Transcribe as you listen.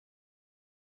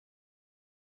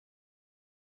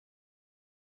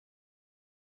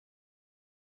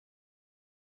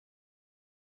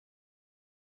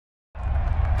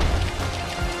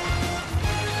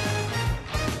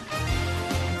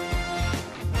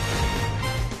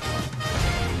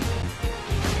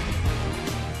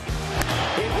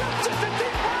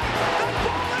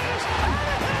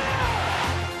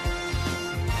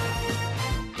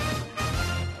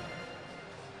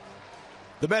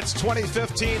The Mets'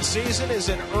 2015 season is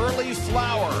in early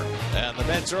flower, and the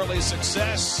Mets' early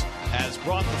success has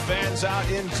brought the fans out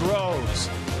in droves.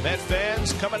 Met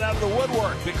fans coming out of the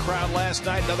woodwork. Big crowd last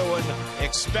night, another one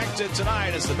expected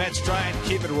tonight as the Mets try and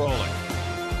keep it rolling.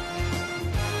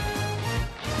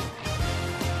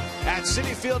 At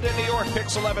Citi Field in New York,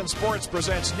 Pix 11 Sports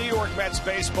presents New York Mets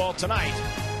baseball tonight.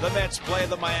 The Mets play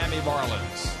the Miami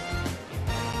Marlins.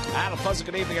 And a pleasant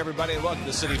good evening, everybody, and welcome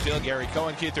to Citi Field. Gary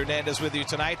Cohen, Keith Hernandez with you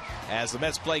tonight as the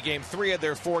Mets play Game 3 of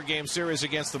their 4-game series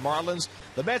against the Marlins.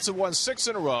 The Mets have won 6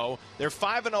 in a row. They're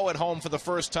 5-0 at home for the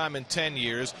first time in 10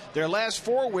 years. Their last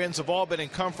 4 wins have all been in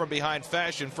come-from-behind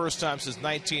fashion. First time since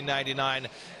 1999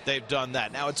 they've done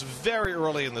that. Now, it's very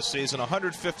early in the season,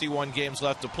 151 games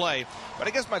left to play. But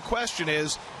I guess my question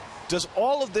is, does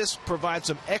all of this provide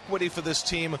some equity for this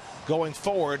team going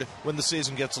forward when the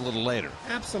season gets a little later?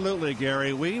 Absolutely,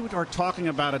 Gary. We are talking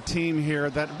about a team here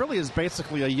that really is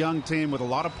basically a young team with a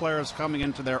lot of players coming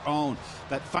into their own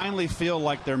that finally feel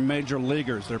like they're major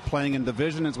leaguers. They're playing in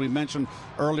division, as we mentioned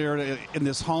earlier, in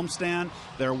this homestand.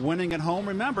 They're winning at home.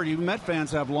 Remember, you Met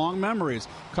fans have long memories.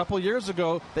 A couple years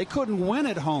ago, they couldn't win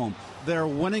at home. They're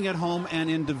winning at home and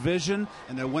in division,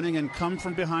 and they're winning in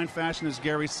come-from-behind fashion, as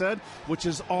Gary said, which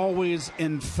is always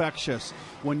infectious.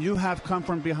 When you have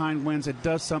come-from-behind wins, it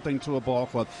does something to a ball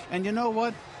club. And you know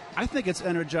what? I think it's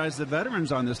energized the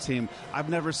veterans on this team. I've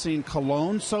never seen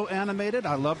Cologne so animated.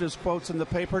 I loved his quotes in the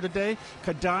paper today.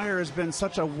 Kadire has been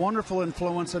such a wonderful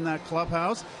influence in that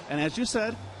clubhouse. And as you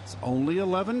said, it's only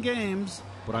 11 games.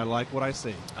 But I like what I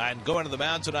see. And going to the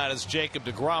mound tonight is Jacob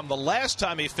deGrom. The last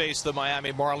time he faced the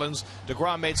Miami Marlins,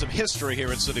 deGrom made some history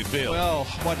here at Citi Field. Well,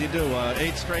 what did he do?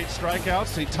 8 straight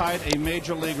strikeouts. He tied a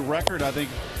major league record. I think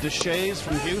Deshays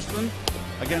from Houston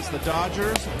against the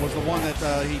Dodgers was the one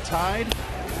that he tied.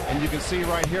 And you can see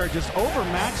right here, just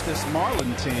overmatched this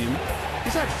Marlin team.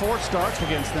 He's had 4 starts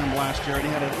against them last year, and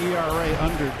he had an ERA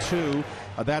under 2.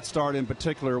 That start in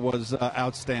particular was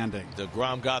outstanding.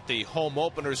 deGrom got the home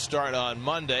opener start on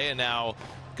Monday, and now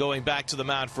going back to the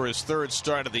mound for his 3rd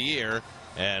start of the year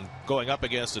and going up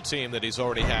against a team that he's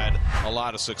already had a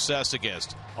lot of success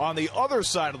against. On the other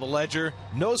side of the ledger,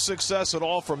 no success at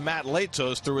all from Matt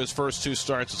Latos through his first 2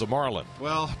 starts as a Marlin.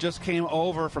 Well, just came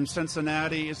over from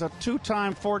Cincinnati. He's a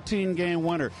 2-time 14-game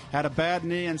winner. Had a bad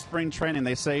knee in spring training.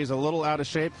 They say he's a little out of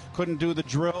shape. Couldn't do the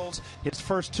drills. His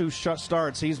first 2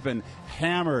 starts, he's been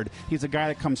hammered. He's a guy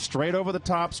that comes straight over the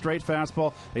top, straight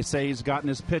fastball. They say he's gotten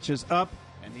his pitches up,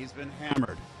 and he's been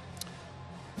hammered.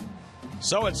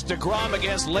 So it's deGrom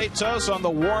against Latos on the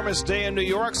warmest day in New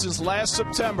York since last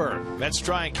September. Mets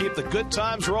try and keep the good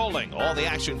times rolling. All the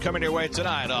action coming your way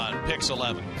tonight on Pix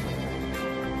 11.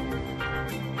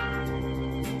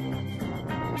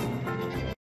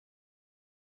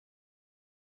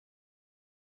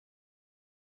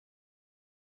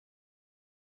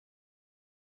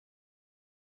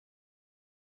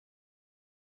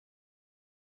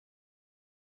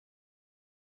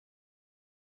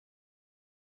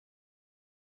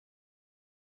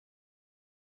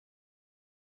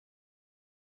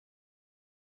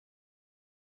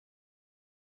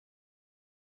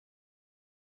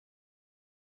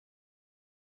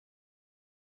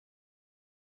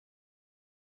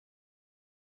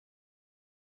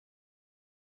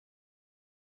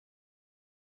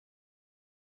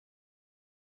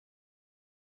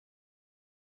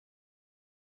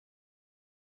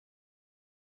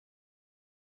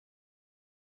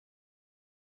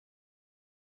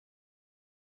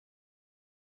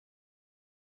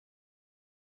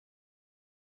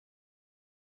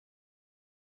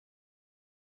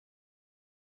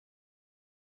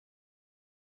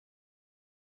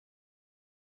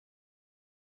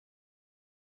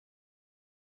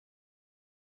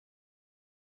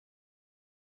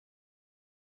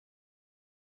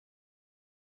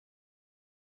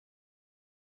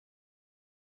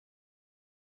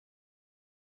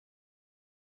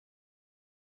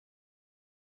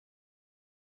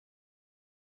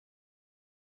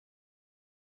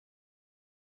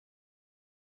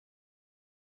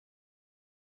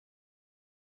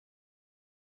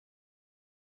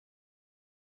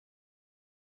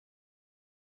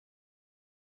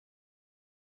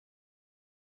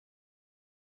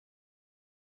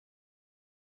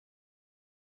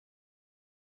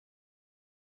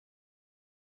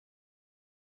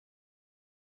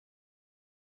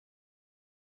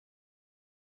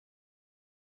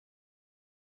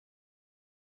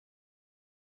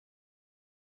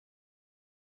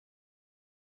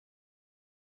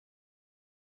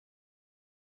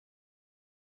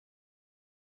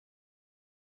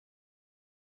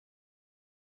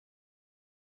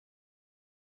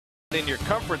 In your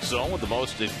comfort zone with the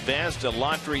most advanced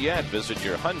Elantra yet. Visit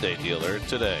your Hyundai dealer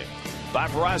today. By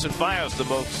Verizon Fios, the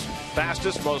most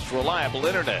fastest, most reliable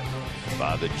internet.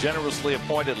 By the generously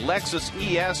appointed Lexus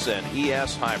ES and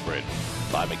ES Hybrid.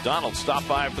 By McDonald's, stop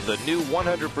by for the new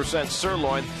 100%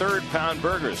 sirloin third-pound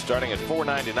burgers starting at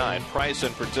 $4.99. Price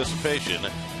and participation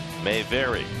may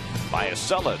vary. By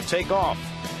Acela, take off.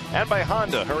 And by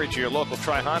Honda, hurry to your local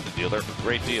Tri-Honda dealer for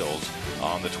great deals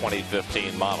on the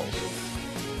 2015 models.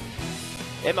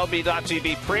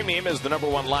 MLB.TV Premium is the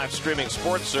 #1 live streaming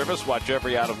sports service. Watch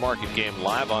every out-of-market game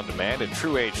live on demand in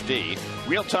true HD.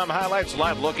 Real-time highlights,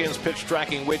 live look-ins, pitch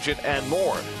tracking widget, and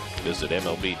more. Visit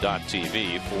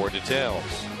MLB.TV for details.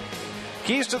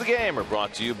 Keys to the game are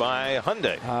brought to you by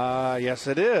Hyundai. Yes,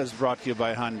 it is brought to you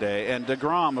by Hyundai. And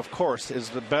DeGrom, of course, is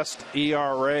the best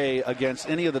ERA against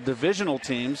any of the divisional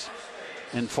teams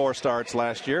in 4 starts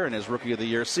last year in his Rookie of the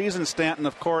Year season. Stanton,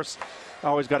 of course,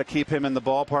 always got to keep him in the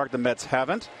ballpark. The Mets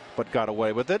haven't, but got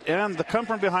away with it. And the come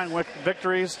from behind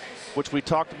victories, which we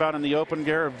talked about in the open,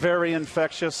 Gare, very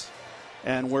infectious.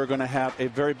 And we're going to have a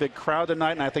very big crowd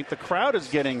tonight, and I think the crowd is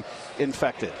getting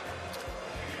infected.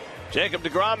 Jacob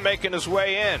deGrom making his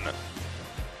way in.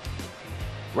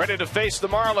 Ready to face the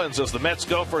Marlins as the Mets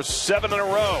go for 7 in a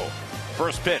row.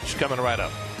 First pitch coming right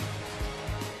up.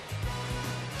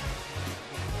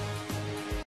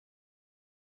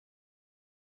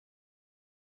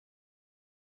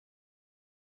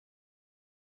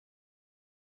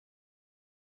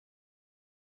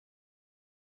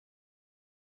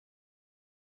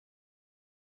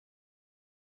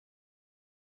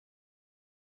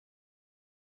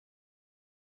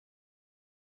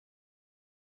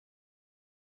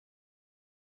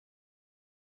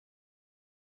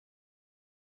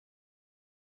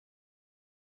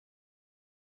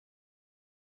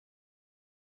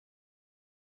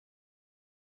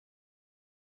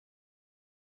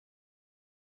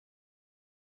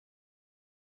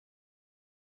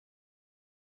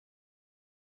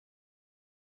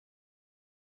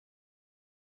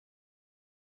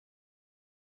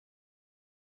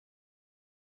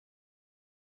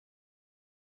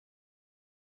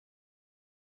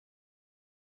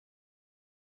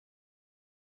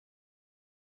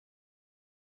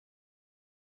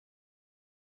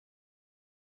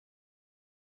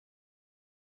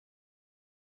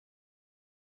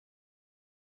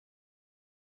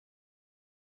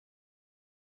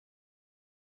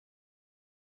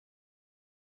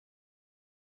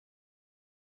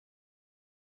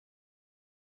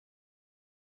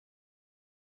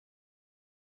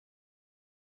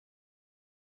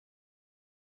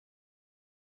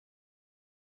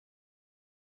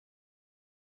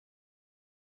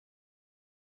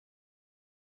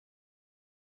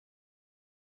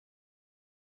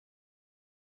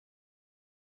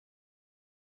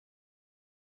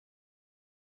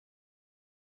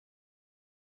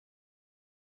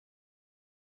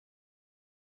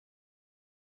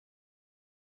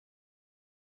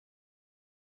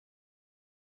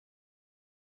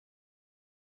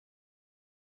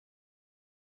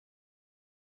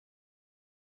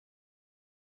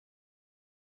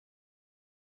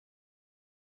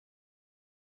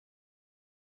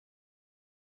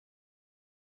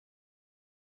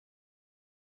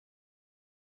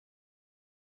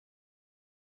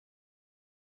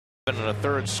 In a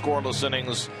third scoreless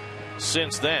innings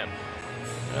since then,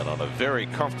 and on a very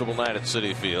comfortable night at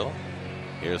Citi Field.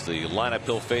 Here's the lineup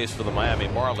he'll face for the Miami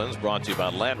Marlins, brought to you by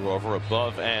Land Rover,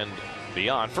 above and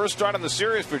beyond. First start in the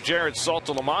series for Jared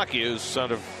Saltalamacchia, who's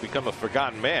sort of become a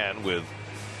forgotten man with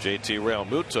JT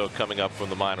Realmuto coming up from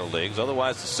the minor leagues.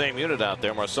 Otherwise, the same unit out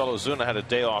there. Marcell Ozuna had a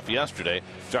day off yesterday.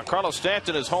 Giancarlo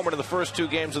Stanton is homered in the first 2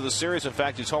 games of the series. In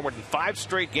fact, he's homered in 5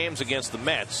 straight games against the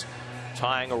Mets,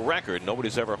 tying a record.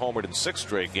 Nobody's ever homered in 6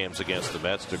 straight games against the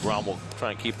Mets. DeGrom will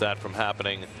try and keep that from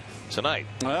happening tonight.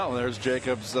 Well, there's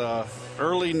Jacob's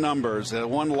early numbers.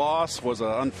 1 loss was an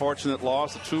unfortunate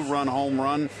loss, a 2-run home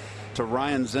run to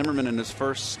Ryan Zimmerman in his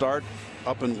first start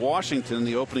up in Washington in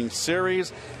the opening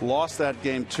series. Lost that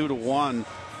game 2-1,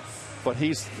 but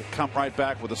he's come right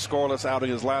back with a scoreless outing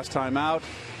his last time out.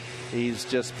 He's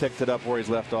just picked it up where he's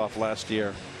left off last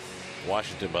year.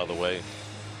 Washington, by the way,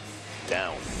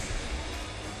 down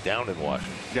in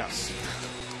Washington. Yes.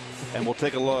 And we'll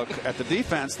take a look at the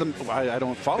defense. I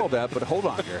don't follow that, but hold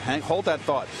on here. Hold that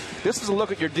thought. This is a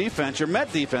look at your defense. Your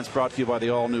Met defense, brought to you by the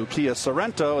all-new Kia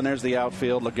Sorento. And there's the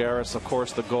outfield. Lagares, of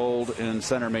course, the gold in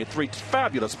center, made 3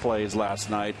 fabulous plays last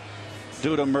night.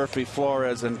 Duda, Murphy,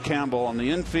 Flores, and Campbell on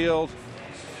the infield.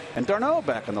 And d'Arnaud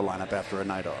back in the lineup after a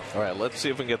night off. All right, let's see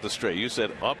if we can get this straight. You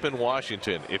said up in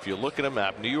Washington. If you look at a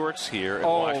map, New York's here and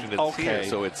Washington's here.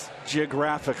 So it's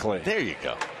geographically. There you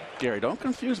go. Gary. Don't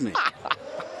confuse me.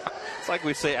 It's like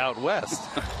we say out west.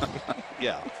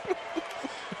 Yeah.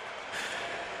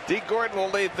 D. Gordon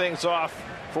will lead things off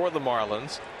for the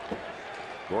Marlins.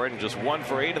 Gordon just 1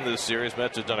 for 8 in this series.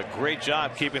 Mets have done a great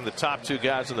job keeping the top 2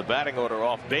 guys in the batting order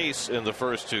off base in the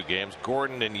first 2 games.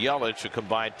 Gordon and Yelich have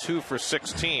combined 2 for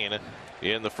 16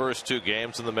 in the first 2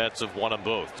 games, and the Mets have won them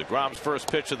both. DeGrom's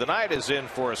first pitch of the night is in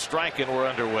for a strike, and we're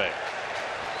underway.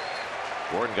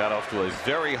 Gordon got off to a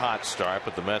very hot start,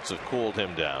 but the Mets have cooled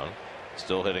him down.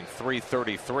 Still hitting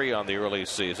 .333 on the early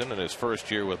season in his first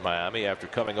year with Miami after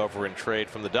coming over in trade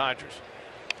from the Dodgers.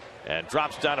 And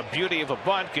drops down a beauty of a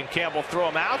bunt. Can Campbell throw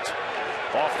him out?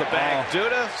 Off the bag,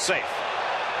 Duda, safe.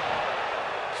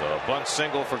 So a bunt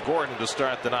single for Gordon to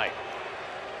start the night.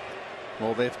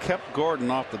 Well, they've kept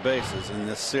Gordon off the bases in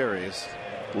this series.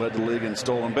 Led the league in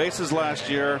stolen bases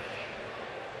last year.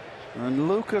 And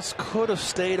Lucas could have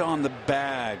stayed on the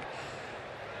bag.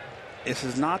 This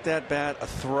is not that bad a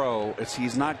throw.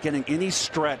 He's not getting any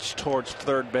stretch towards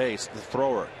third base, the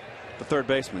third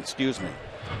baseman, excuse me.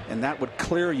 And that would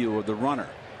clear you of the runner.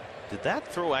 Did that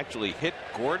throw actually hit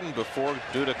Gordon before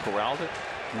Duda corralled it?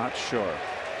 Not sure.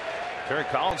 Terry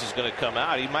Collins is going to come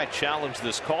out. He might challenge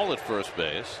this call at first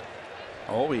base.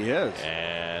 Oh, he is.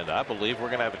 And I believe we're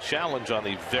going to have a challenge on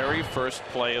the very first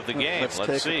play of the game.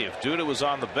 Let's see if Duda was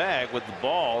on the bag with the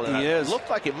ball. And it looked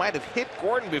like it might have hit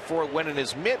Gordon before it went in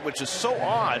his mitt, which is so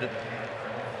odd.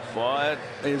 But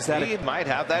he might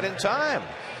have that in time.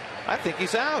 I think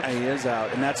he's out. He is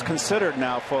out, and that's considered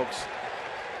now, folks.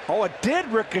 Oh, it did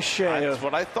ricochet. That's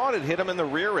what I thought. It hit him in the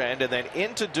rear end and then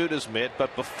into Duda's mitt,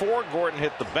 but before Gordon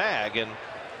hit the bag, and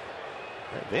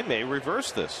they may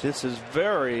reverse this. This is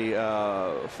very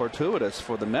fortuitous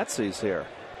for the Metsies here,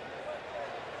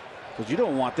 because you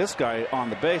don't want this guy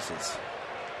on the bases.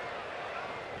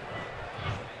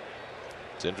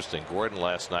 It's interesting. Gordon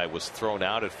last night was thrown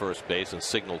out at first base and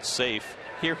signaled safe.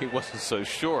 Here he wasn't so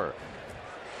sure.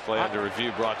 Play under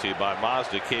review brought to you by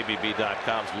Mazda,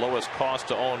 KBB.com's lowest cost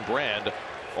to own brand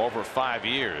over 5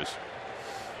 years.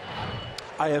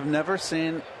 I have never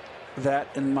seen that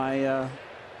in my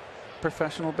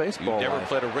professional baseball. You've never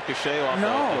played a ricochet off a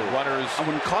runner's I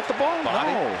wouldn't caught the ball.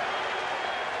 Body? No.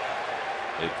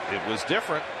 It was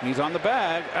different. He's on the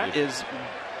bag. He's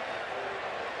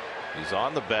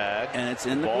on the bag. And it's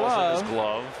in the ball's glove. in his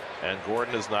glove. And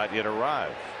Gordon has not yet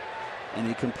arrived. And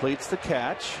he completes the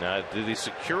catch. Now, did he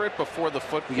secure it before the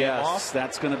foot came off? Yes,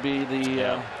 that's going to be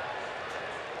the...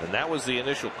 And that was the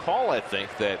initial call, I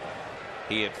think, that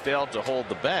he had failed to hold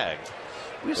the bag.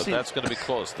 But that's going to be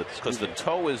close because the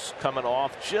toe is coming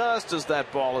off just as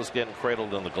that ball is getting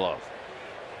cradled in the glove.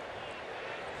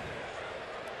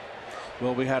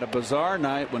 Well, we had a bizarre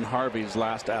night when Harvey's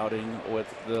last outing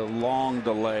with the long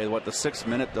delay, the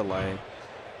 6-minute delay.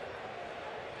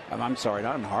 I'm sorry,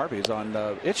 not on Harvey's, on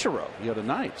Ichiro the other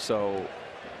night. So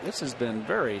this has been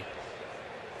very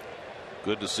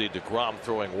good to see DeGrom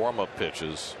throwing warm-up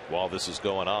pitches while this is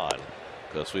going on,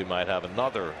 because we might have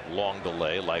another long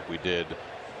delay like we did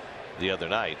the other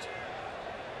night.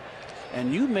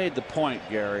 And you made the point,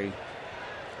 Gary,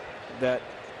 that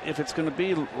if it's going to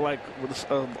be like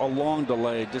a long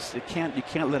delay, you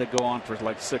can't let it go on for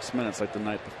like 6 minutes like the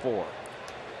night before.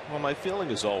 Well, my feeling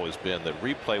has always been that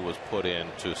replay was put in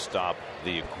to stop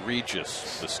the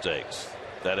egregious mistakes.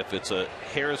 That if it's a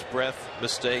hair's breadth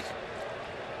mistake,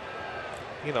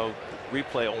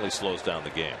 replay only slows down the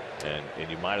game, and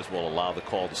you might as well allow the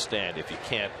call to stand if you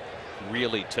can't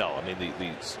really tell. I mean,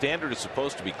 the standard is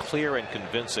supposed to be clear and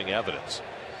convincing evidence.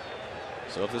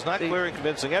 So if there's not clear and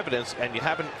convincing evidence and you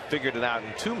haven't figured it out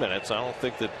in 2 minutes, I don't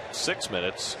think that 6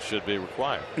 minutes should be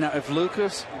required. Now, if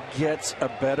Lucas gets a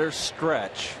better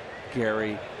stretch,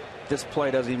 Gary, this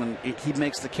play doesn't even, he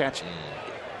makes the catch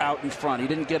out in front. He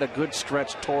didn't get a good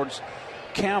stretch towards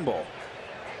Campbell.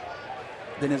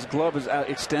 Then his glove is out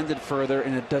extended further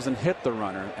and it doesn't hit the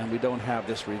runner, and we don't have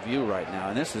this review right now.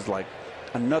 And this is like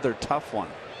another tough one.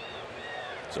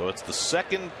 So it's the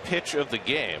second pitch of the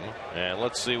game, and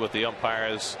let's see what the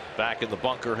umpires back in the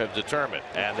bunker have determined.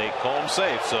 And they call him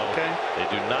safe, so they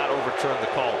do not overturn the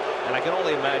call. And I can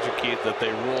only imagine, Keith, that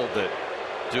they ruled that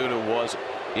Duda was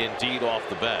indeed off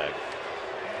the bag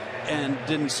and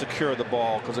didn't secure the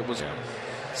ball because it was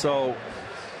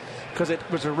because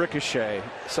it was a ricochet.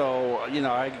 So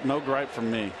no gripe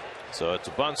from me. So it's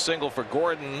a bunt single for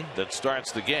Gordon that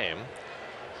starts the game.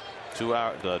 2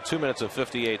 minutes and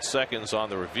 58 seconds on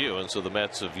the review, and so the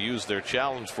Mets have used their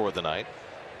challenge for the night.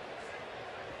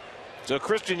 So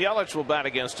Christian Yelich will bat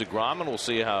against DeGrom, and we'll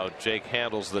see how Jake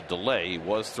handles the delay. He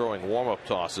was throwing warm-up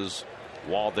tosses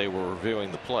while they were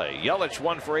reviewing the play. Yelich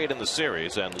 1 for 8 in the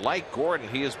series, and like Gordon,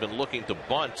 he has been looking to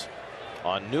bunt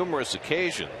on numerous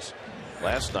occasions.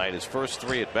 Last night, his first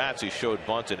 3 at bats, he showed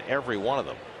bunt in every one of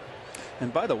them.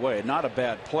 And by the way, not a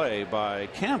bad play by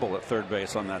Campbell at third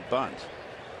base on that bunt.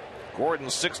 Gordon,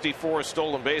 64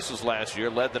 stolen bases last year,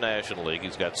 led the National League.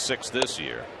 He's got 6 this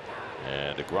year.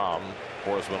 And DeGrom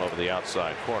pours one over the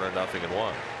outside corner,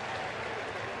 0-1.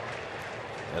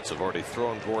 Mets have already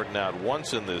thrown Gordon out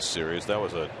once in this series. That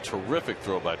was a terrific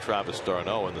throw by Travis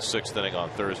d'Arnaud in the 6th inning on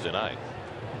Thursday night.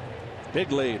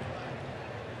 Big lead.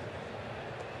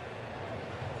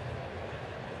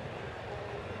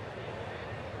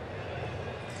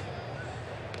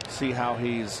 See how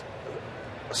he's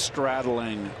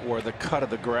straddling where the cut of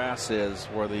the grass is,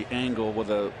 where the angle, where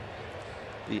the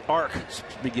arc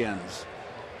begins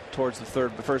towards the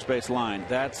first base line.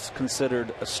 That's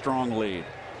considered a strong lead.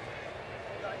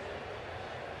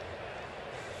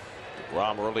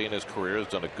 DeGrom early in his career has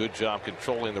done a good job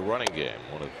controlling the running game.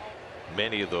 One of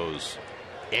many of those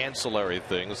ancillary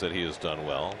things that he has done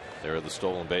well. There are the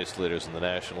stolen base leaders in the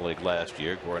National League last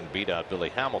year. Gordon beat out Billy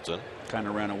Hamilton. Kind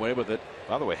of ran away with it.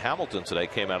 By the way, Hamilton today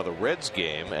came out of the Reds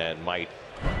game and might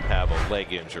have a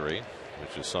leg injury,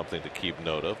 which is something to keep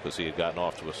note of because he had gotten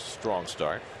off to a strong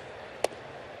start.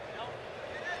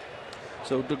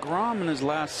 So DeGrom in his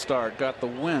last start got the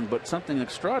win, but something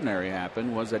extraordinary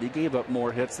happened was that he gave up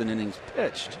more hits than innings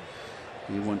pitched.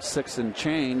 He went 6 and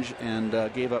change and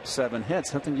gave up 7 hits,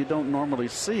 something you don't normally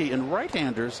see. And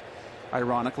right-handers,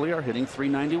 ironically, are hitting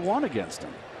 .391 against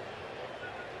him.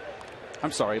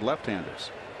 I'm sorry,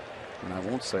 left-handers. And I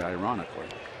won't say ironically.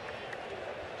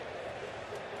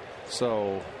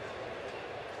 So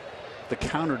the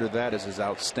counter to that is his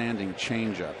outstanding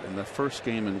changeup. In the first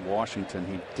game in Washington,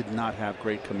 he did not have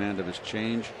great command of his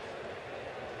change.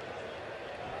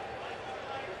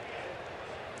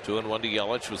 2-1 to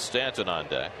Yelich with Stanton on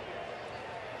deck.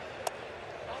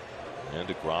 And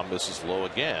DeGrom misses low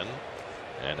again.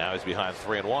 And now he's behind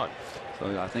 3-1.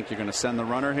 So I think you're going to send the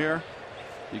runner here.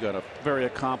 You got a very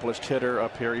accomplished hitter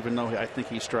up here, even though I think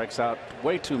he strikes out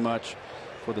way too much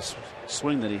for the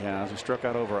swing that he has. He struck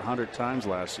out over 100 times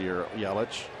last year,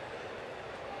 Yelich.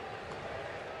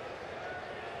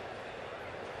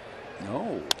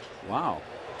 No. Wow.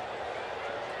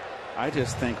 I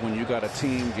just think when you got a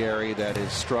team, Gary, that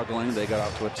is struggling, they got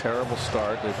out to a terrible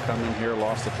start. They've come in here,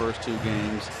 lost the first 2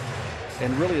 games,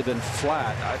 and really have been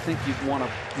flat. I think you want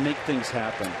to make things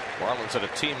happen. Marlins had a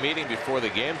team meeting before the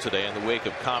game today in the wake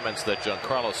of comments that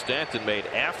Giancarlo Stanton made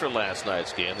after last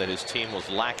night's game that his team was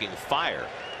lacking fire.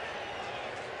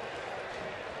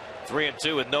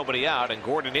 3-2 with nobody out, and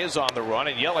Gordon is on the run,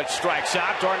 and Yelich strikes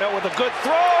out. d'Arnaud with a good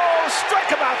throw. Strike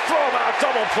him out, throw him out,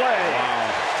 double play.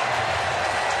 Wow.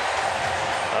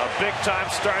 A big time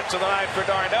start to the night for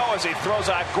d'Arnaud as he throws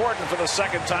out Gordon for the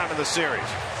 2nd time in the series.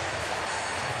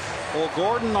 Well,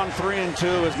 Gordon on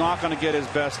 3-2 is not going to get his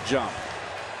best jump.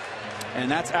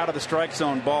 And that's out of the strike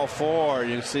zone, ball 4.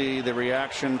 You see the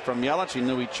reaction from Yelich. He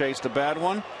knew he chased a bad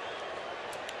one.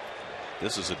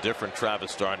 This is a different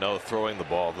Travis d'Arnaud throwing the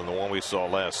ball than the one we saw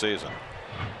last season.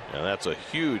 And that's a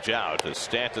huge out as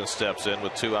Stanton steps in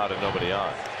with 2 out and nobody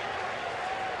on.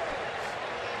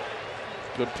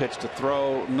 Good pitch to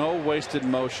throw. No wasted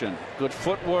motion. Good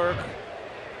footwork.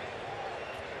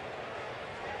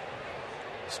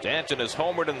 Stanton has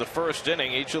homered in the 1st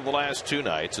inning each of the last 2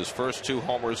 nights, his first 2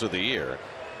 homers of the year.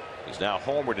 He's now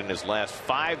homered in his last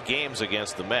 5 games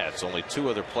against the Mets. Only 2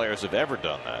 other players have ever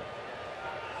done that.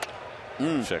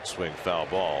 Check swing, foul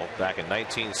ball. Back in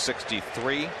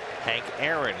 1963, Hank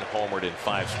Aaron homered in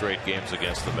 5 straight games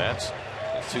against the Mets.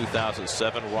 In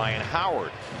 2007, Ryan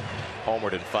Howard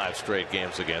homered in 5 straight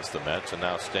games against the Mets. And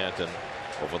now Stanton,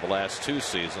 over the last 2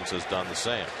 seasons, has done the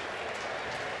same.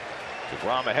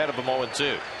 DeGrom ahead of him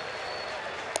 0-2.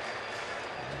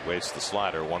 Waits the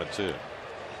slider, 1-2.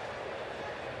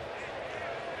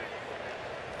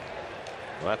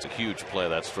 Well, that's a huge play.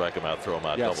 That strike him out, throw him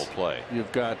out, yes. Double play.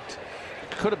 You've got,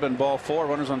 could have been ball 4,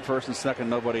 runners on 1st and 2nd,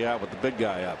 nobody out with the big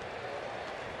guy up.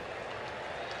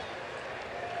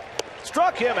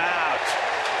 Struck him out.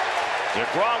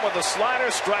 DeGrom with the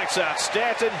slider strikes out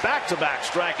Stanton. Back-to-back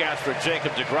strikeouts for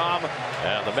Jacob DeGrom.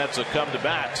 And the Mets have come to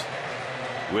bat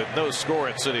with no score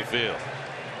at Citi Field.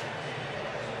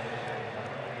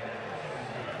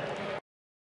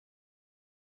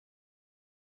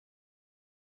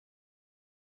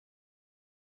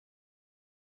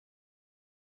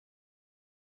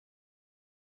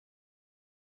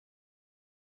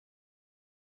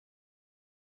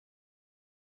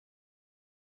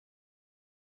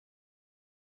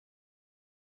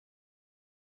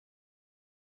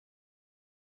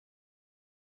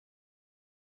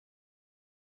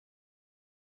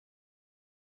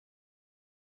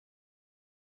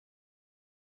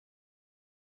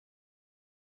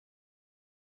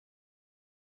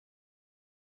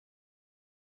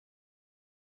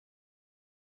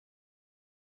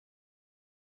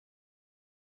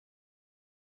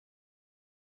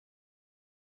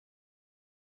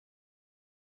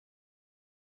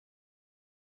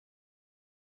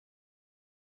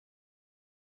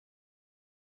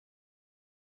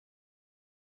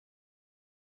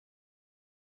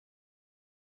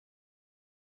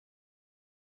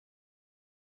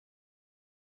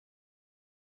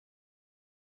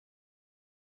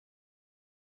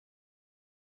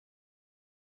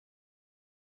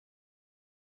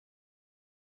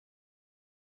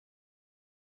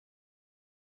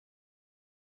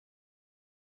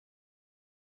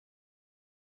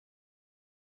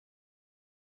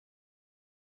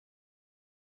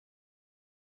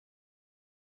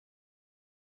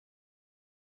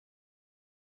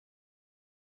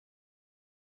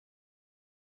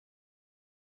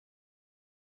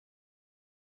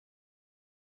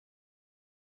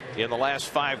 in the last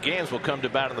 5 games will come to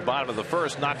bat in the bottom of the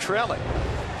first, not trailing.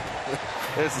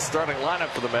 There's the starting lineup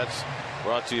for the Mets,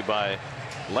 brought to you by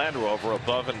Land Rover,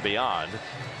 above and beyond.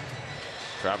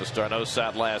 Travis d'Arnaud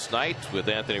sat last night with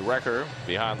Anthony Recker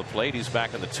behind the plate. He's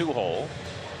back in the 2-hole.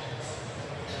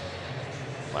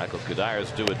 Michael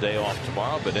Cuddier's due a day off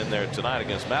tomorrow, but in there tonight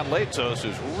against Matt Latos,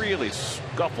 who's really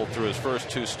scuffled through his first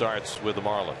 2 starts with the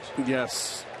Marlins.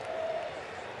 Yes.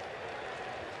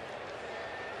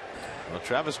 Well,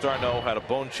 Travis d'Arnaud had a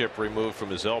bone chip removed from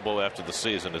his elbow after the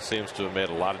season. It seems to have made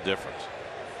a lot of difference.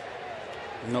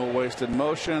 No wasted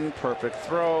motion, perfect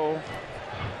throw.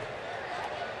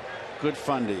 Good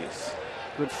fundies,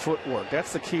 good footwork.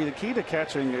 That's the key. The key to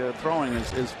catching, throwing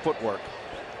is footwork.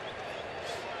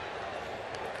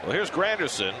 Well, here's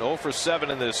Granderson, 0 for 7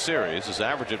 in this series. His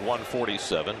average at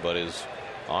 147, but his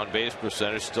on-base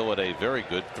percentage still at a very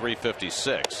good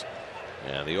 356.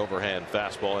 And the overhand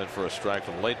fastball in for a strike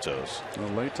from Latos. Well,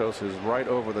 Latos is right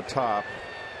over the top.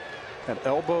 Had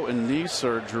elbow and knee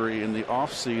surgery in the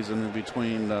offseason in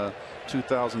between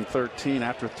 2013,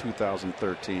 after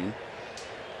 2013.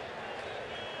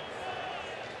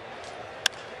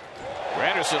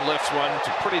 Granderson lifts one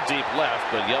to pretty deep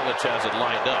left, but Yelich has it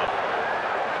lined up.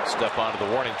 Step onto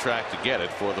the warning track to get it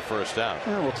for the first out.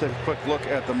 And we'll take a quick look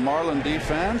at the Marlin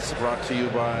defense, brought to you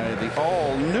by the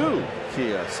all-new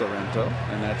Kia Sorento,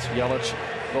 and that's Yelich,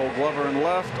 Gold Glover in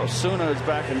left. Osuna is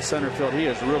back in center field. He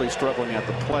is really struggling at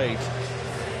the plate.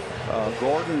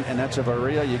 Gordon and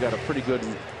Echeverria, you got a pretty good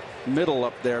middle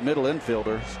up there, middle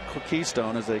infielder,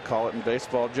 keystone as they call it in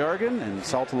baseball jargon, and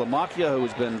Saltalamacchia,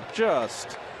 who's been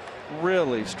just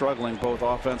really struggling both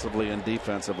offensively and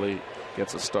defensively,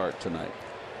 gets a start tonight.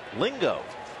 Lingo.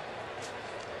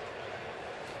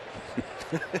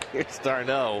 Here's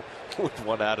d'Arnaud with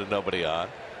 1 out and nobody on,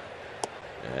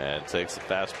 and takes the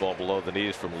fastball below the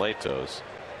knees from Latos.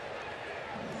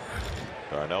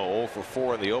 d'Arnaud 0 for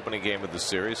 4 in the opening game of the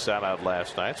series, sat out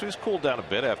last night, so he's cooled down a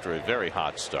bit after a very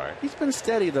hot start. He's been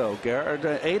steady though, Garrett.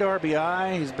 8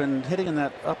 RBI. He's been hitting in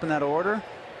that up in that order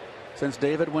since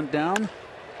David went down.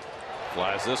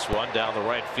 Flies this one down the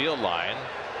right field line.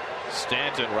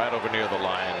 Stanton right over near the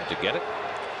line to get it,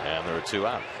 and there are 2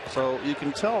 out. So you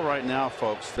can tell right now,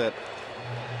 folks, that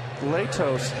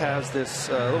Latos has this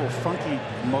little funky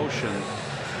motion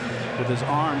with his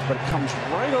arms, but it comes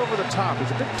right over the top.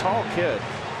 He's a big, tall kid,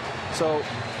 so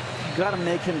you got to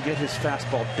make him get his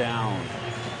fastball down.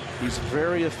 He's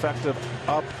very effective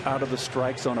up out of the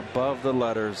strike zone, above the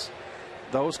letters.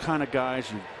 Those kind of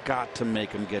guys, you've got to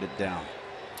make him get it down.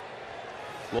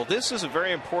 Well, this is a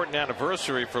very important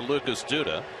anniversary for Lucas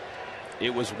Duda.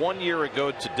 It was 1 year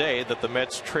ago today that the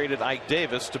Mets traded Ike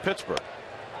Davis to Pittsburgh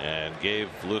and gave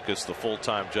Lucas the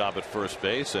full-time job at first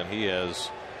base, and he has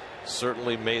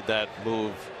certainly made that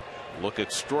move look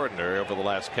extraordinary over the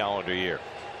last calendar year.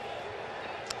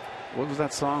 What was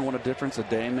that song? What a difference a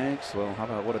day makes? Well, how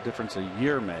about what a difference a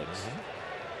year makes?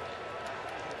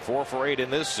 4 for 8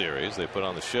 in this series. They put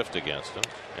on the shift against him,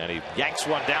 and he yanks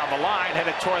one down the line,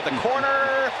 headed toward the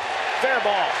corner. Fair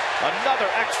ball. Another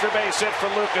extra base hit for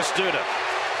Lucas Duda.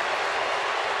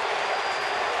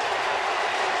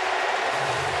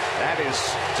 That is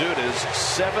Duda's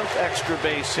 7th extra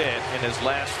base hit in his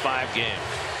last 5 games.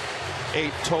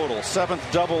 8 total.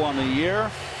 7th double on the year.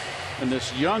 In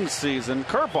this young season,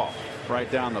 curveball right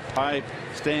down the pipe,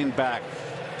 staying back.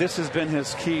 This has been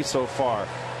his key so far.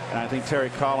 And I think Terry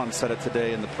Collins said it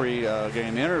today in the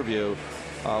pre-game interview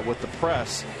with the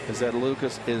press, is that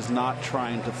Lucas is not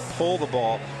trying to pull the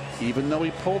ball, even though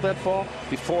he pulled that ball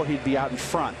before, he'd be out in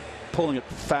front pulling it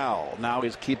foul. Now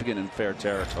he's keeping it in fair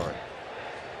territory.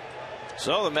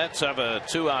 So the Mets have a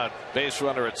 2-out base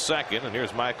runner at second, and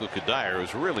here's Michael Cuddyer,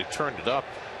 who's really turned it up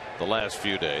the last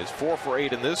few days. 4 for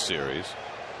 8 in this series.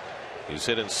 He's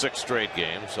hit in 6 straight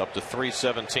games, up to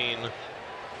 .317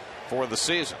 for the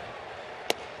season.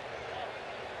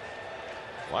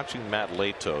 Watching Matt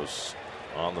Latos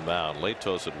on the mound.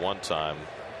 Latos at one time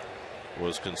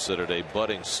was considered a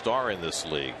budding star in this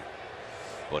league,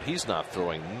 but he's not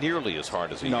throwing nearly as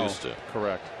hard as he used to.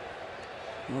 Correct.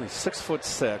 Well, he's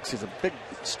 6'6". He's a big,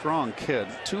 strong kid,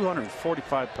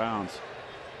 245 pounds.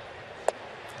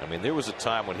 I mean, there was a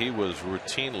time when he was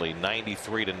routinely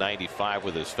 93 to 95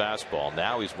 with his fastball.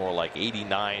 Now he's more like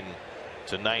 89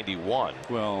 to 91.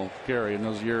 Well, Gary, in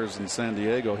those years in San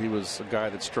Diego, he was a guy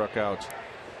that struck out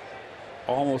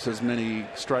almost as many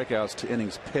strikeouts to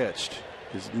innings pitched.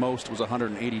 His most was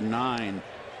 189.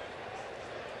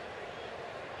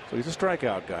 So he's a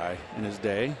strikeout guy in his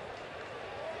day.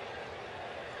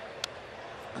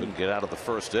 Couldn't get out of the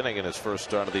first inning in his first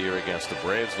start of the year against the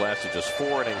Braves. Lasted just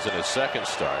 4 innings in his second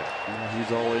start. He's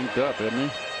all inked up, isn't he?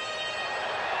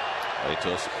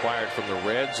 Latos acquired from the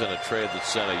Reds in a trade that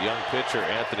sent a young pitcher,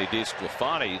 Anthony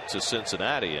DeSclafani, to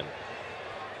Cincinnati, and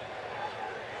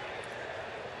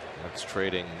that's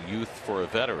trading youth for a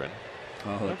veteran.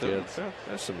 Oh,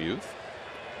 there's some youth.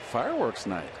 Fireworks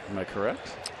night, am I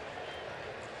correct?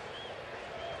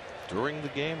 During the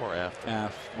game or after?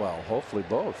 Well, hopefully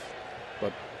both,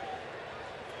 but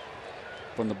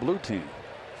from the blue team.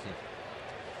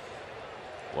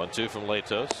 1-2 from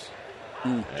Latos.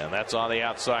 And that's on the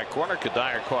outside corner.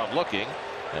 Kadire caught looking,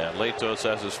 and Latos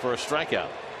has his first strikeout.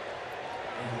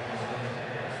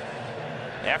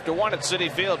 After 1 at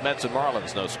Citi Field, Mets and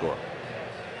Marlins, no score.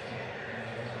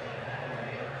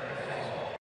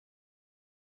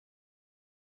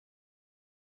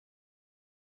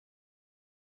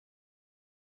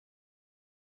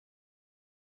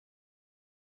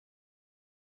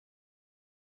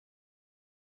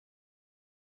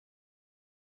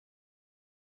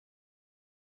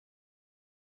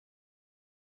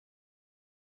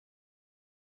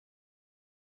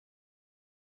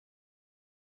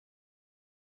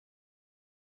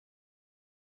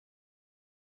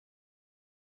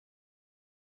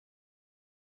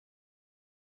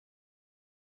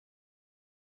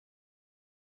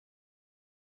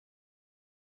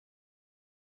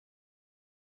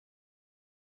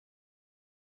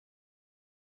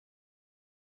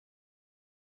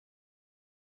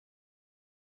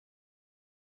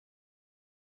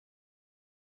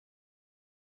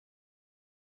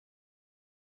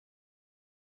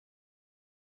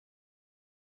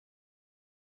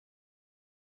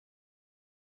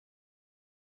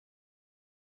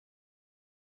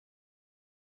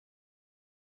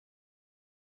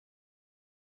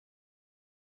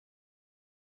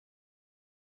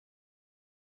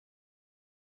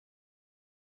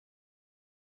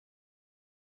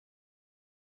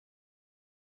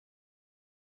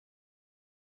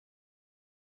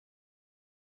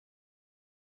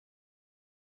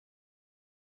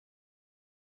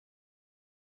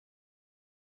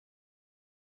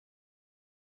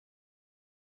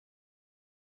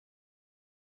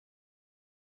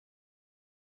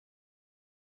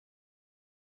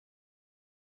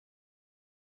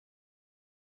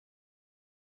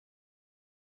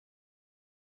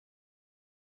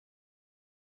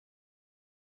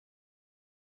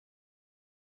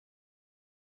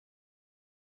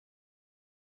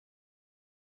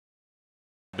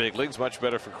 Big leagues, much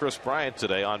better for Chris Bryant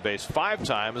today. On base 5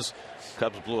 times.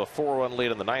 Cubs blew a 4-1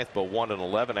 lead in the 9th, but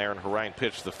 1-11. Aaron Harine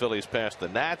pitched the Phillies past the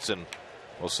Nats, and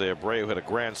Jose Abreu hit a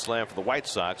grand slam for the White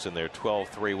Sox in their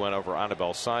 12-3 win over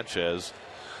Anibal Sanchez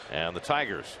and the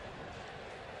Tigers.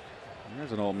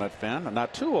 Here's an old Met fan,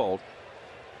 not too old.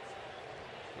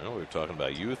 Well, we were talking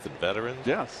about youth and veterans.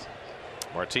 Yes.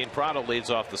 Martin Prado leads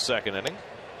off the 2nd inning.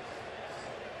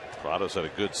 Prado's had a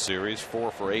good series,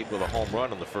 4 for 8 with a home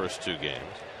run in the first 2 games.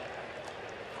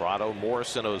 Prado,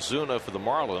 Morrison, Ozuna for the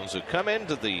Marlins, who come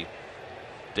into the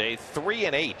day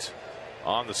 3-8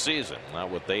 on the season,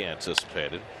 not what they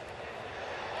anticipated.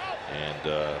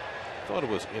 And thought it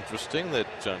was interesting that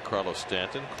Giancarlo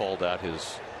Stanton called out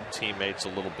his teammates a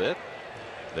little bit.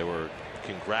 They were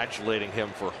congratulating him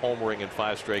for homering in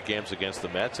 5 straight games against the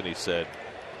Mets, and he said,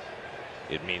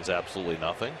 "It means absolutely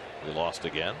nothing. We lost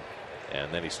again."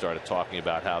 And then he started talking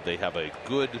about how they have a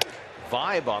good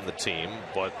vibe on the team,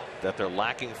 but that they're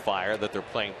lacking fire, that they're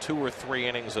playing 2 or 3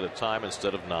 innings at a time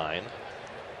instead of 9.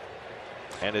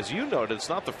 And as you noted, it's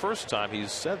not the first time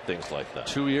he's said things like that.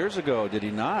 2 years ago, did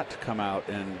he not come out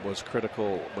and was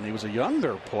critical when he was a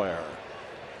younger player,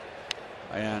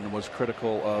 and was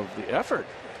critical of the effort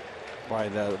by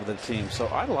the team? So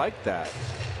I like that.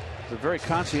 He's a very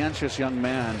conscientious young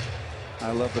man. I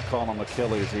love to call him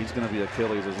Achilles. He's going to be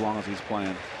Achilles as long as he's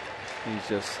playing. He's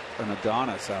just an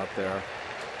Adonis out there.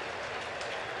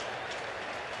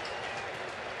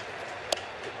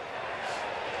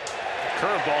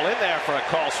 Curveball in there for a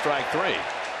call, strike 3.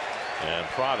 And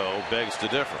Prado begs to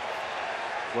differ.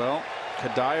 Well,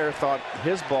 Kadire thought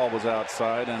his ball was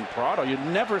outside, and Prado, you'd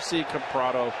never see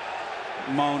Prado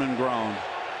moan and groan.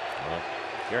 Well,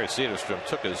 Gary Cederstrom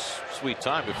took his sweet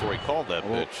time before he called that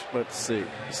pitch. Let's see.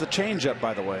 It's a changeup,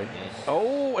 by the way.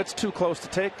 Oh, it's too close to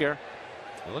take there.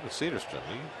 Well, look at Cederstrom.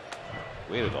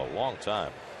 He waited a long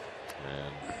time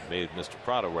and made Mr.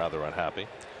 Prado rather unhappy.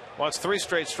 Well, it's 3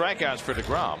 straight strikeouts for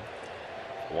DeGrom.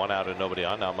 1 out and nobody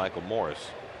on. Now Michael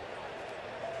Morris.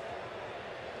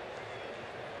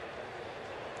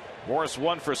 Morris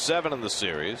 1 for 7 in the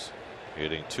series,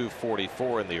 hitting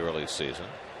 .244 in the early season.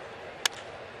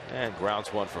 And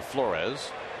grounds 1 for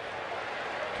Flores.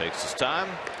 Takes his time.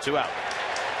 2 out.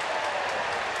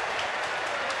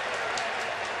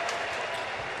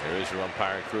 There is your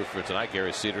umpiring crew for tonight.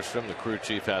 Gary Cedarstrom, the crew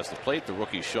chief, has the plate. The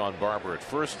rookie Sean Barber at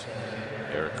first,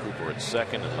 Eric Cooper at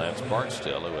second, and Lance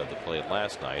Barksdale, who had the plate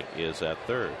last night, is at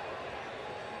third.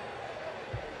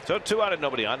 So 2 out and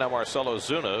nobody on. Now Marcell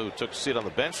Ozuna, who took a seat on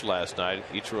the bench last night.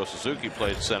 Ichiro Suzuki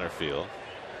played center field.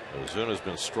 Ozuna's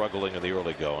been struggling in the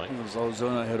early going.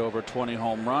 Ozuna hit over 20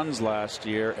 home runs last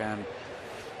year, and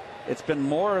it's been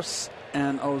Morris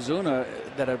and Ozuna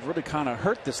that have really kind of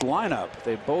hurt this lineup.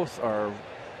 They both are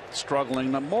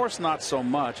struggling. Now, Morris not so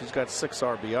much. He's got 6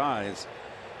 RBIs,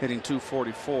 hitting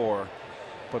 .244,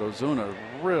 but Ozuna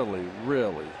really,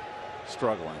 really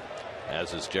struggling.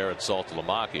 As is Jared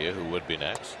Saltalamacchia, who would be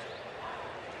next.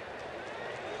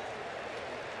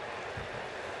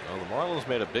 Well, the Marlins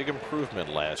made a big improvement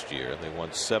last year. They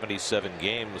won 77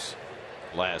 games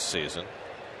last season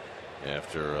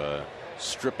after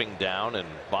stripping down and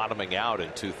bottoming out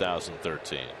in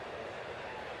 2013.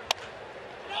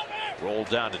 Rolled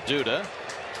down to Duda,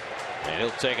 and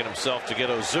he'll take it himself to get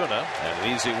Ozuna, and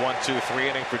an easy 1-2-3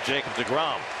 inning for Jacob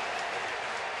deGrom.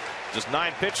 Just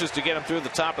 9 pitches to get him through the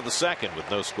top of the second with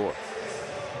no score.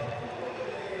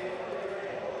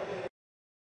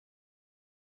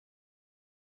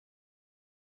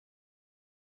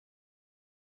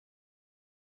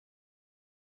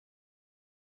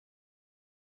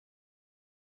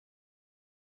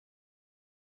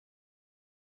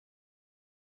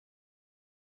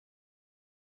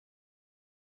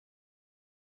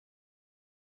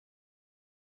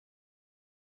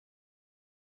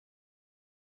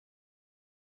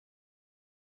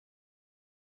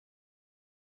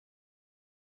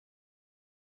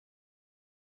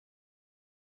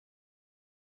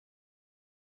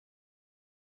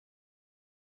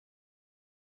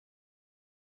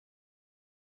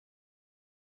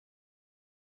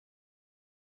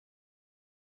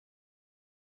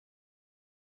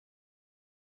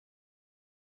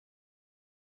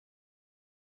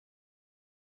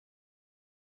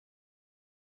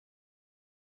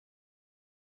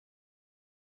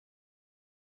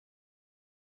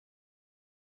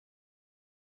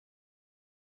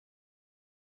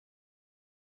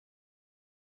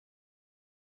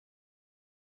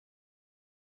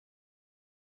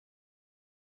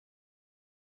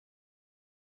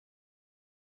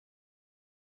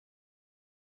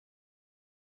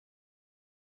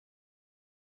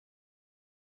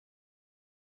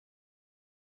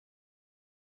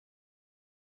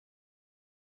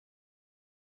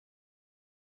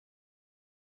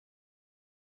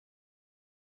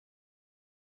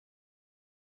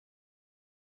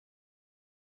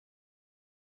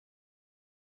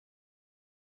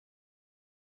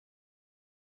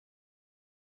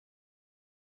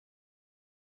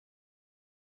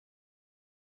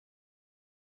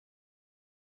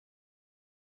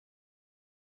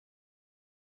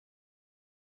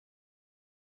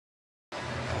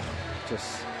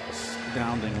 Just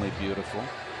astoundingly beautiful.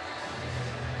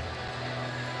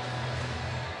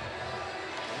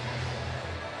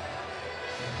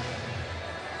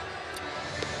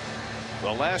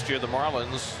 Well, last year the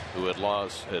Marlins, who had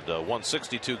won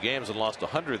 62 games and lost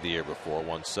 100 the year before,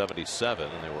 won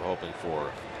 77, and they were hoping for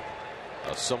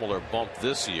a similar bump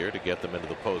this year to get them into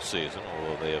the postseason,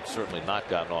 although they have certainly not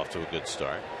gotten off to a good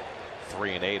start.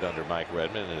 3-8 under Mike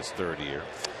Redmond in his third year.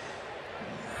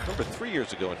 Remember, 3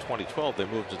 years ago in 2012, they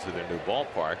moved into their new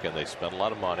ballpark, and they spent a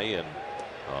lot of money and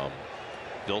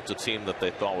built a team that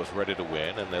they thought was ready to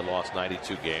win, and they lost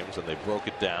 92 games, and they broke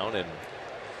it down and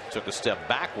took a step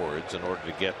backwards in order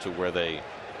to get to where they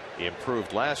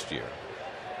improved last year.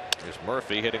 Here's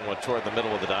Murphy hitting one toward the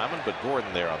middle of the diamond, but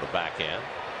Gordon there on the backhand.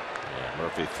 And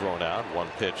Murphy thrown out, 1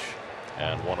 pitch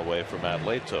and 1 away from Matt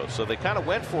Latos. So they kind of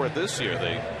went for it this year.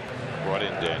 They brought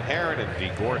in Dan Herron and V.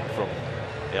 Gordon from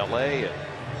L.A. and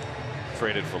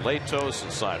traded for Latos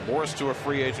and signed Morris to a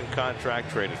free agent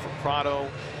contract, traded for Prado,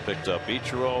 picked up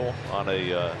Ichiro on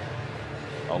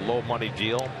a low money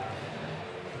deal,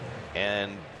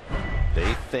 and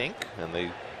they think, and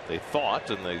they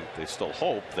thought, and they still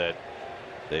hope that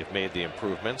they've made the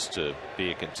improvements to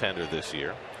be a contender this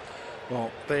year.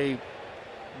 Well, they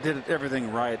did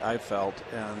everything right, I felt,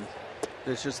 and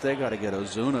it's just they got to get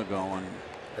Ozuna going,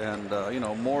 and you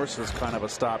know, Morris is kind of a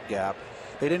stopgap.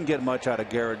 They didn't get much out of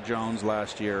Garrett Jones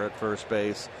last year at first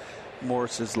base.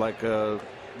 Morris is like the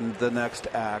next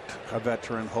act, a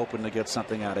veteran, hoping to get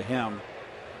something out of him.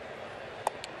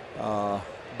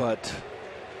 But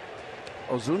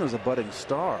Ozuna's a budding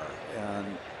star, and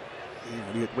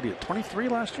what are you, 23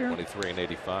 last year? 23 and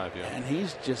 85, yeah. And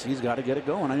he's got to get it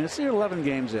going. I mean, it's 11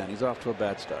 games in. He's off to a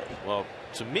bad start. Well,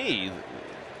 to me,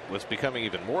 what's becoming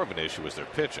even more of an issue is their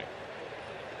pitching.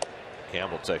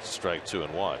 Campbell takes a strike,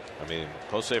 2-1. I mean,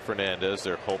 Jose Fernandez,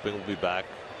 they're hoping will be back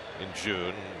in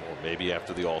June or maybe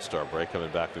after the All-Star break,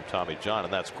 coming back from Tommy John,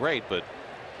 and that's great. But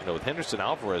you know, with Henderson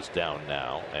Alvarez down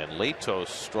now and Latos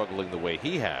struggling the way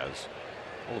he has,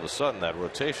 all of a sudden that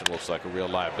rotation looks like a real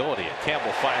liability. And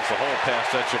Campbell finds the hole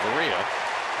past Echeverria,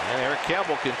 and Eric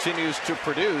Campbell continues to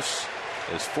produce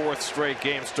his 4th straight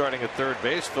game starting at third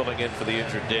base, filling in for the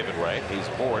injured David Wright. He's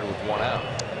aboard with 1 out.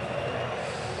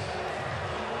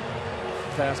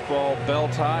 Fastball bell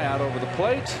tie out over the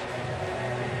plate.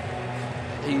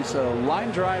 He's a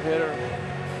line drive hitter.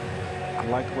 I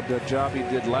like what the job he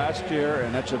did last year,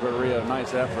 and Echeverria, a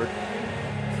nice effort.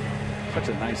 Such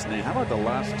a nice name. How about the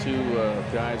last 2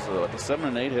 guys, the 7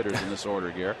 and 8 hitters in this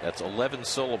order, Gare? That's 11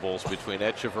 syllables between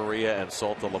Echeverria and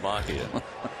Saltalamacchia.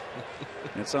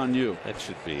 It's on you. That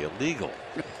should be illegal.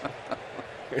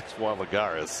 Here's Juan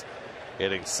Lagares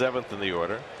hitting 7th in the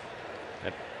order.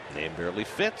 That name barely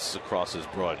fits across his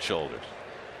broad shoulders.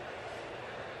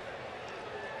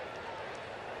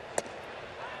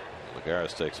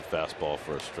 Lagares takes a fastball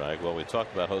for a strike. Well, we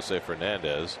talked about Jose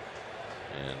Fernandez,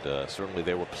 and certainly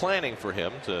they were planning for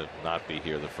him to not be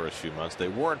here the first few months. They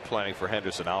weren't planning for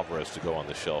Henderson Alvarez to go on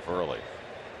the shelf early,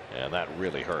 and that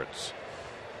really hurts.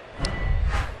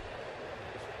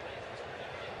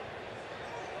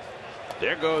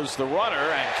 There goes the runner,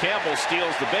 and Campbell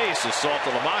steals the base as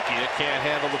Saltalamacchia can't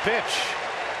handle the pitch.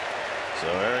 So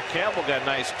Eric Campbell got a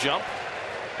nice jump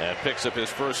and picks up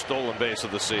his first stolen base of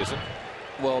the season.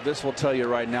 Well, this will tell you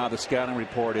right now the scouting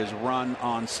report is run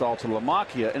on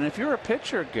Saltalamacchia. And if you're a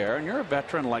pitcher, Gare, and you're a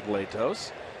veteran like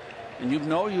Latos, and you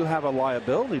know you have a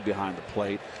liability behind the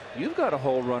plate, you've got to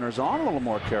hold runners on a little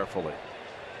more carefully.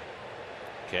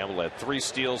 Campbell had 3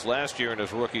 steals last year in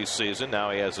his rookie season. Now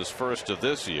he has his first of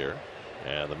this year.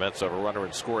 And the Mets have a runner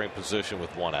in scoring position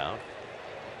with 1 out.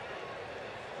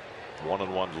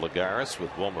 1-1 to Lagares with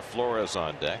Wilmer Flores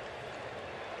on deck.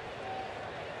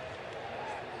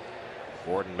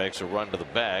 Gordon makes a run to the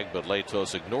bag, but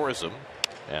Latos ignores him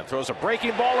and throws a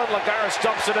breaking ball, and Lagares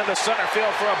dumps it into center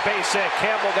field for a base hit.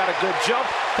 Campbell got a good jump.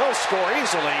 He'll score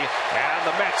easily, and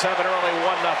the Mets have an early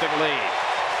 1-0 lead.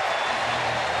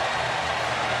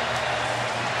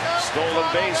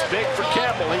 Stolen base big for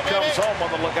Campbell. He comes home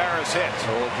on the Lagares hit.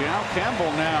 So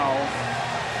Campbell now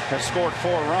has scored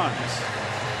 4 runs.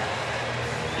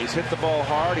 He's hit the ball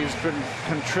hard. He's been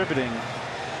contributing.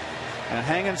 And a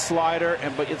hanging slider,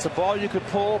 but it's a ball you could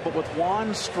pull. But with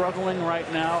Juan struggling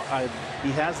right now,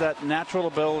 he has that natural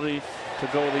ability to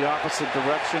go the opposite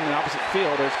direction, the opposite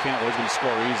field. There's Campbell. He's going to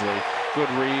score easily. Good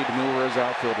read, knew where his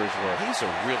outfielders were. He's a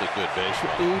really good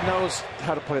baseman. He knows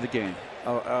how to play the game.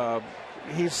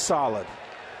 He's solid.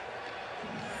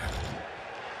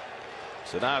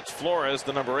 So now it's Flores,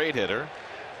 the number 8 hitter.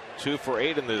 2 for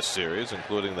 8 in this series,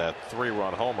 including that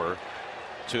 3-run homer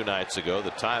 2 nights ago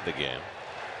that tied the game.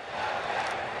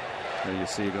 There you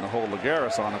see you're going to hold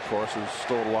Lagares on, of course, who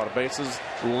stole a lot of bases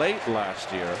late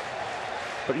last year.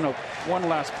 But, you know, one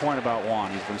last point about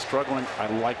Juan. He's been struggling. I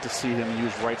like to see him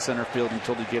use right center field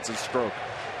until he gets his stroke.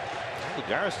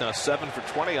 Lagares now 7 for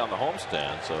 20 on the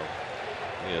homestand, so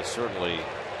he has certainly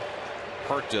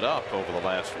perked it up over the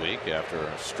last week after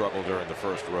a struggle during the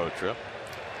first road trip.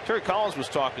 Terry Collins was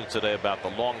talking today about the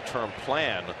long-term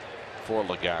plan for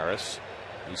Lagares.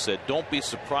 He said, don't be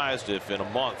surprised if in a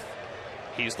month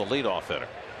he's the leadoff hitter.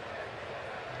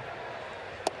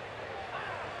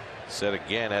 Said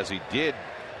again, as he did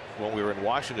when we were in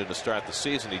Washington to start the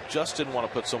season, he just didn't want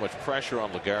to put so much pressure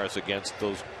on Lagares against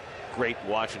those great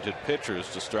Washington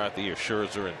pitchers to start the year,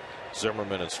 Scherzer and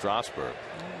Zimmerman and Strasburg.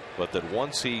 But that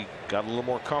once he got a little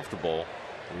more comfortable,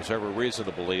 there was every reason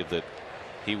to believe that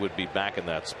he would be back in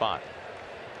that spot.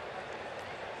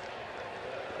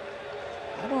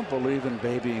 I don't believe in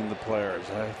babying the players.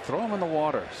 I throw them in the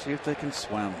water, see if they can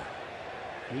swim.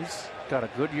 He's got a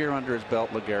good year under his belt.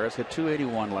 Lagares hit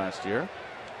 .281 last year.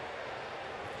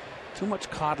 Too much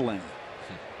coddling.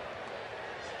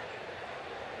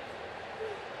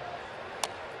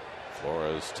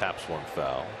 Flores taps one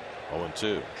foul.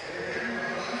 0-2.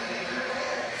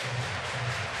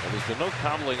 And there's been no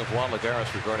coddling of Juan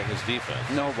Lagares regarding his defense.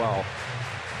 No, well,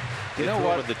 you know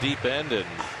what? At the deep end, and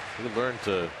he learned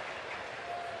to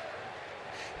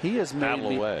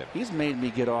battle away. He's made me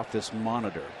get off this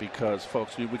monitor because,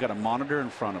 folks, we got a monitor in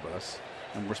front of us,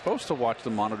 and we're supposed to watch the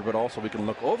monitor, but also we can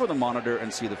look over the monitor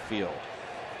and see the field.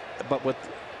 But with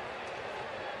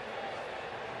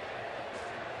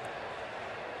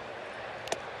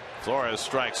Flores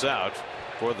strikes out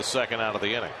for the second out of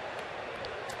the inning.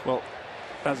 Well,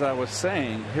 as I was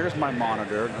saying, here's my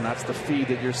monitor, and that's the feed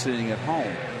that you're seeing at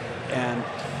home. And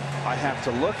I have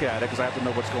to look at it because I have to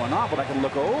know what's going on, but I can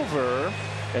look over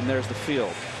and there's the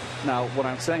field. Now, what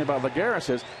I'm saying about Lagares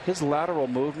is his lateral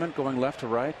movement going left to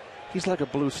right, he's like a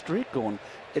blue streak going.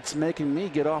 It's making me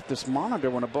get off this monitor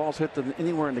when a ball's hit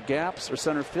anywhere in the gaps or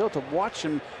center field to watch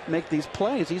him make these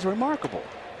plays. He's remarkable.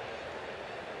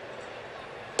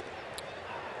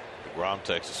 DeGrom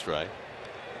takes a strike.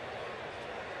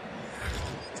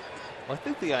 Well, I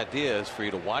think the idea is for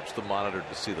you to watch the monitor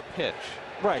to see the pitch.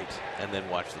 Right. And then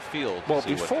watch the field. Well,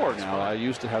 before now, I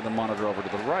used to have the monitor over to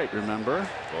the right, remember?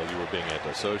 Well, you were being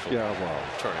antisocial. Yeah, well.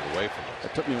 Turning away from it.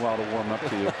 It took me a while to warm up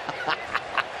to you.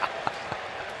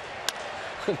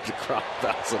 DeGrom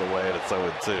bounced it away, and it's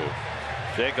 0-2.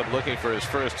 Jacob looking for his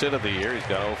first hit of the year. He's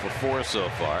got 0 for 4 so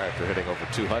far after hitting over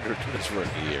 200 in his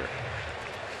rookie year.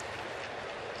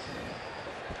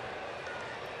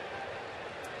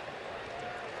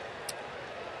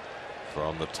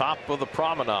 From the top of the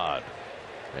promenade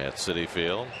at Citi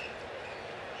Field.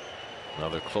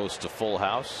 Another close to full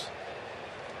house.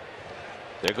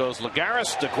 There goes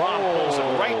Lagares. DeGrom pulls it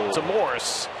right to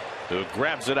Morse, who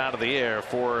grabs it out of the air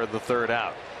for the third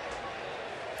out.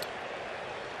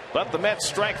 But the Mets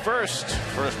strike first.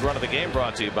 First run of the game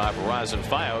brought to you by Verizon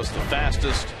Fios, the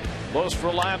fastest, most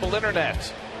reliable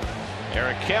internet.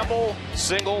 Eric Campbell,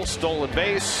 single, stolen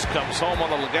base, comes home on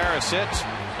the Lagares hit,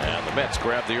 and the Mets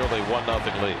grab the early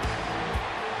 1-0 lead.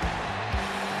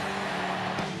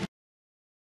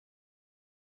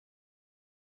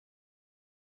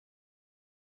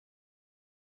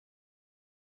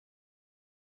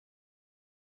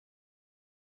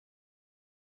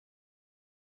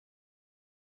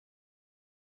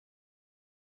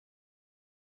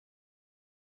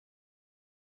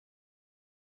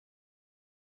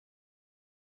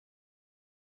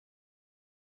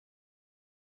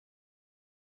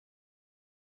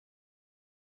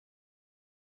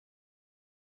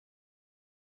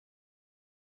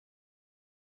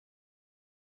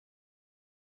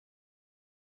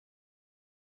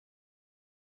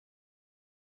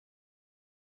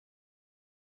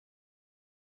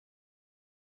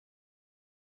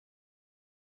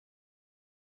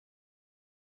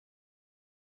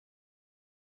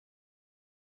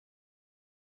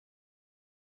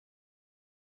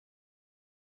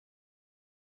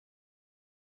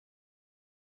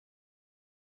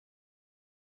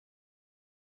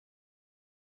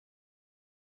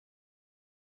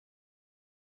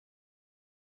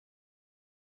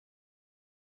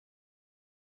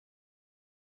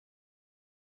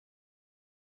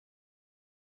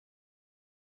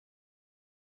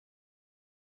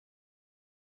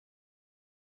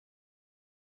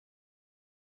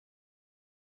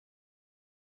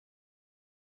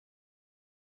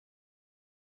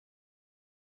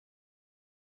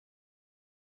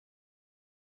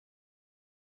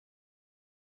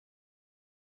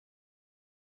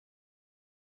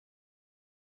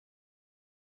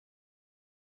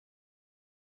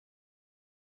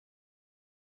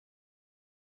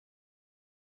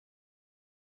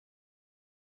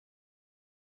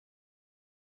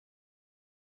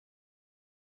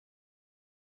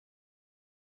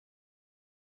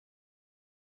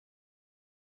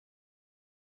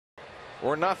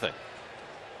 Or nothing.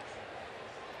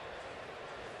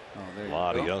 A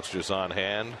lot of youngsters on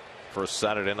hand. First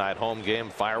Saturday night home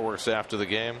game. Fireworks after the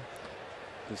game.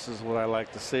 This is what I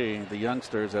like to see. The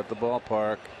youngsters at the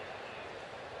ballpark.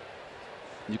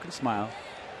 You can smile.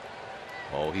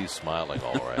 Oh, he's smiling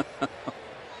all right.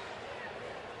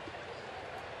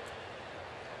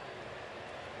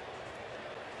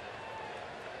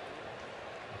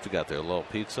 What you got there? A little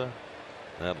pizza?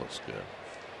 That looks good.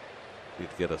 Need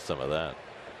to get us some of that.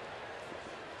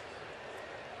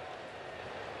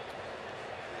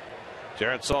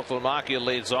 Jared Saltalamacchia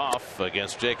leads off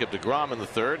against Jacob DeGrom in the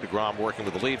third. DeGrom working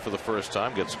with the lead for the first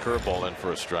time, gets a curveball in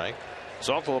for a strike.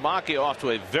 Saltalamacchia off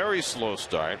to a very slow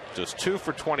start, just 2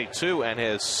 for 22, and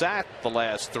has sat the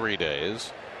last 3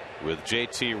 days with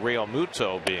JT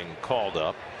Realmuto being called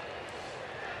up.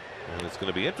 And it's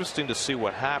going to be interesting to see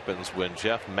what happens when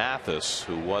Jeff Mathis,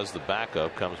 who was the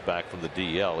backup, comes back from the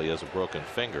DL. He has a broken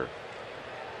finger.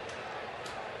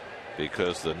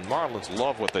 Because the Marlins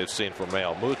love what they've seen from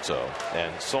Realmuto.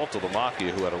 And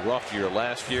Saltalamacchia, who had a rough year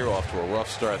last year, off to a rough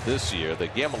start this year. They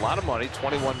gave him a lot of money,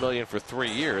 $21 million for 3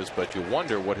 years, but you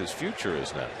wonder what his future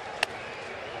is now.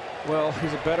 Well,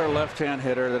 he's a better left-hand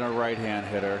hitter than a right-hand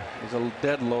hitter. He's a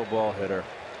dead low ball hitter.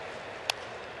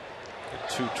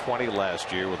 220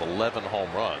 last year with 11 home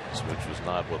runs, which was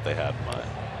not what they had in mind.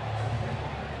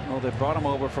 Well, they brought him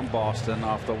over from Boston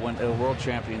off the World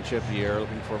Championship year,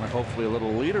 looking for him, hopefully a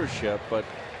little leadership, but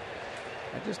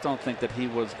I just don't think that he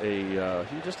was he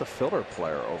was just a filler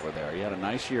player over there. He had a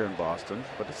nice year in Boston,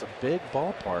 but it's a big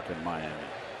ballpark in Miami.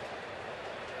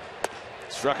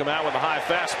 Struck him out with a high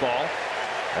fastball.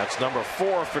 That's number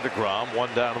 4 for DeGrom.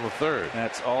 1 down in the 3rd.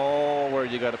 That's all where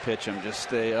you got to pitch him. Just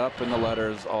stay up in the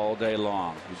letters all day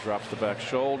long. He drops the back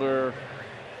shoulder,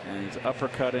 and he's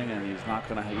uppercutting, and he's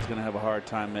going to have a hard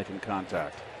time making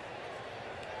contact.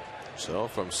 So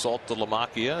from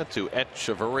Saltalamacchia to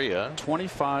Echeverria.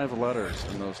 25 letters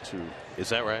in those two. Is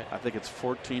that right? I think it's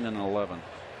 14 and 11.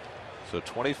 So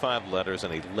 25 letters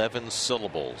and 11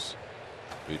 syllables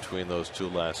between those two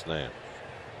last names.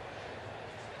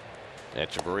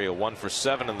 Echeverria 1 for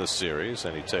 7 in this series,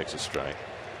 and he takes a strike.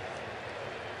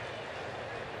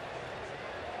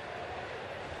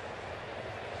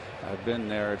 I've been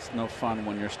there. It's no fun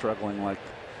when you're struggling like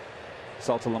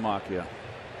Saltalamacchia.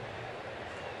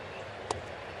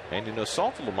 And you know,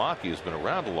 Saltalamacchia has been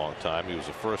around a long time. He was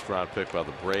a first-round pick by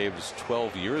the Braves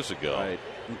 12 years ago. Right,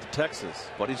 into Texas.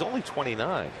 But he's only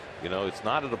 29. You know, it's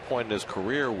not at a point in his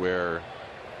career where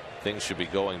things should be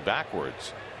going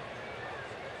backwards.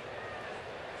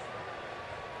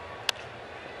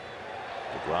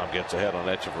 DeGrom gets ahead on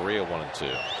Echeverria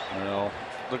 1-2. Well,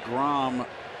 DeGrom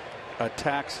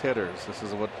attacks hitters. This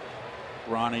is what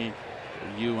Ronnie,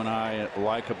 you and I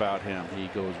like about him. He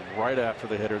goes right after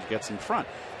the hitters, gets in front.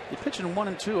 You pitch in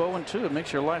 1-2, 0-2, it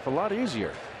makes your life a lot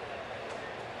easier.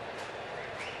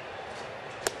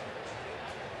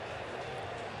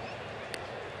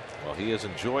 Well, he has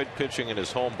enjoyed pitching in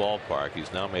his home ballpark.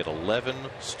 He's now made 11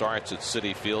 starts at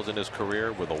Citi Field in his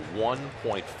career with a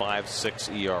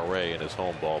 1.56 ERA in his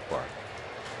home ballpark.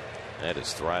 That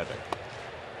is thriving.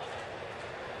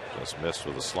 Just missed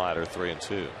with a slider,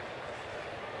 3-2.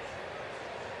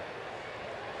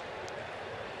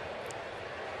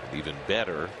 And even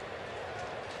better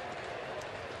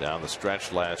down the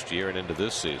stretch last year and into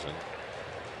this season.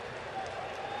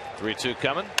 3-2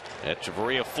 coming.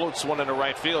 Echeverria floats one into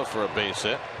right field for a base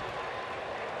hit.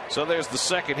 So there's the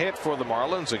second hit for the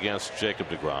Marlins against Jacob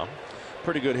deGrom.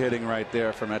 Pretty good hitting right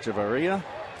there from Echeverria.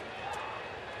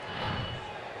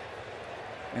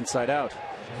 Inside out.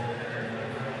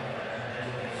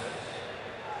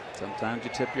 Sometimes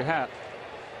you tip your hat.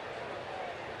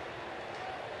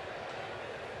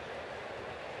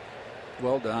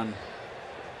 Well done.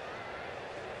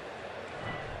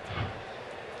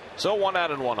 So 1 out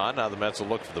and 1 on. Now the Mets will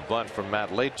look for the bunt from Matt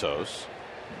Latos.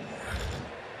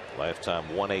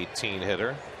 Lifetime 118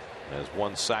 hitter. Has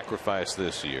one sacrifice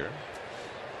this year.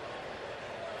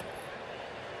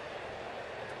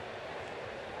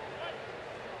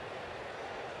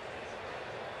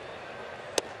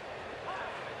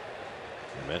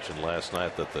 I mentioned last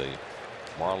night that the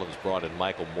Marlins brought in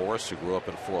Michael Morse, who grew up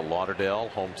in Fort Lauderdale,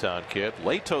 hometown kid.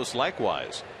 Latos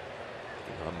likewise,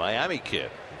 a Miami kid.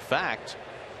 In fact,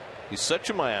 he's such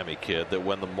a Miami kid that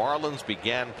when the Marlins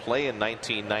began play in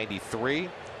 1993,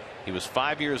 he was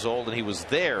 5 years old and he was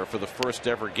there for the first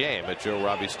ever game at Joe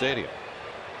Robbie Stadium.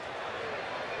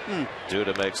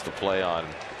 Duda makes the play on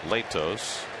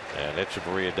Latos, and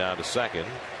Echeverria down to second.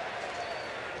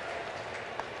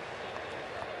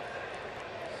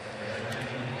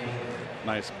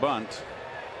 Nice bunt.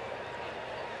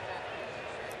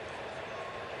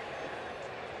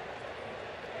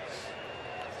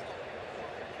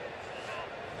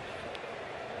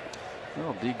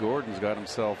 Well, D. Gordon's got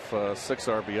himself 6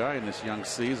 RBI in this young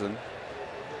season.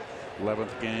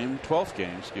 12th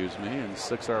game, excuse me, and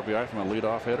 6 RBI from a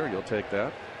leadoff hitter. You'll take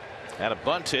that. And a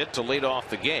bunt hit to lead off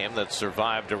the game that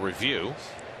survived a review.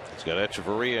 He's got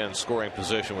Echeverria in scoring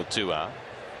position with 2 out.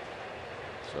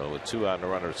 So with 2 out and a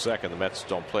runner at second, the Mets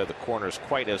don't play the corners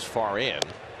quite as far in.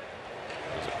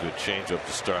 There's a good changeup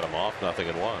to start them off.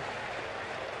 0-1.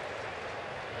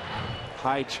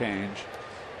 High change.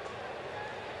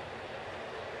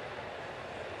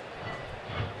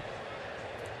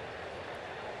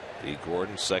 D.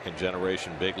 Gordon, second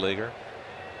generation big leaguer.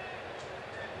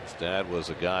 His dad was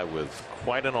a guy with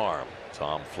quite an arm,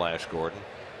 Tom Flash Gordon.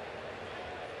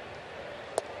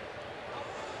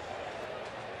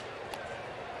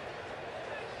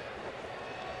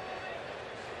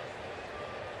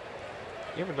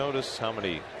 You ever notice how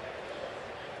many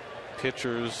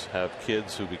pitchers have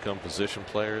kids who become position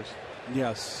players?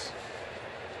 Yes.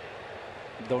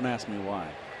 Don't ask me why.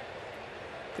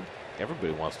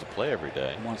 Everybody wants to play every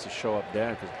day. He wants to show up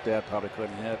Dad because Dad probably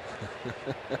couldn't hit.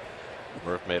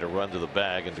 Murph made a run to the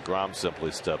bag and deGrom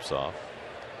simply steps off.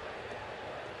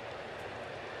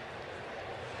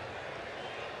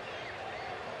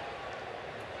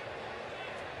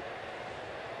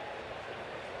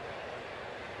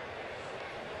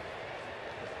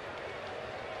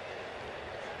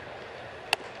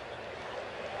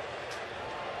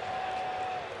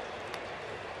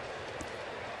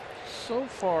 so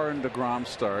far in DeGrom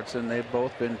starts, and they've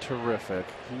both been terrific,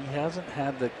 he hasn't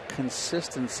had the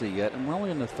consistency yet, and we're only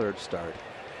in the third start,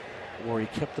 where he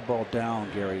kept the ball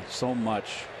down, Gary, so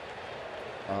much,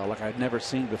 like I'd never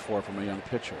seen before from a young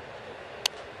pitcher.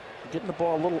 Getting the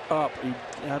ball a little up. He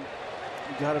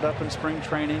got it up in spring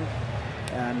training,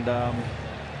 and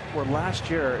where last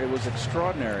year it was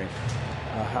extraordinary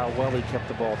how well he kept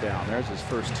the ball down. There's his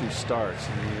first 2 starts,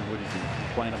 and you wouldn't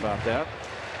complain about that.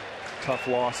 Tough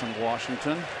loss in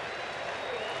Washington.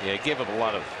 Yeah, he gave up a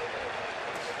lot of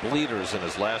bleeders in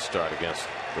his last start against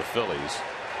the Phillies.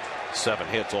 7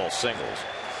 hits, all singles.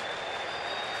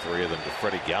 3 of them to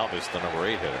Freddie Galvis, the number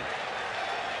 8 hitter.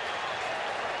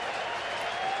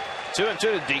 2-2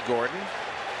 to D. Gordon,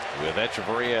 with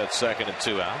Echeverria at second and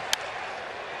 2 out.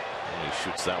 And he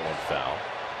shoots that one foul.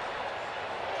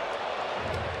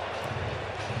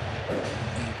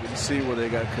 You can see where they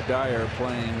got Kadire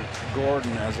playing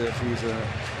Gordon as if he's a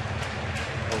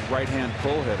right-hand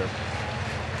pull hitter,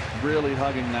 really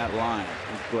hugging that line.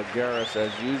 But Garris,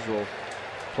 as usual,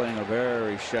 playing a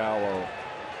very shallow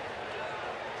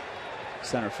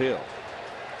center field.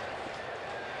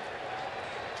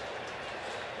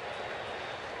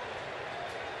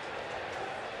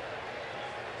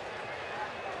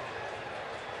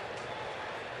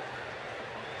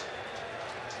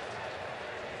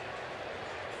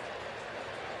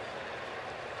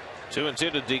 Two and 2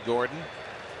 to D. Gordon.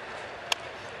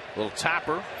 Little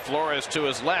tapper. Flores to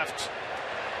his left.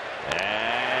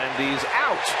 And he's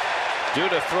out.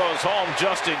 Duda throws home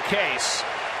just in case.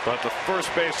 But the first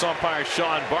base umpire,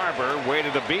 Sean Barber,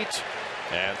 waited a beat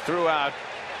and threw out,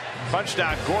 punched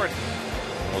out Gordon.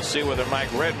 We'll see whether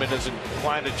Mike Redmond is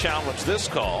inclined to challenge this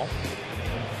call.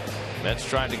 Mets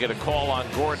tried to get a call on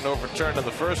Gordon overturned in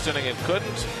the first inning and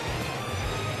couldn't.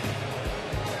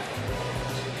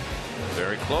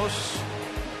 Very close.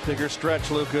 Bigger stretch,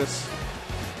 Lucas.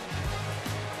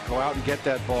 Go out and get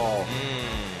that ball.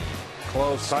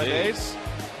 Close. Tie base.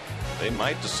 They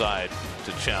might decide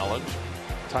to challenge.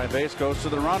 Tie base goes to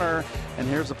the runner, and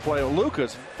here's the play.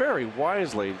 Lucas very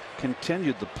wisely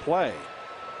continued the play.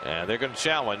 And they're going to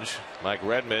challenge. Mike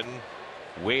Redmond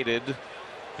waited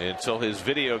until his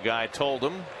video guy told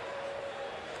him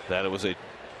that it was a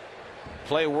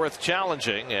play worth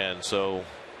challenging, and so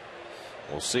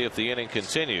we'll see if the inning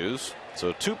continues.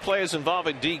 So 2 plays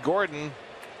involving D. Gordon.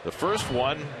 The first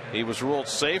one, he was ruled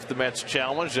safe. The Mets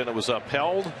challenged, and it was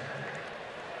upheld.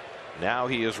 Now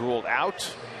he is ruled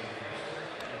out,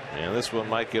 and this one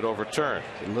might get overturned.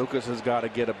 Lucas has got to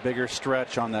get a bigger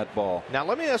stretch on that ball. Now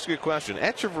let me ask you a question.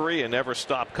 Echeverria never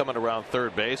stopped coming around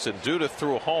third base, and Duda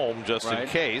threw home just in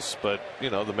case, but you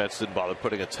know the Mets didn't bother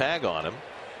putting a tag on him.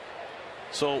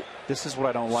 So this is what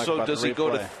I don't like about the replay. So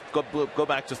does he go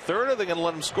back to third, or are they going to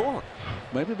let him score?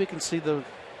 Maybe we can see the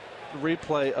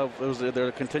replay of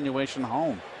their continuation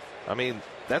home. I mean,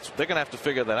 they're going to have to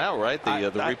figure that out, right?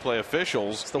 The replay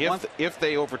officials, if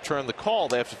they overturn the call,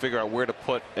 they have to figure out where to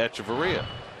put Echeverria.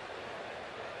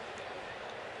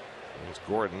 There's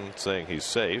Gordon saying he's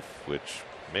safe, which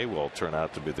may well turn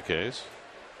out to be the case.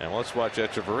 And let's watch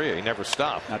Echeverria. He never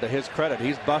stopped. Now, to his credit,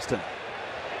 he's busting.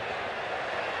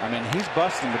 I mean, he's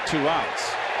busting with 2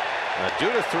 outs.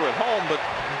 Duda threw it home, but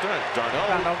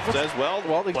Darno says,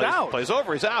 well, he's out. Plays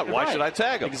over. He's out. Why should I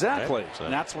tag him? Exactly. Right? So.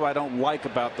 And that's what I don't like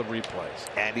about the replays.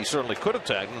 And he certainly could have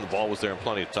tagged him. The ball was there in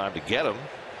plenty of time to get him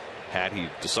had he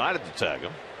decided to tag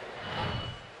him.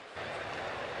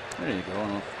 There you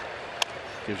go.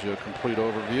 Gives you a complete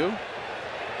overview.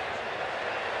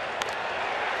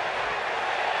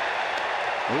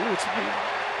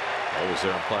 Always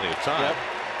there in plenty of time. Yep.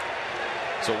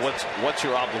 So what's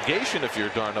your obligation if you're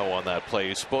Darno on that play?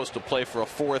 You're supposed to play for a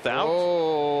 4th out?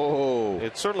 Oh.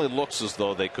 It certainly looks as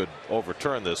though they could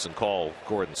overturn this and call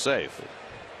Gordon safe.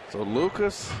 So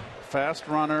Lucas, fast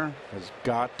runner, has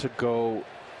got to go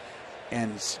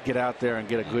and get out there and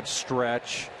get a good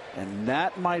stretch. And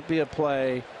that might be a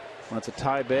play when it's a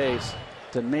tie base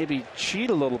to maybe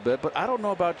cheat a little bit. But I don't know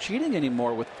about cheating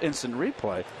anymore with instant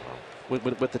replay.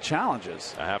 With the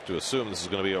challenges. I have to assume this is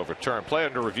going to be overturned. Play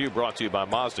Under Review brought to you by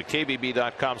Mazda,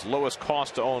 KBB.com's lowest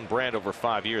cost to own brand over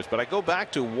 5 years. But I go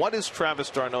back to, what is Travis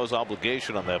d'Arnaud's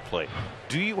obligation on that play?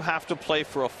 Do you have to play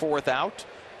for a 4th out?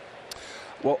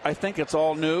 Well, I think it's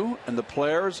all new, and the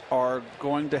players are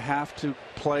going to have to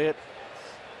play it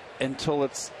until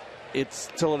it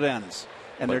ends.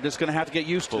 And they're just going to have to get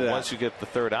used to that. But once you get the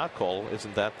 3rd out call,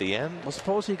 isn't that the end? Well,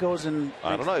 suppose he goes and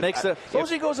makes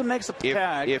the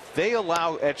tag. If they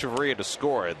allow Echeverria to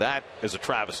score, that is a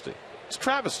travesty. It's a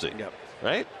travesty,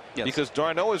 right? Yes. Because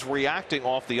d'Arnaud is reacting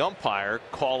off the umpire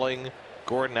calling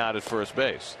Gordon out at first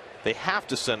base. They have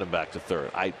to send him back to third.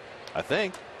 I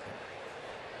think.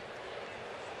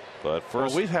 But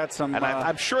first, we've had some. And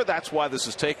I'm sure that's why this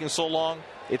is taking so long.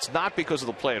 It's not because of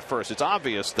the play at first. It's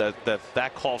obvious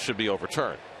that call should be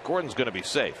overturned. Gordon's going to be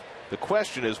safe. The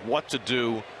question is what to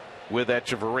do with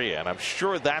Echeverria, and I'm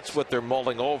sure that's what they're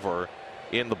mulling over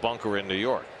in the bunker in New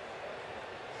York.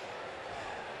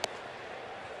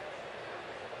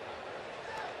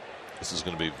 This is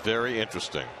going to be very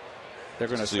interesting. They're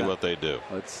going to see what they do.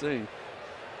 Let's see.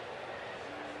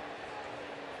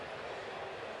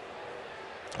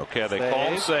 Okay, they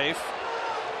call safe,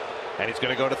 and he's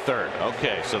going to go to third.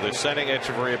 Okay, so they're sending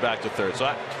Echeverria back to third.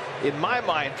 So in my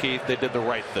mind, Keith, they did the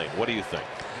right thing. What do you think?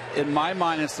 In my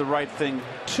mind, it's the right thing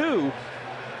too,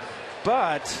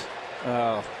 but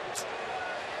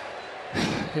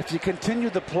if you continue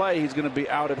the play, he's going to be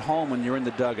out at home when you're in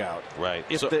the dugout. Right.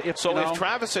 If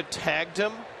Travis had tagged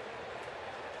him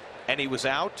and he was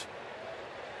out,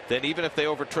 then even if they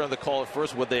overturned the call at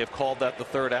first, would they have called that the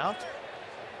third out?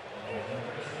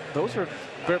 Those are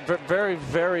very,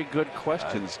 very good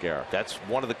questions, Garrett. That's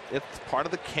it's part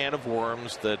of the can of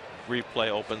worms that replay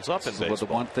opens up in baseball. The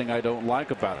one thing I don't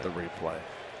like about the replay.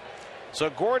 So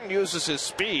Gordon uses his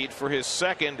speed for his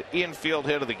second infield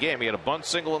hit of the game. He had a bunt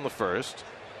single in the first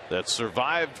that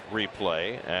survived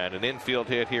replay, and an infield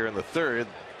hit here in the third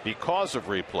because of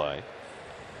replay.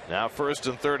 Now first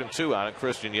and third and 2 out, and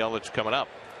Christian Yelich coming up.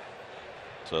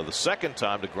 So the second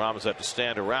time DeGrom has had to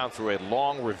stand around through a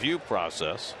long review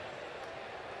process.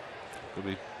 We'll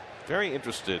be very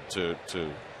interested to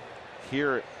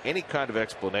hear any kind of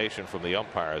explanation from the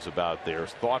umpires about their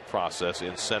thought process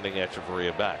in sending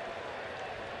Echeverria back.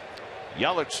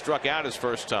 Yelich struck out his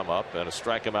first time up, and a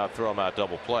strike him out, throw him out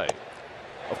double play.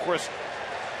 Of course,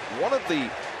 one of the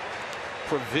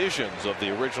provisions of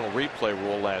the original replay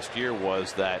rule last year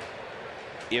was that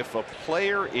if a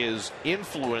player is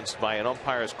influenced by an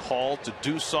umpire's call to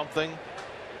do something,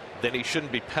 then he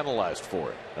shouldn't be penalized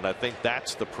for it. And I think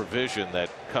that's the provision that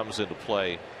comes into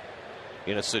play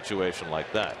in a situation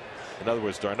like that. In other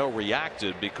words, d'Arnaud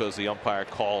reacted because the umpire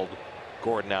called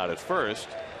Gordon out at first,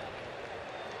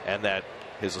 and that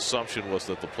his assumption was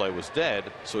that the play was dead,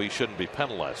 so he shouldn't be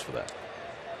penalized for that.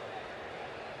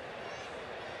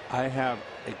 I have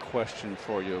a question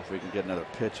for you if we can get another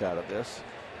pitch out of this.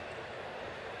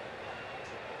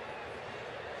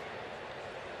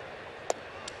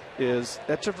 Is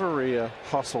Echeverria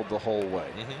hustled the whole way?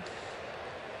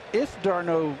 If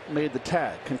d'Arnaud made the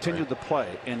tag, continued the play,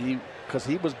 and because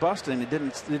he was busting, it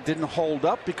didn't hold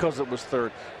up because it was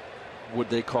third, would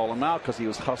they call him out because he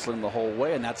was hustling the whole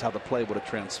way, and that's how the play would have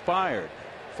transpired?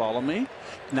 Follow me?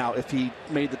 Now, if he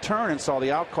made the turn and saw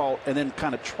the out call and then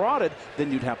kind of trotted,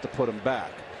 then you'd have to put him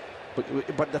back.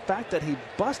 But the fact that he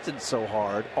busted so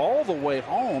hard all the way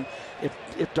home,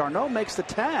 if d'Arnaud makes the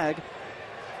tag,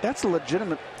 that's a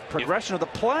legitimate progression of the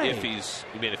play. If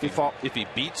he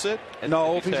beats it?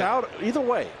 No, if he's out, either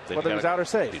way, whether he's out or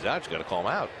safe. If he's out, you got to call him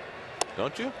out,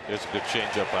 don't you? There's a good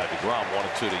changeup by DeGrom,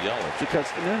 1-2 to Yelich.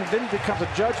 Because then it becomes a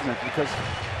judgment because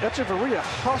Echeverria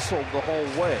hustled the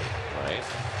whole way. Right.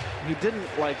 He didn't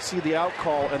see the out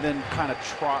call and then kind of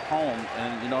trot home,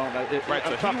 and right.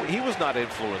 So he was not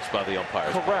influenced by the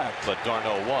umpires. Correct. But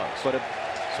d'Arnaud was. So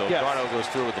if d'Arnaud goes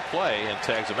through with the play and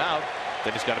tags him out,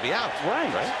 then he's got to be out.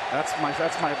 Right. That's my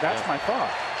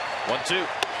thought. 1-2.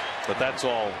 But that's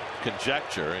all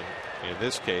conjecture. In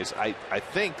this case, I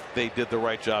think they did the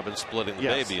right job in splitting the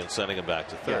baby and sending him back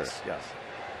to third. Yes.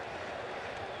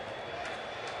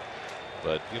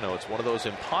 But it's one of those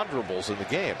imponderables in the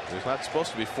game. There's not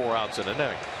supposed to be 4 outs in an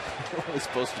inning. It's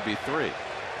supposed to be 3.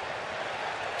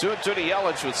 2-2 to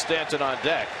Yelich with Stanton on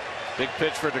deck. Big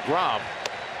pitch for DeGrom.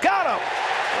 Got him.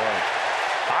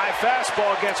 High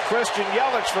fastball against Christian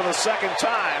Yelich for the second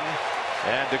time.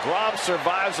 And DeGrom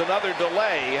survives another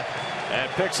delay and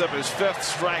picks up his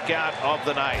 5th strikeout of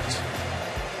the night.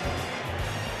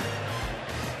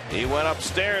 He went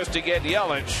upstairs to get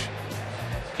Yelich.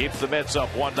 Keeps the Mets up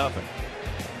 1-0.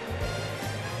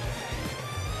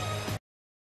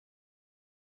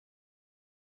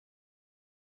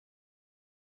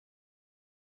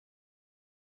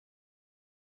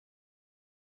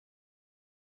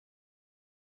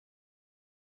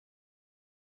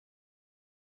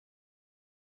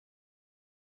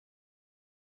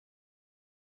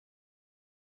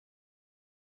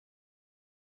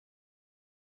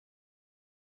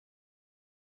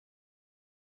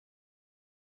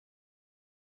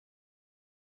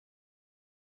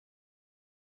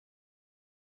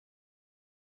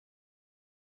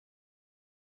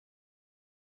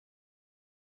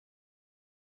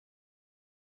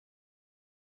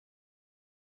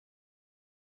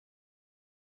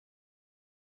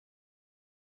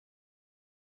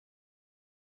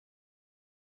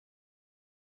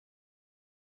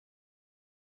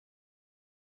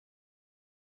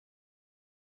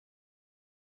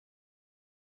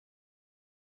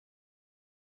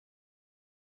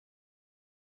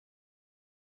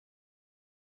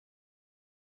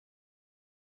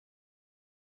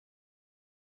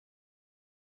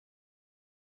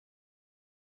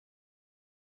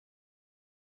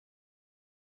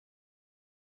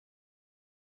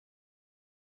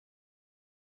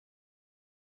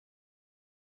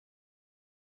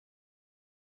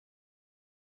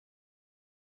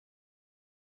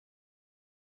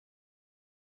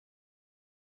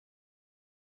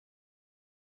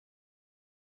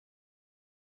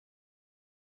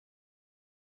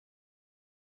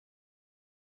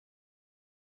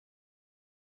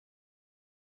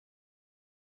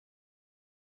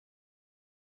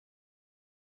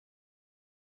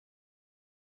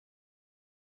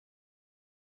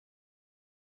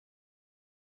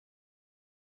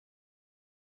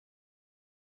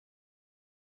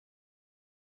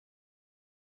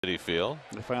 Citi Field.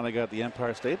 They finally got the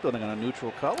Empire State Building on a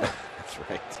neutral color. That's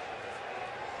right.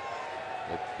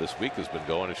 This week has been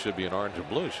going. It should be an orange and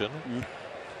blue, shouldn't it?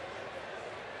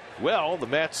 Well, the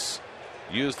Mets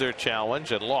used their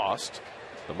challenge and lost.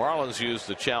 The Marlins used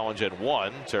the challenge and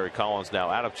won. Terry Collins now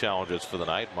out of challenges for the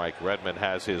night. Mike Redmond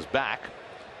has his back.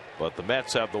 But the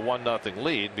Mets have the 1-0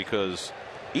 lead because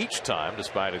each time,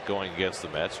 despite it going against the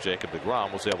Mets, Jacob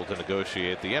deGrom was able to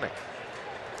negotiate the inning.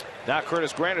 Now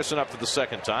Curtis Granderson up for the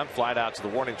second time. Flied out to the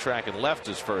warning track and left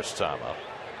his first time up.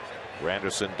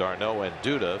 Granderson, d'Arnaud, and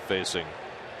Duda facing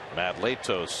Matt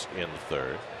Latos in the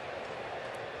third.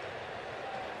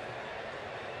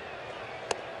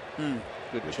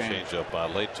 Good change up by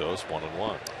Latos,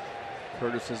 1-1.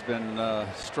 Curtis has been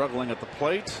struggling at the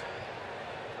plate.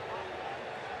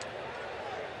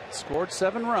 Scored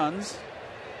 7 runs.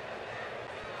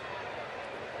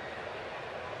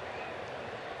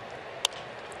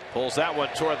 Pulls that one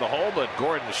toward the hole, but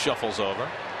Gordon shuffles over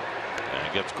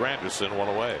and gets Granderson one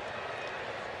away.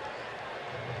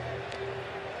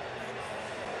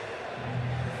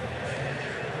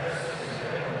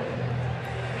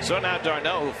 So now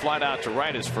d'Arnaud, who flied out to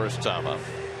right his first time up.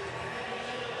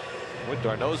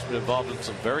 d'Arnaud's been involved in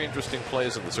some very interesting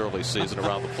plays in this early season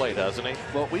around the plate, hasn't he?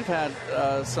 Well, we've had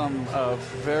some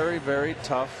very, very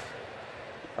tough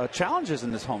challenges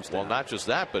in this homestand. Well, not just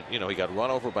that, but, you know, he got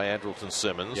run over by Andrelton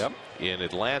Simmons in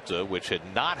Atlanta, which had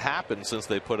not happened since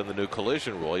they put in the new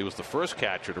collision rule. He was the first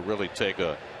catcher to really take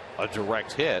a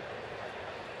direct hit.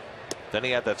 Then he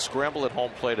had that scramble at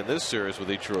home plate in this series with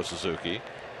Ichiro Suzuki,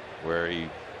 where he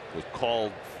was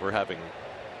called for having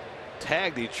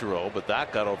tagged Ichiro, but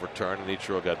that got overturned and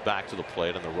Ichiro got back to the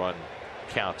plate and the run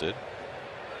counted.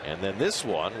 And then this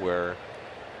one where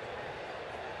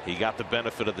he got the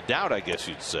benefit of the doubt, I guess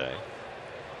you'd say,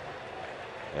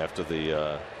 after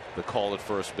the call at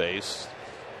first base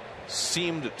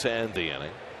seemed to end the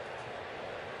inning.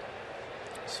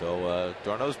 So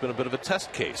d'Arnaud's been a bit of a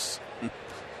test case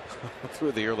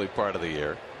through the early part of the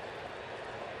year.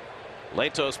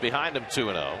 Latos behind him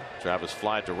 2-0. Travis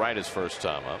flied to right his first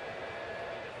time up.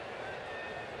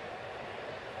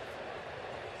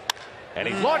 And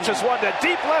he launches one to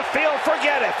deep left field.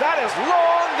 Forget it. That is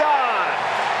long gone.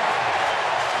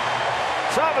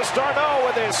 Travis d'Arnaud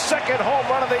with his second home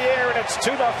run of the year, and it's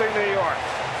 2-0 New York.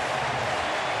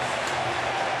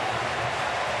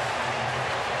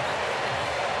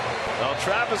 Well,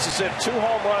 Travis has hit 2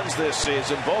 home runs this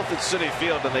season, both at Citi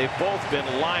Field, and they've both been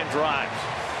line drives.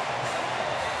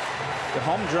 The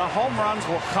home runs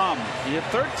will come. He had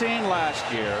 13 last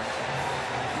year,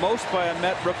 most by a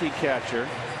Met rookie catcher.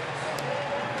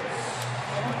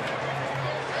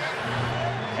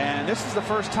 And this is the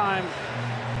first time,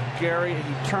 Gary,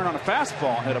 he turned on a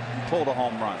fastball and pulled a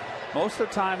home run. Most of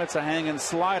the time it's a hanging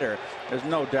slider. There's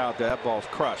no doubt that ball's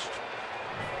crushed.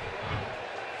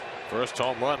 First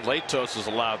home run Latos has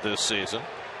allowed this season.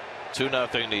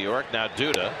 2-0 New York. Now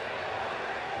Duda,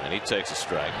 and he takes a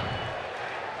strike.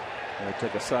 We'll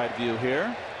take a side view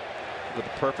here with a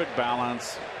perfect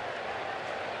balance.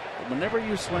 Whenever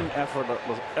you swing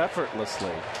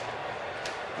effortlessly,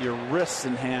 your wrists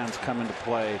and hands come into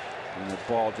play, and the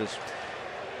ball just,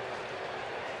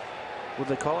 what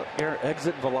do they call it?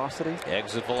 Exit velocity?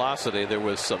 Exit velocity. There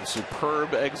was some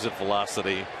superb exit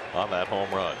velocity on that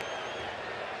home run.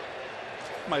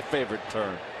 My favorite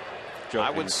term. Joking.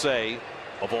 I would say,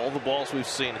 of all the balls we've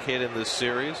seen hit in this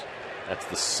series, that's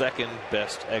the second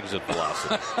best exit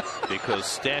velocity. Because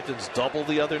Stanton's double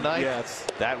the other night,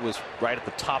 that was right at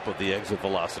the top of the exit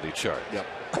velocity chart. Yep.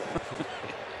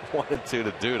 1-2 to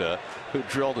Duda, who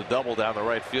drilled a double down the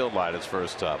right field line his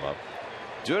first time up.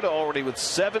 Duda already with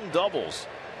 7 doubles.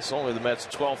 It's only the Mets'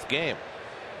 12th game.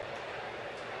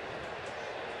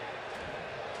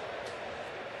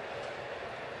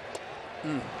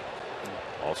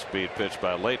 All speed pitch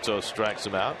by Latos strikes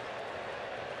him out.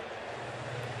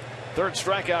 Third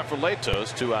strikeout for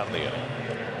Latos, 2 out in the inning.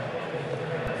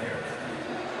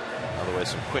 By the way,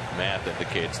 some quick math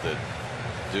indicates that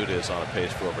Duda is on a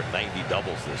pace for over 90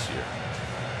 doubles this year.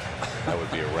 That would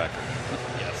be a record.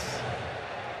 Yes.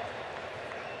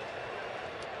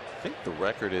 I think the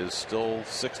record is still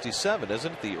 67,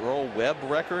 isn't it? The Earl Webb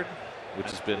record,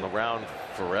 which has been around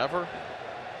forever.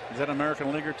 Is that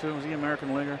American Leaguer too? Is he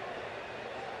American Leaguer?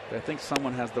 I think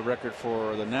someone has the record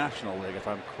for the National League, if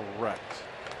I'm correct.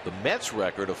 The Mets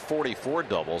record of 44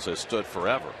 doubles has stood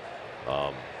forever.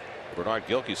 Bernard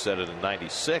Gilkey said it in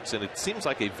 '96, and it seems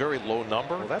like a very low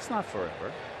number. Well, that's not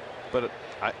forever. But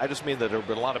I just mean that there have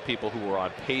been a lot of people who were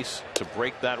on pace to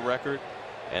break that record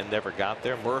and never got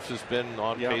there. Murph has been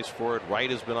on pace for it.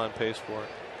 Wright has been on pace for it.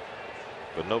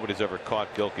 But nobody's ever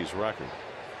caught Gilkey's record.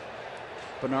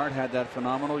 Bernard had that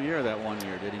phenomenal year that one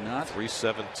year, did he not?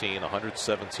 317,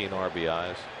 117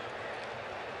 RBIs.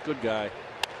 Good guy.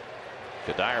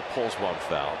 Kadire pulls one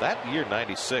foul. That year,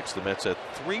 96, the Mets had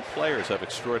 3 players have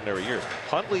extraordinary years.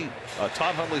 Todd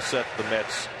Hundley set the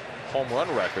Mets home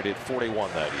run record at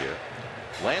 41 that year.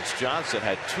 Lance Johnson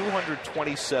had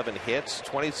 227 hits,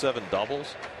 27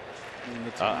 doubles.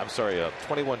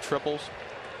 21 triples.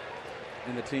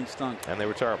 And the team stunk. And they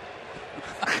were terrible.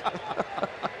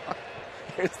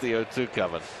 Here's the 0-2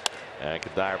 coming. And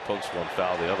Kadire pokes one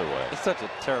foul the other way. It's such a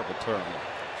terrible term.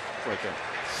 It's like a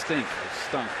stink. It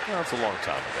stunk. Well, it's a long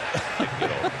time ago. I can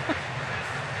get over.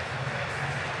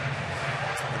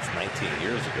 That's 19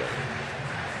 years ago.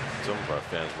 Some of our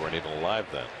fans weren't even alive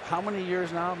then. How many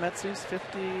years now, Metsies?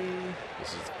 50?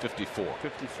 This is 54.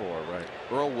 54, right.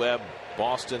 Earl Webb,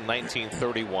 Boston,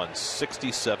 1931,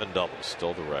 67 doubles,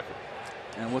 still the record.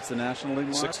 And what's the National League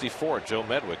mark? 64, Joe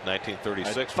Medwick,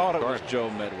 1936. I thought it was Joe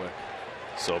Medwick.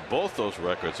 So both those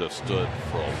records have stood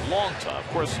for a long time. Of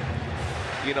course,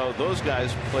 you know, those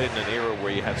guys played in an era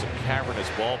where you had some cavernous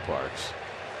ballparks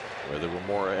where there were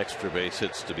more extra base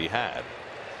hits to be had.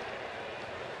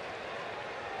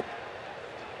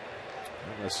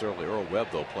 Not necessarily Earl Webb,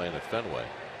 though, playing at Fenway.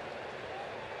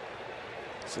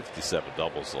 67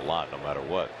 doubles is a lot, no matter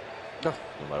what. No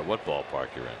matter what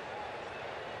ballpark you're in.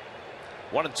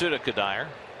 1-2 to Kadire.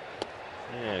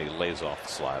 And he lays off the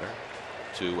slider.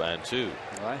 2-2.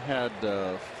 I had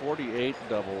 48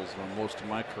 doubles on most of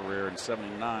my career in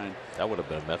 '79. That would have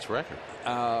been a Mets record.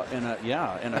 In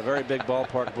a very big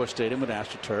ballpark, Busch Stadium with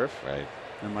AstroTurf. Right.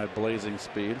 And my blazing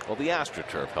speed. Well, the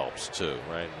AstroTurf helps too,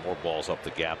 right? More balls up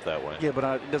the gap that way. Yeah, but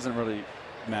it doesn't really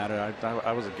matter.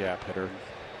 I was a gap hitter.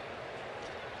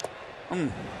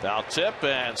 Foul tip,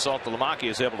 and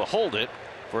Saltalamacchia is able to hold it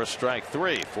for a strike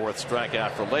 3. 4th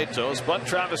strikeout for Latos, but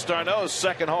Travis d'Arnaud's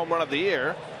second home run of the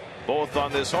year, both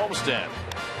on this homestand,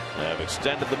 have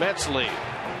extended the Mets lead.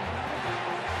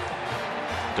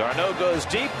 d'Arnaud goes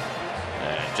deep,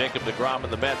 and Jacob deGrom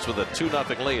and the Mets with a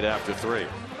 2-0 lead after 3.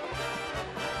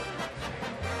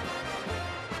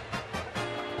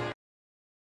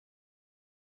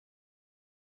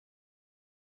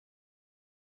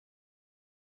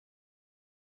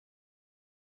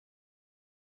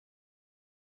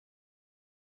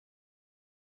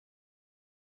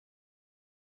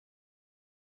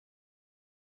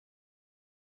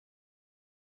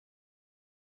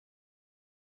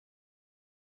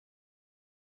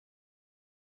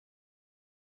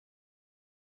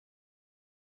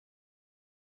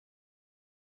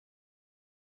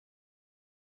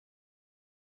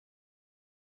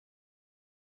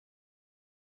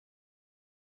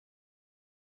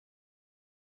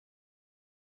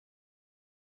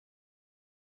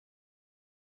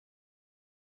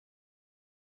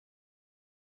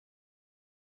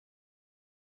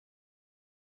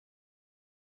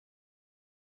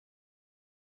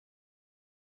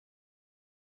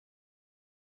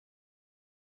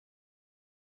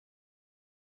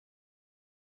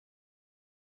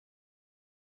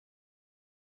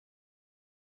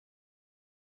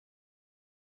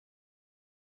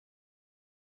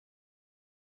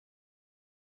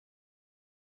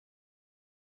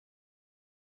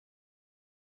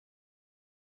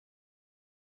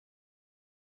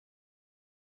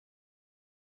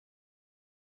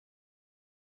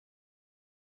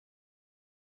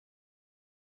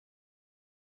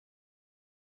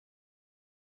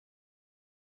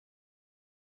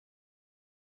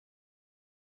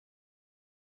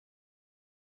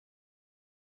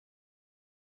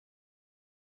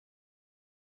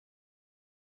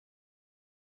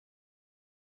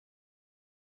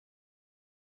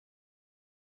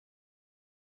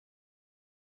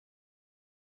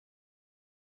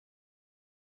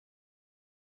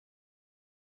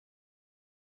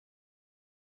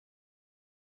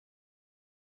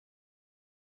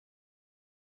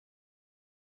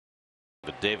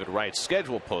 The David Wright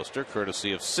schedule poster,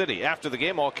 courtesy of Citi. After the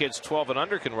game, all kids 12 and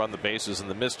under can run the bases in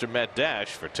the Mr. Met Dash.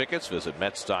 For tickets, visit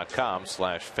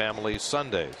Mets.com/Family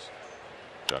Sundays.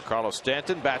 Giancarlo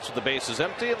Stanton bats with the bases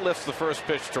empty and lifts the first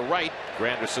pitch to right.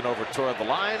 Granderson over toward the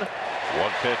line. 1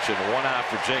 pitch and 1 out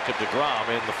for Jacob deGrom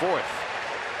in the 4th.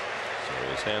 So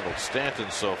he's handled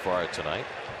Stanton so far tonight.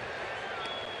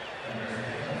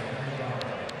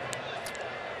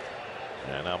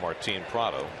 And now Martin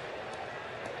Prado.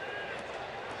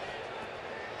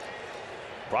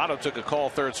 Prado took a call,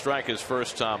 3rd strike his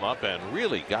first time up, and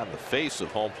really got in the face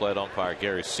of home plate umpire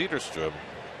Gary Cederstrom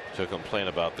to complain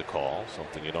about the call,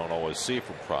 something you don't always see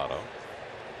from Prado.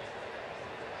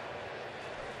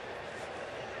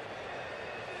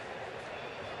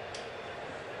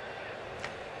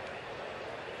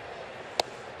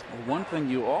 one thing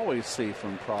you always see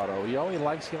from Prado, he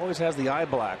always has the eye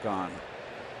black on.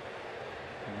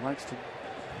 He likes to.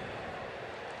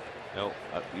 You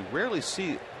rarely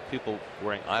see people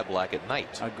wearing eye black at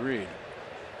night. Agreed.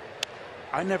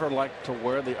 I never liked to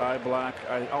wear the eye black.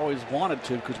 I always wanted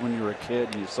to, because when you were a kid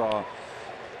and you saw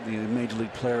the major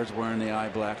league players wearing the eye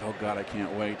black, oh God, I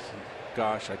can't wait.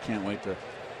 Gosh, I can't wait to.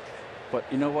 But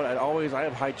you know what? I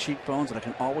have high cheekbones, and I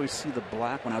can always see the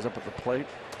black when I was up at the plate.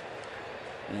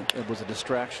 And it was a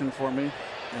distraction for me,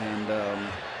 and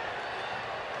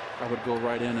I would go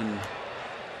right in and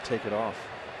take it off.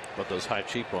 But those high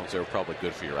cheekbones, they were probably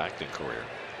good for your acting career.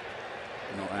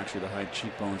 Actually, the high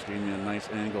cheekbones gave me a nice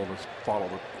angle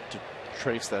to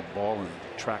trace that ball and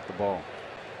track the ball.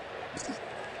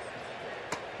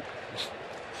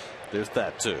 There's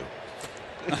that too.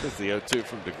 There's the 0-2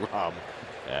 from DeGrom,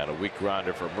 and a weak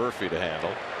grinder for Murphy to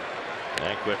handle.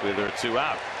 And quickly there are 2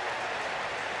 out.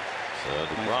 So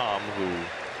DeGrom, who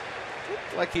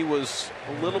looked like he was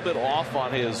a little bit off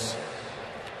on his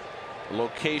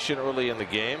location early in the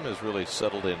game, has really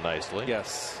settled in nicely.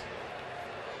 Yes.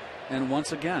 And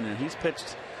once again, and he's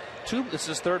pitched 2. It's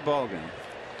his 3rd ball game,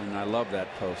 and I love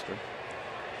that poster.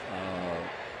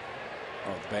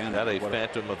 Is that a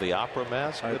Phantom of the Opera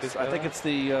mask? I think it's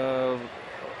the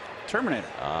Terminator.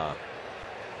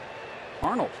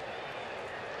 Arnold.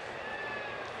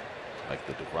 Like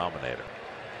the DeGrominator.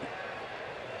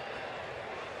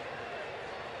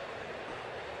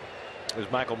 There's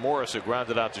Michael Morris, who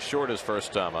grounded out to short his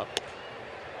first time up.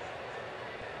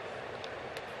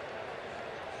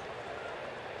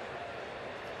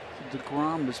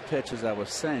 DeGrom, this pitch, as I was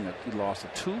saying, he lost a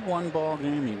 2-1 ball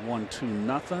game. He won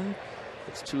 2-0.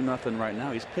 It's 2-0 right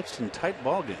now. He's pitched in tight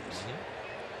ball games.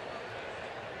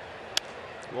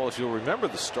 Well, if you'll remember,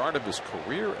 the start of his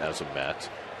career as a Met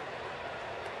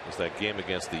was that game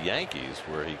against the Yankees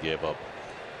where he gave up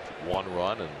 1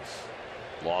 run and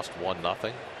lost 1-0.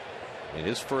 I mean,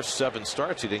 his first 7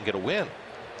 starts, he didn't get a win.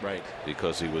 Right.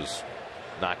 Because he was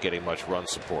not getting much run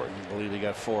support. I believe he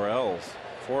got 4 L's,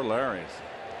 4 Larrys.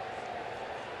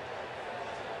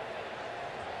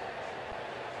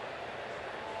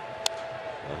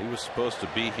 Well, he was supposed to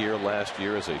be here last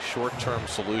year as a short-term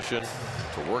solution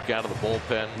to work out of the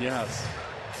bullpen. Yes.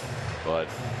 But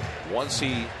once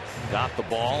he got the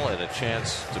ball and a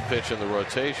chance to pitch in the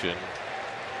rotation,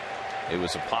 it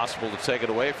was impossible to take it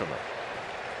away from him.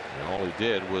 And all he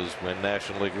did was win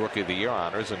National League Rookie of the Year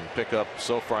honors and pick up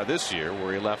so far this year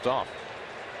where he left off.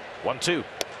 1-2.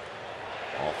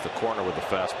 Off the corner with the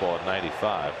fastball at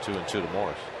 95. 2-2 to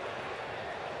Morris.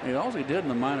 All he did in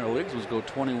the minor leagues was go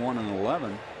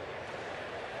 21-11,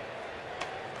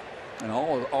 and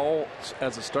all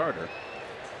as a starter.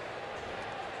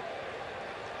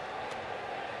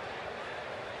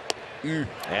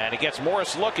 And he gets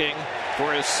Morris looking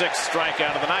for his 6th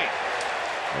strikeout of the night.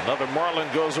 Another Marlin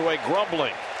goes away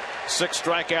grumbling. 6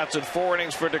 strikeouts in 4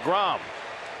 innings for DeGrom.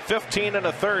 15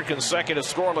 1/3 consecutive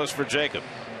scoreless for Jacob.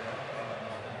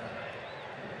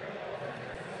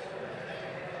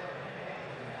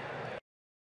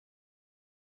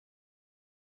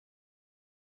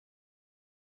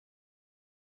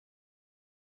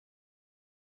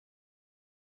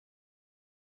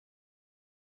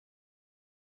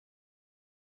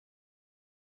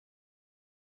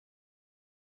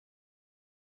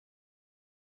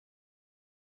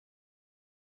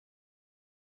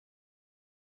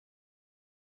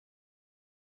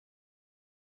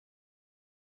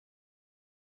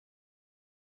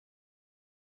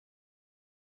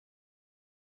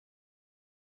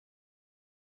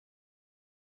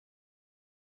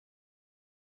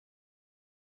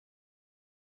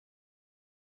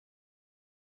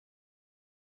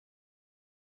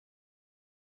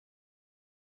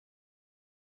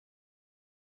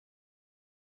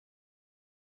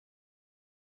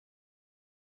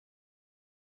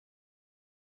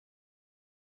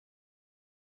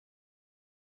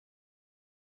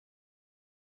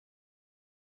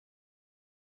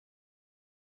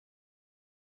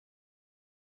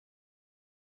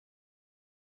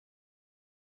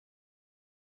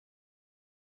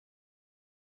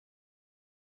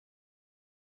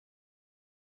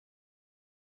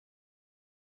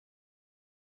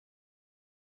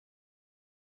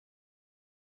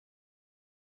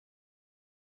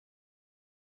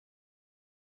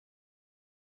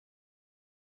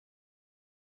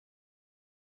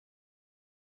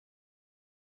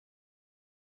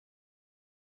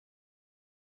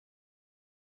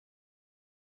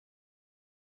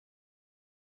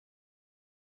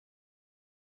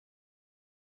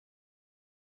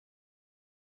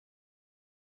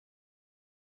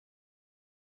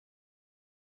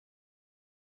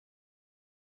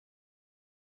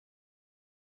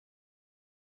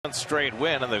 Straight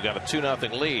win, and they've got a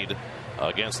 2-0 lead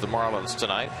against the Marlins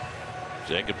tonight.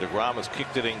 Jacob deGrom has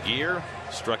kicked it in gear,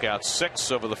 struck out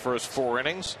 6 over the first 4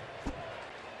 innings,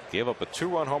 gave up a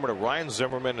 2-run homer to Ryan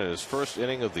Zimmerman in his first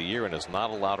inning of the year, and has not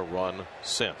allowed a run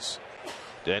since.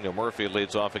 Daniel Murphy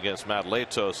leads off against Matt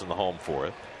Latos in the home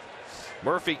fourth.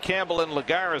 Murphy, Campbell, and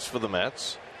Lagares for the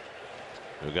Mets.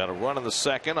 We've got a run in the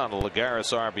second on a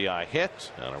Lagares RBI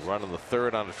hit, and a run in the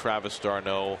third on a Travis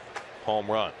d'Arnaud home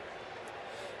run.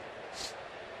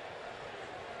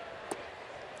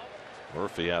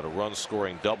 Murphy had a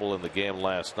run-scoring double in the game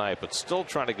last night, but still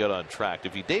trying to get on track.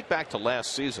 If you date back to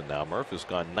last season now, Murphy's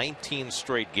gone 19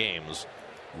 straight games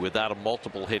without a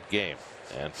multiple-hit game.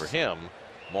 And for him,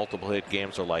 multiple-hit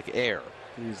games are like air.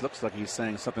 He looks like he's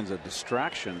saying something's a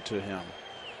distraction to him.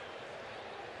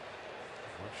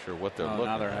 Not sure what they're looking at.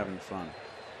 Now they're having fun.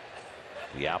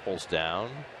 The apple's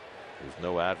down. There's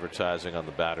no advertising on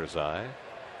the batter's eye.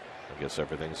 I guess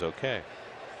everything's okay.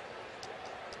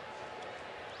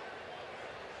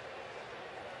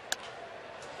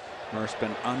 Murph's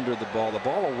been under the ball. The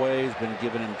ball away has been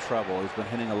giving him trouble. He's been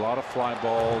hitting a lot of fly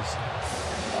balls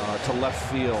to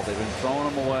left field. They've been throwing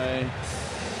him away,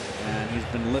 and he's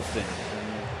been lifting.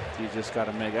 And he's just got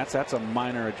to make that's a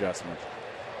minor adjustment.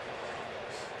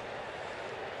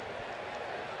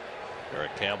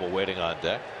 Eric Campbell waiting on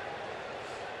deck.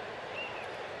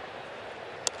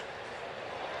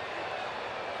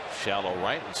 Shallow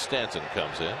right, and Stanton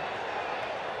comes in.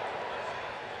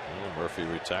 Murphy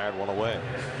retired, one away.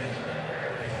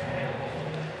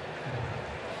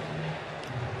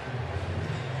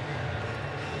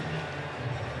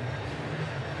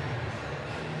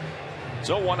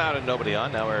 So 1 out and nobody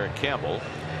on. Now Eric Campbell,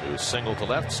 who singled to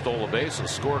left, stole a base, and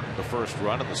scored the first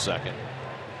run in the second.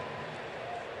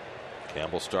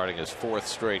 Campbell starting his 4th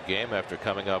straight game after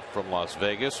coming up from Las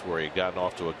Vegas, where he had gotten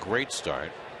off to a great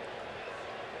start.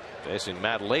 Facing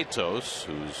Matt Latos,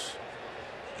 who's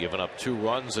given up 2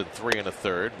 runs in 3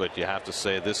 1/3, but you have to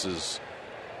say this is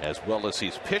as well as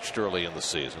he's pitched early in the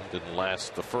season. Didn't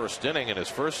last the first inning in his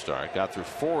first start. Got through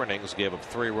 4 innings, gave up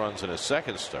 3 runs in his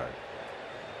second start,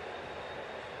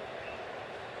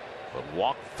 but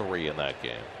walked 3 in that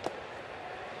game.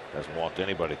 Hasn't walked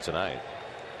anybody tonight,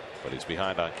 but he's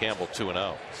behind on Campbell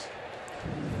 2-0.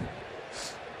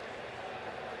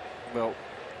 Well,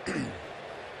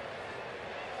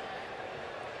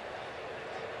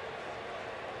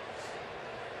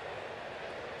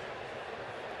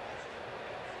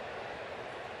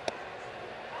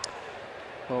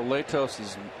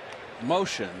 Latos's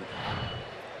motion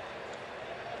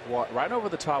right over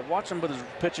the top. Watch him with his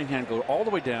pitching hand go all the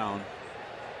way down,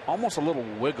 almost a little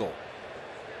wiggle,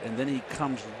 and then he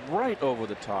comes right over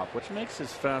the top, which makes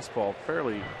his fastball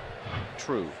fairly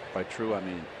true. By true, I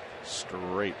mean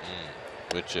straight.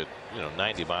 Which at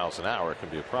 90 miles an hour can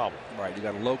be a problem. Right, you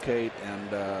got to locate, and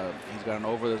he's got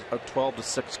a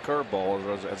 12-6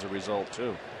 curveball as a result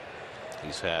too.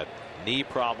 He's had knee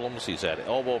problems. He's had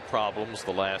elbow problems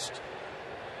the last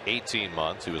 18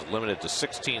 months. He was limited to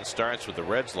 16 starts with the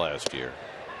Reds last year.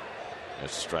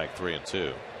 There's strike 3 and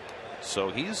 2.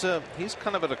 So he's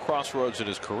kind of at a crossroads in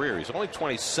his career. He's only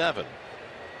 27,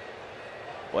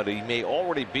 but he may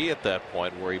already be at that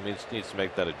point where he needs to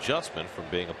make that adjustment from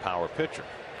being a power pitcher.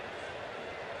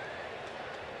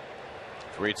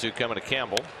 3-2 coming to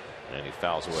Campbell, and he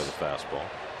fouls away the fastball.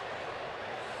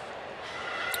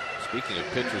 Speaking of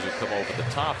pitchers who come over the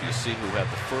top, you see who had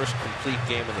the first complete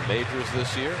game in the majors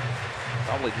this year.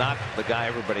 Probably not the guy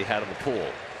everybody had in the pool.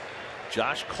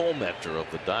 Josh Colmetter of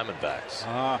the Diamondbacks.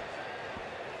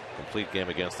 Complete game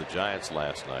against the Giants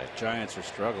last night. Giants are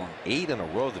struggling. 8 in a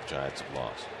row the Giants have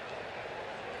lost.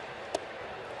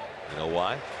 You know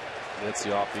why? It's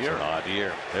the off year. It's an odd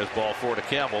year. There's ball 4 to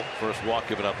Campbell. First walk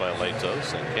given up by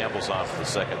Latos, and Campbell's on for the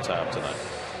second time tonight.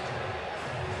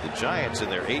 The Giants in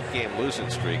their 8-game losing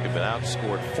streak have been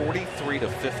outscored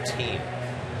 43-15.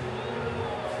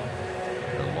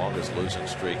 Their longest losing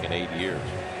streak in 8 years.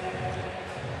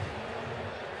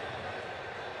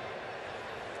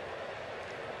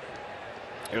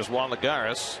 Here's Juan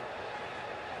Lagares,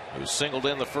 who singled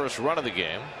in the first run of the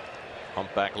game.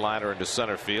 Humpback liner into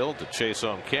center field to chase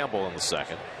home Campbell in the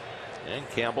second. And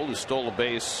Campbell, who stole a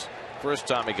base first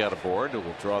time he got aboard,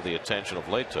 will draw the attention of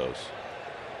Latos.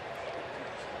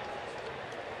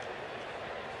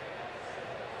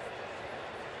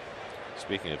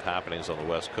 Speaking of happenings on the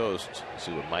West Coast,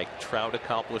 see what Mike Trout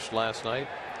accomplished last night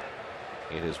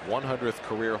in his 100th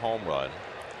career home run.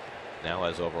 Now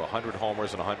has over 100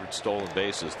 homers and 100 stolen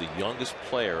bases. The youngest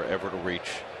player ever to reach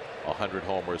 100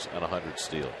 homers and 100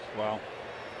 steals. Wow.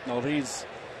 Well, he's,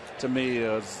 to me,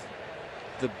 is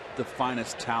the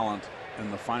finest talent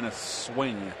and the finest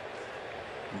swing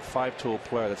and 5-tool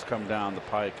player that's come down the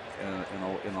pike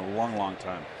in a long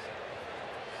time.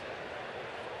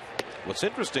 What's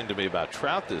interesting to me about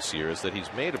Trout this year is that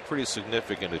he's made a pretty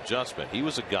significant adjustment. He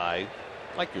was a guy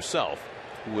like yourself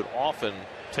who would often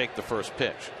take the first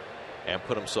pitch and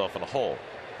put himself in a hole.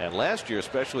 And last year,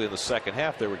 especially in the second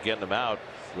half, they were getting him out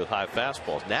with high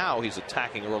fastballs. Now he's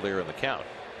attacking earlier in the count,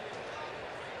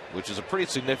 which is a pretty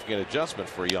significant adjustment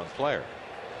for a young player.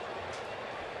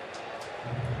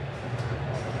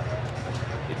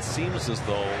 It seems as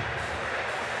though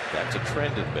that's a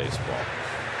trend in baseball,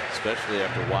 especially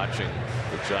after watching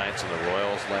the Giants and the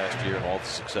Royals last year and all the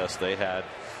success they had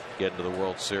getting to the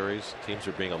World Series. Teams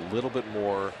are being a little bit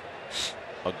more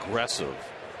aggressive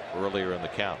earlier in the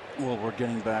count. Well, we're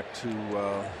getting back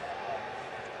to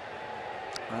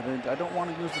I don't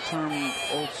want to use the term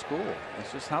old school.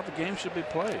 It's just how the game should be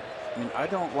played. I mean, I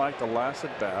don't like the last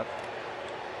at bat.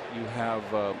 You have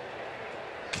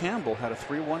Campbell had a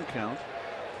 3-1 count,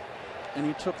 and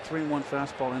he took 3-1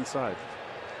 fastball inside.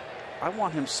 I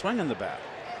want him swinging the bat,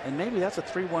 and maybe that's a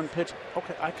 3-1 pitch.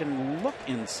 Okay, I can look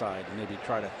inside, and maybe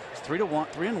try to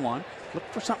 3-1. Look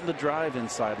for something to drive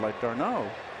inside like d'Arnaud.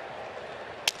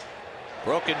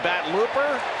 Broken bat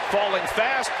looper, falling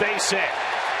fast, base hit.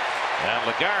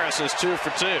 And Lagares is 2 for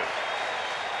 2.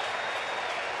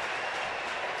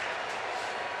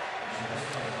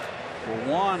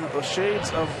 Well, the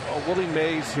shades of Willie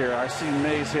Mays here. I've seen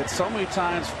Mays hit so many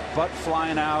times, butt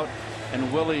flying out,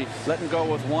 and Willie letting go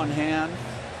with one hand.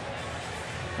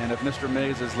 And if Mr.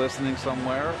 Mays is listening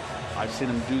somewhere, I've seen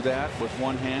him do that with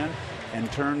one hand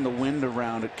and turn the wind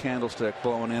around at Candlestick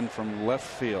blowing in from left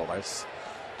field.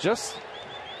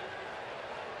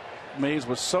 Mays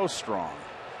was so strong.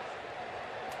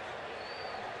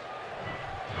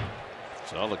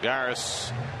 So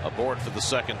Lagares aboard for the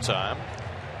second time.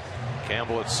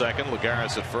 Campbell at second,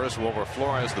 Lagares at first, Wilmer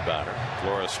Flores the batter.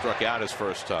 Flores struck out his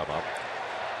first time up.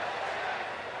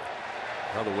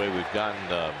 Another way we've gotten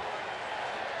the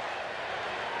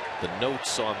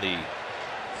notes on the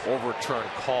overturned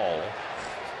call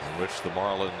in which the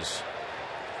Marlins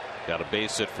got a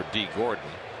base hit for D. Gordon.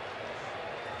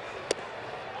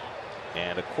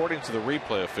 And according to the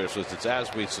replay officials, it's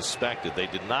as we suspected. They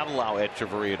did not allow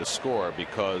Echeverria to score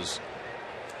because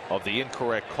of the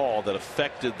incorrect call that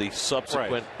affected the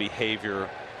subsequent behavior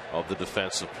of the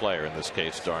defensive player, in this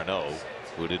case d'Arnaud,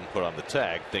 who didn't put on the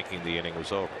tag thinking the inning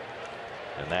was over.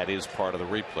 And that is part of the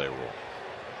replay rule.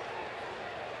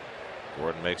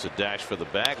 Gordon makes a dash for the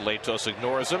bag. Latos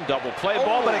ignores him. Double play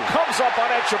ball, but it comes up on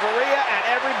Echeverria, and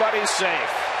everybody's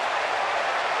safe.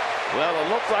 Well, it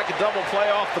looked like a double play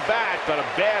off the bat, but a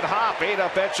bad hop ate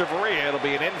up Echeverria. It'll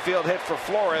be an infield hit for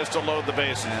Flores to load the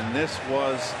bases. And this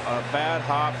was a bad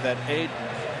hop that ate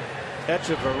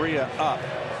Echeverria up.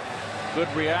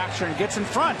 Good reaction, gets in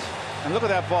front, and look at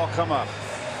that ball come up.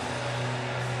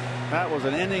 That was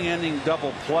an inning-ending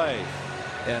double play,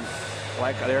 and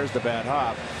there's the bad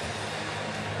hop.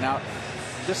 Now,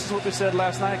 this is what we said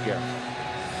last night, Gary.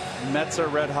 Mets are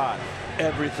red hot.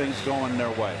 Everything's going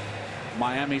their way.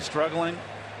 Miami struggling,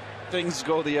 things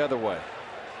go the other way.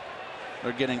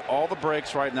 They're getting all the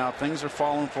breaks right now. Things are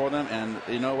falling for them, and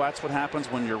you know that's what happens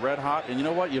when you're red hot. And you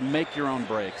know what? You make your own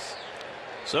breaks.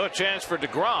 So a chance for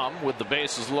DeGrom with the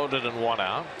bases loaded and 1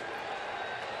 out.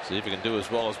 See if he can do as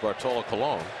well as Bartolo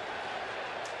Colon.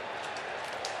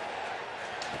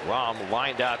 DeGrom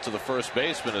lined out to the first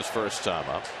baseman his first time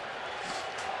up.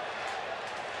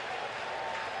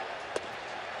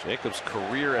 Jacobs'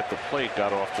 career at the plate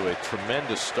got off to a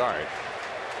tremendous start.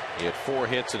 He had 4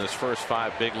 hits in his first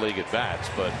 5 big league at bats,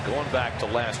 but going back to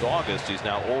last August, he's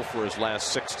now 0 for his last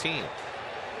 16.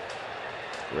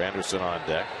 Granderson on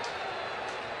deck.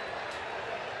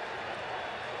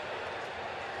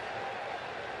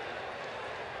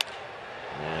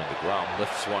 And DeGrom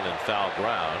lifts one in foul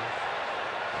ground,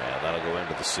 and that'll go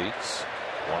into the seats.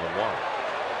 1-1.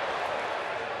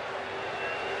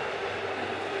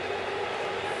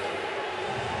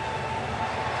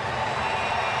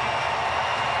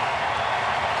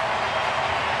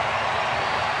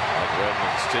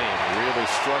 Team really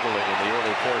struggling in the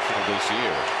early portion of this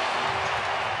year.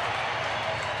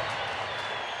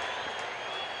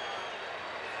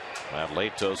 Well,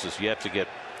 Latos is yet to get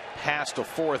past a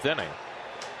 4th inning.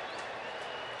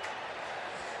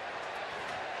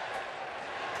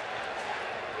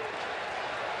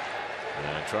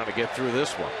 And trying to get through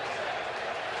this one.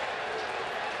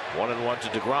 1-1 to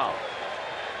DeGrom.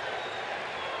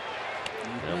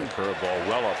 And the curveball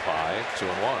well up high,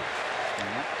 2-1.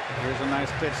 Here's a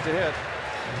nice pitch to hit.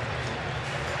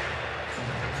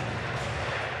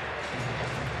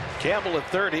 Campbell at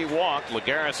third, he walked.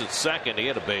 Lagares at second, he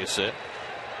had a base hit.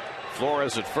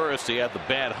 Flores at first, he had the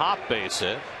bad hop base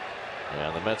hit.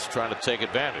 And the Mets trying to take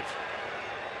advantage.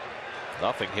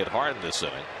 Nothing hit hard in this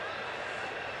inning.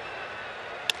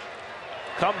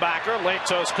 Comebacker,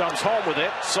 Latos comes home with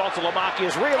it.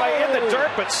 Saltalamacchia's relay in the dirt,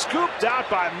 but scooped out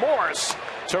by Morse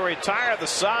to retire the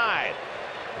side.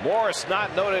 Morse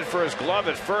not noted for his glove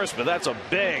at first, but that's a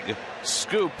big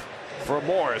scoop for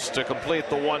Morse to complete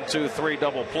the 1-2-3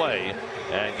 double play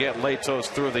and get Latos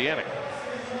through the inning.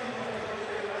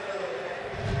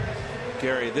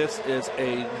 Gary, this is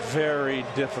a very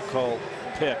difficult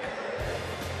pick.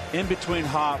 In between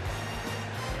hop.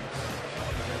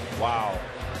 Wow.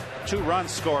 2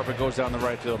 runs score if it goes down the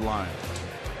right field line.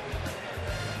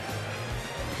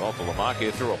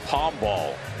 Saltalamacchia threw a palm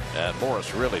ball, and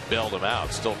Morris really bailed him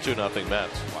out. Still 2-0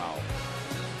 Mets. Wow.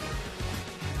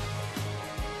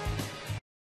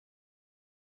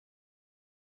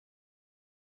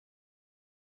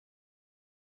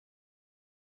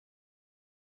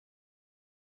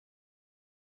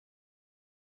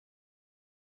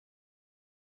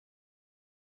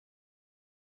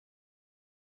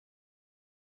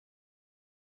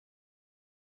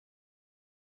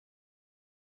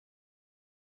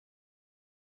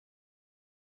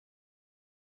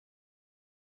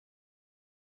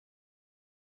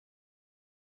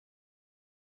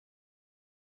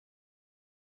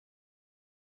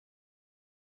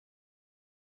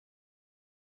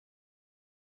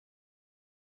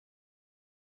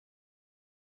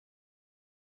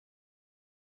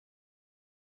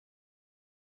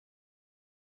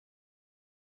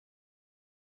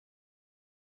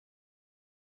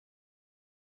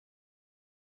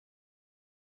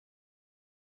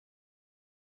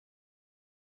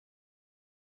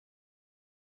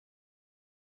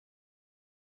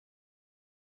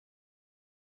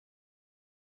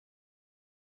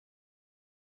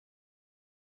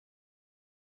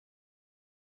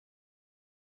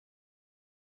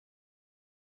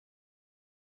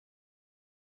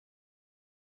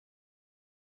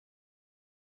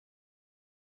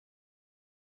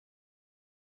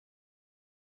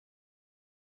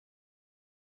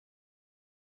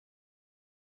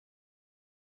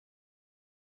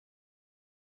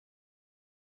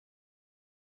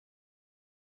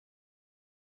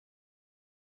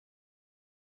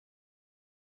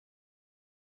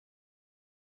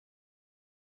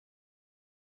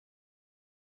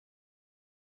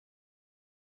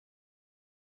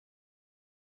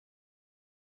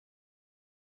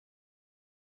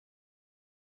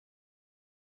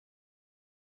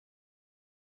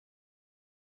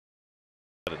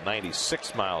 At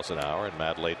 96 miles an hour, and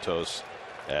Matt Latos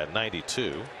at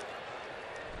 92.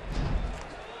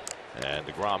 And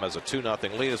DeGrom has a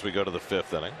 2-0 lead as we go to the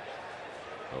 5th inning.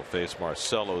 He'll face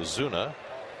Marcell Ozuna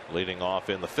leading off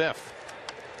in the 5th.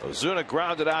 Ozuna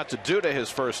grounded out to Duda his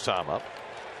first time up.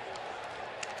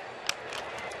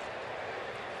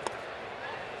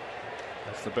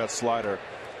 That's the best slider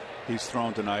he's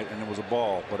thrown tonight, and it was a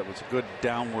ball, but it was a good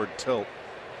downward tilt.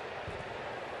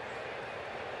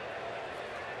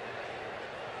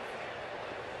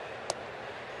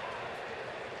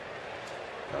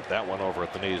 Got that one over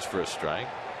at the knees for a strike.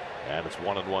 And it's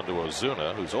 1-1 to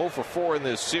Ozuna, who's 0 for 4 in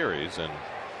this series and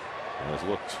has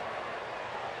looked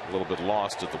a little bit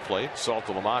lost at the plate.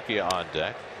 Saltalamacchia on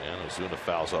deck, and Ozuna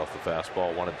fouls off the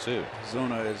fastball 1-2.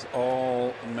 Ozuna is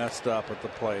all messed up at the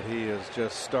plate. He is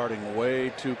just starting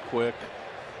way too quick.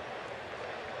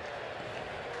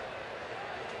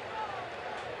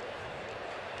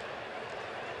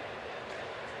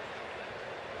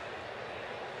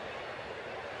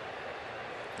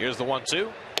 Here's the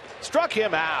 1-2. Struck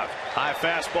him out. High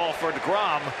fastball for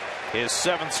DeGrom. His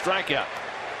 7th strikeout.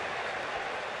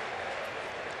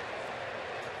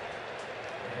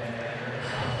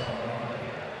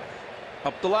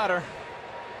 Up the ladder.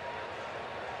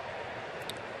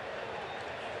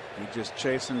 He's just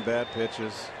chasing bad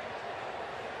pitches.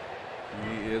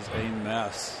 He is a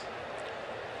mess.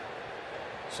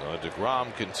 So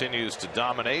DeGrom continues to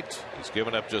dominate. He's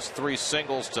given up just 3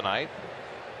 singles tonight.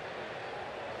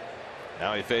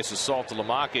 Now he faces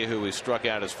Saltalamacchia, who he struck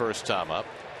out his first time up.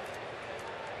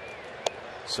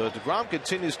 So DeGrom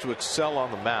continues to excel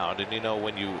on the mound, and you know,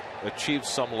 when you achieve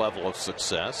some level of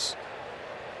success,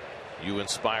 you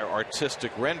inspire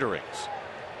artistic renderings.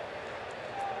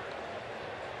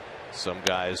 Some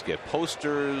guys get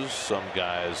posters, some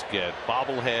guys get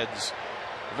bobbleheads.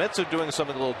 The Mets are doing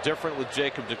something a little different with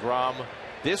Jacob DeGrom.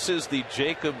 This is the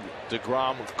Jacob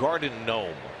DeGrom Garden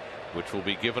Gnome, which will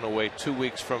be given away 2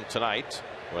 weeks from tonight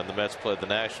when the Mets play the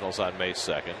Nationals on May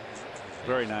 2nd.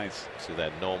 Very nice. See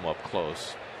that gnome up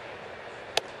close.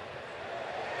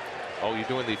 Oh, you're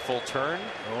doing the full turn?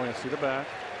 Oh, you see the back.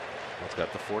 It's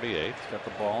got the 48. He's got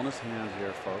the ball in his hands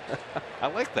here, folks. I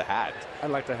like the hat. I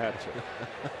like the hat, too.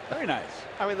 Very nice.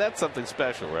 I mean, that's something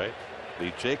special, right?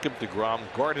 The Jacob deGrom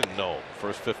Garden Gnome.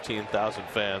 First 15,000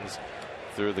 fans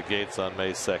through the gates on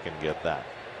May 2nd get that.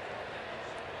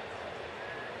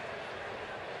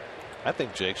 I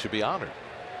think Jake should be honored.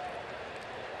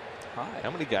 Hi. How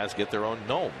many guys get their own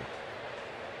gnome?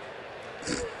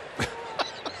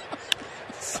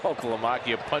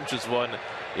 Saltalamacchia punches one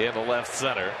in the left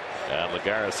center. And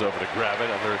Lagares over to grab it,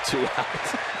 and there are 2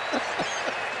 out.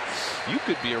 You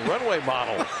could be a runway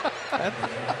model.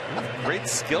 Great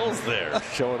skills there,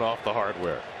 showing off the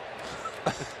hardware.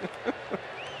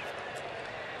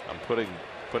 I'm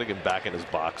putting him back in his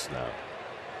box now.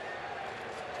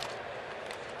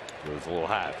 With his little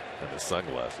hat and his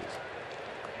sunglasses.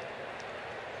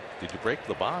 Did you break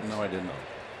the box? No, I didn't.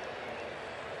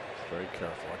 Very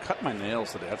careful. I cut my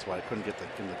nails today. That's why I couldn't get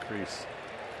in the crease.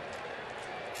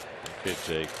 Okay,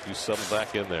 Jake, you settle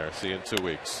back in there. See you in 2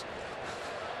 weeks.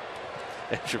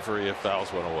 Echeverria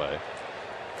fouls one away.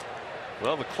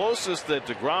 Well, the closest that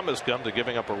deGrom has come to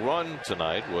giving up a run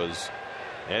tonight was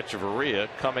Echeverria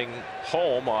coming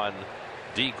home on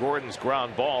D. Gordon's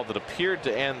ground ball that appeared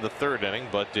to end the 3rd inning,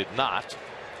 but did not.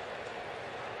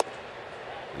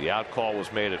 The out call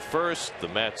was made at first. The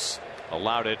Mets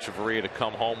allowed Echeverria to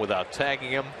come home without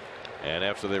tagging him, and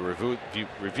after they reviewed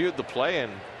the play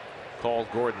and called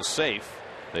Gordon safe,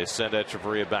 they sent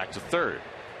Echeverria back to 3rd.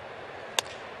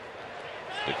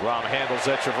 deGrom handles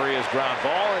Echeverria's ground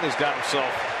ball, and he's got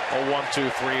himself a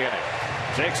 1-2-3 inning.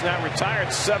 Jake's now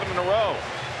retired 7 in a row.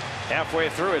 Halfway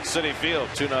through at Citi Field,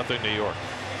 2-0 New York.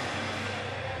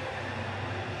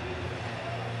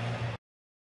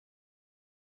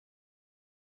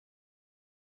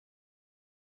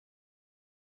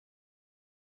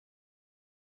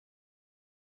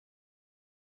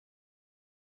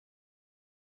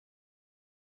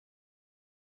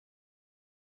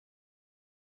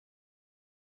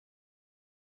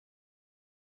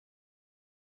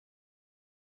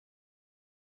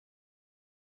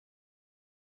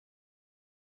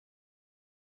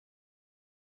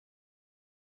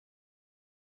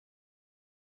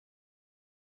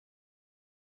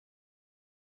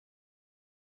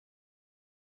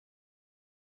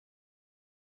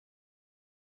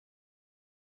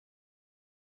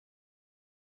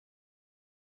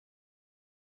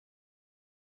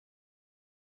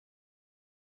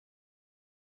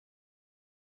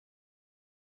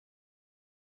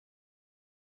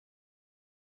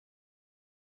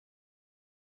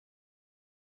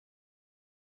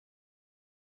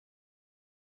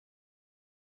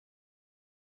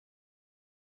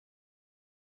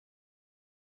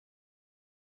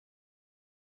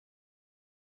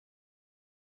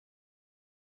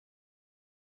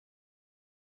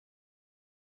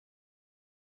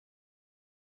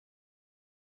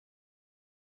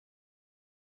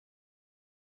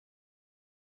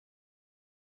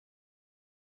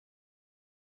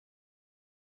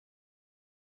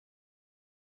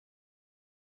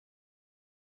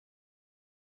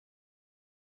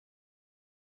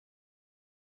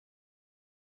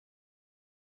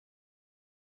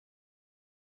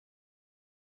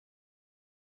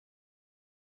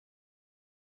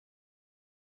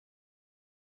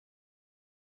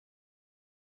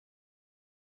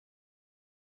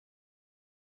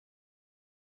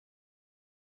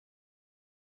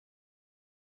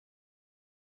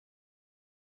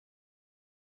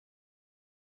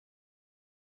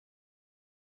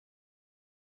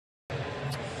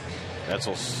 That's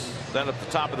then at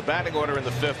the top of the batting order in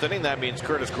the 5th inning. That means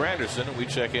Curtis Granderson, and we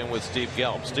check in with Steve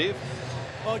Gelb. Steve?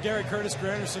 Well, Gary, Curtis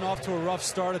Granderson off to a rough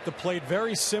start at the plate.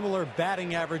 Very similar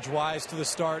batting average-wise to the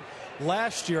start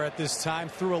last year at this time.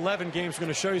 Through 11 games, we're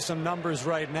going to show you some numbers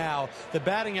right now. The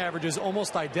batting average is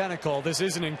almost identical. This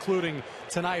isn't including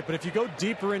tonight, but if you go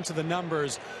deeper into the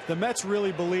numbers, the Mets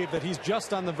really believe that he's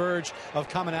just on the verge of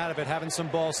coming out of it, having some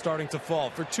balls starting to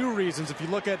fall. For 2 reasons. If you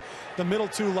look at the middle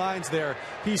 2 lines there,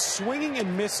 he's swinging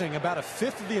and missing about a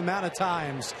 1/5 of the amount of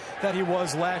times that he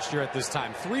was last year at this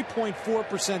time.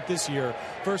 3.4% this year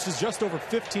versus just over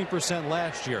 15%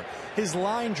 last year. His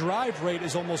line drive rate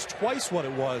is almost twice what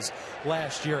it was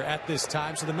last year at this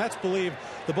time. So the Mets believe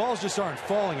the balls just aren't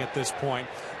falling at this point.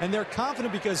 And they're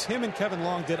confident because him and Kevin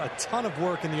Long did a ton of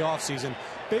work in the offseason,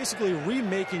 basically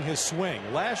remaking his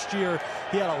swing. Last year,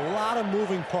 he had a lot of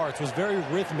moving parts, was very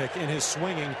rhythmic in his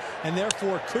swinging, and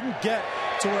therefore couldn't get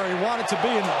to where he wanted to be.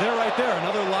 And there, right there,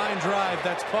 another line drive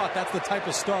that's caught. That's the type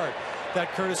of start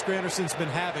that Curtis Granderson's been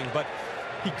having. But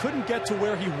he couldn't get to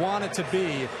where he wanted to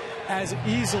be as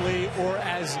easily or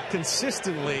as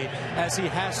consistently as he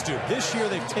has to. This year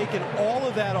they've taken all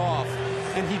of that off,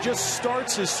 and he just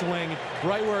starts his swing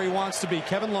right where he wants to be.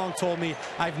 Kevin Long told me,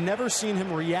 I've never seen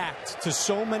him react to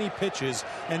so many pitches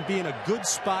and be in a good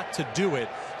spot to do it.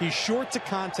 He's short to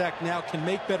contact now, can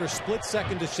make better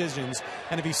split-second decisions,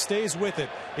 and if he stays with it,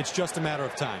 it's just a matter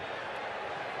of time.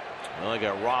 Well, he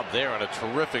got robbed there on a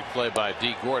terrific play by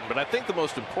D. Gordon, but I think the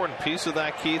most important piece of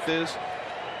that, Keith, is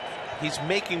he's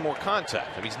making more contact.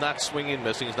 I mean, he's not swinging and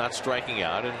missing, he's not striking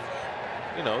out, and,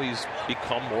 you know, he's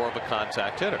become more of a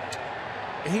contact hitter.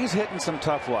 He's hitting some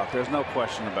tough luck. There's no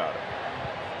question about it.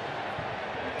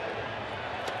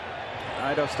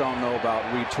 I just don't know about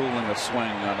retooling a swing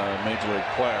on a major league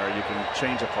player. You can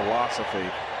change a philosophy.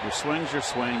 Your swing's your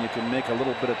swing. You can make a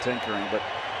little bit of tinkering, but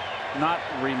not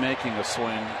remaking a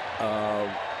swing.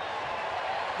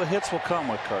 The hits will come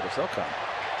with Curtis. They'll come.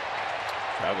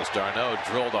 Travis d'Arnaud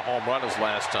drilled a home run his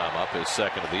last time up, his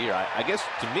second of the year. I guess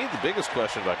to me the biggest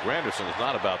question about Granderson is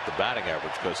not about the batting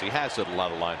average, because he has hit a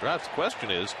lot of line drives. The question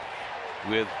is,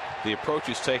 with the approach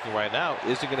he's taking right now,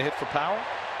 is he going to hit for power?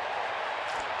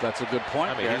 That's a good point.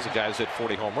 I mean, he's a guy who's hit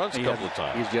 40 home runs a couple of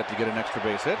times. He's yet to get an extra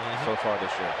base hit so far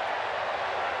this year.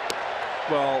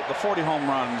 Well, the 40 home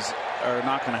runs are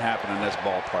not going to happen in this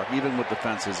ballpark, even with the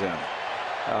fences in,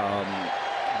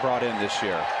 brought in this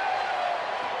year.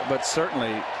 But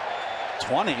certainly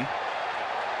 20,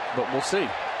 but we'll see.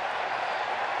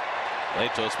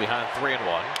 Latos behind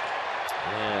 3-1.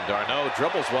 And d'Arnaud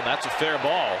dribbles one. That's a fair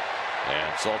ball.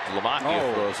 And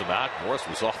Saltalamacchia throws him out. Morris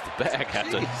was off the bag, had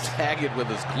to tag it with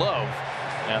his glove.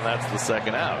 And that's the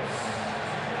second out.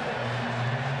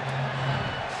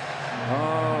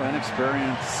 Oh,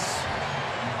 inexperience.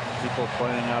 People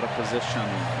playing out of position.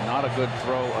 Not a good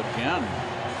throw again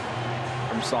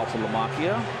from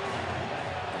Saltalamacchia.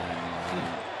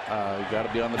 You got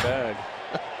to be on the bag.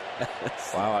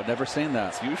 Wow, I've never seen that.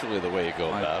 It's usually the way you go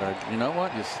about it. You know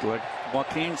what? Just like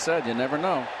Joaquin said, you never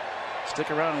know.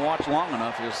 Stick around and watch long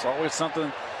enough. There's always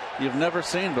something you've never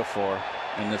seen before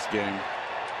in this game.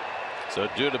 So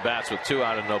Duda bats with 2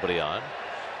 out and nobody on.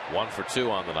 1 for 2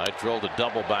 on the night. Drilled a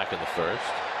double back in the first.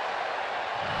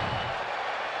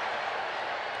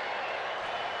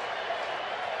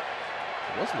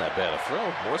 It wasn't that bad a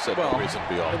throw. Morris had no reason to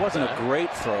be off. It wasn't a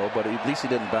great throw, but at least he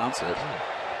didn't bounce it.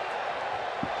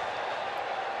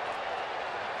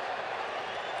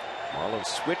 Marlins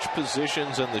switch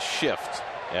positions in the shift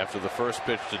after the first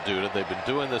pitch to Duda. They've been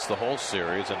doing this the whole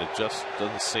series, and it just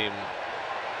doesn't seem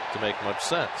to make much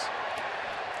sense.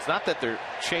 It's not that they're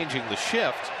changing the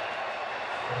shift,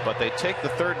 but they take the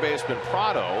third baseman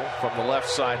Prado from the left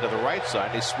side to the right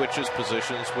side. He switches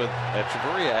positions with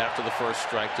Echeverria after the first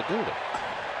strike to Duda.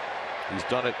 He's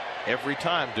done it every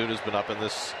time Duda's been up in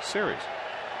this series.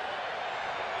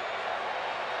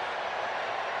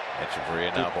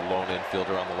 Echeverria now the lone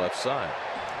infielder on the left side.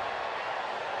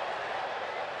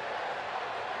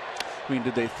 I mean,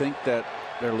 did they think that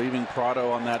they're leaving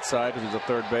Prado on that side because he's a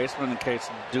third baseman in case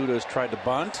Duda's tried to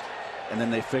bunt, and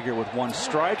then they figure with 1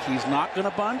 strike he's not going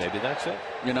to bunt? Maybe that's it.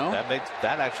 You know,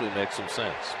 that actually makes some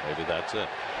sense. Maybe that's it.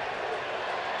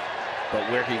 But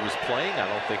where he was playing, I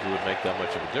don't think it would make that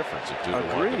much of a difference. If Duda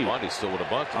wanted to bunt, he still would have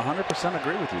bunted. 100%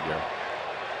 agree with you, Gary.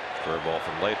 Curveball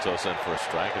from Latos in for a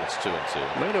strike, and it's 2-2.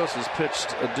 Latos has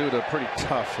pitched Duda pretty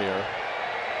tough here.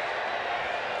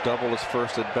 Double his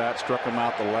first at bat, struck him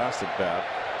out the last at bat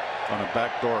on a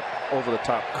backdoor over the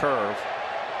top curve.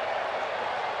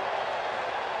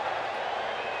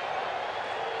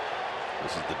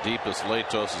 This is the deepest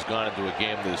Latos has gone into a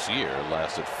game this year.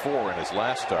 Lasted 4 in his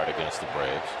last start against the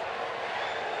Braves.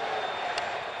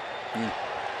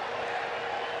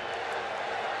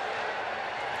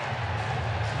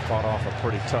 Fought off a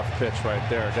pretty tough pitch right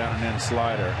there, down and in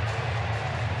slider.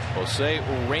 Jose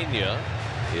Urena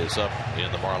is up in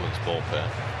the Marlins bullpen.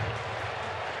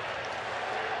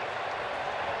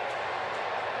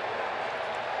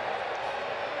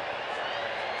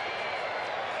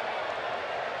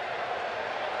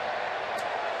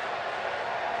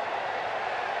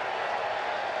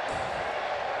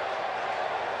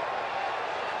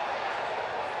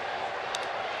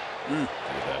 He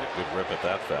had a good rip at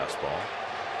that fastball.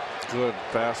 Good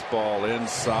fastball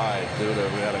inside.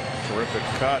 Duda, we had a terrific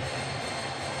cut.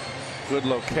 Good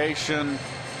location.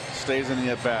 Stays in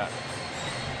the at bat.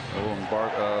 Oh,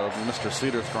 and Mr.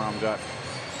 Cedarstrom got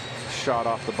shot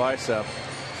off the bicep.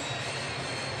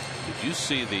 Did you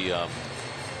see the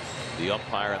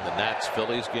umpire in the Nats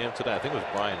Phillies game today? I think it was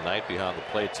Brian Knight behind the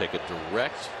plate take a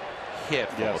direct hit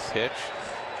from a pitch.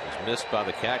 It was missed by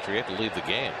the catcher. He had to leave the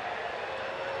game.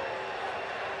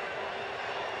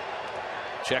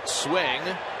 Check swing.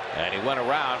 And he went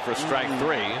around for strike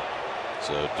 3.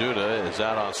 So Duda is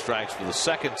out on strikes for the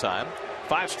second time.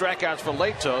 5 strikeouts for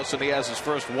Latos, and he has his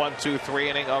first 1-2-3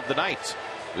 inning of the night.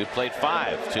 We played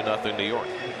 5, 2-0 New York.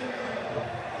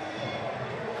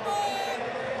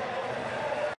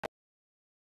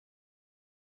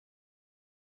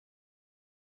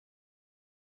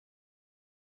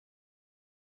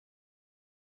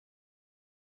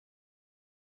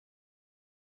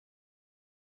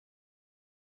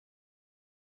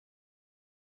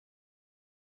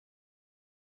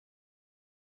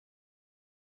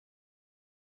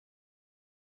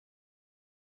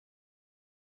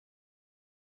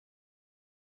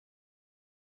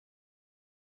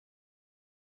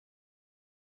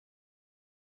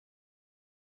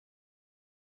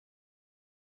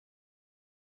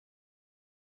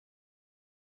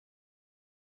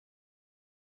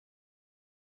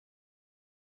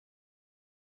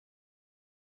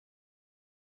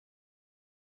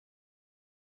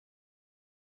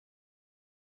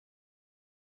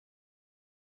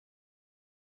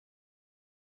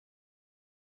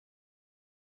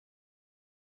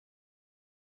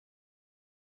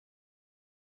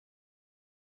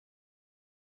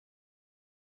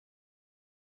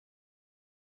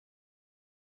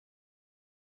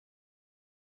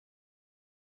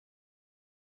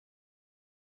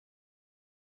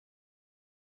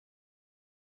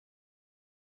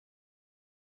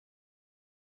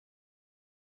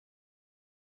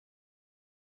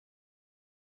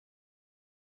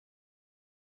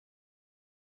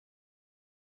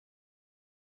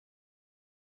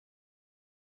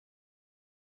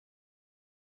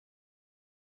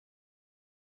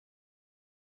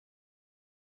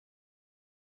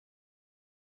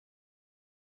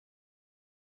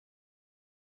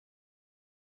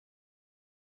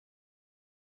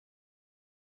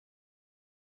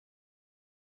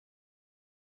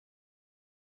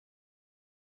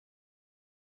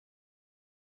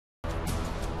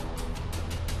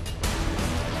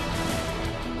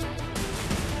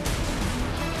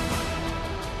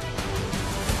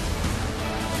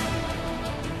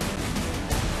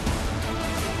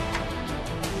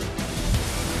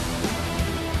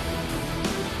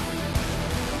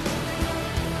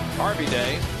 Harvey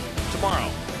Day tomorrow.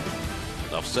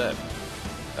 Enough said.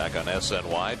 Back on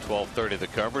SNY, 12:30 the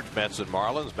coverage. Mets and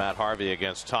Marlins. Matt Harvey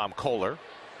against Tom Kohler.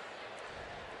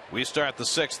 We start the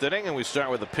 6th inning, and we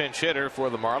start with a pinch hitter for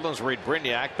the Marlins. Reed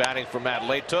Brignac batting for Matt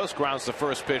Latos. Grounds the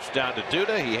first pitch down to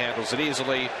Duda. He handles it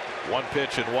easily. 1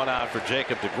 pitch and 1 out for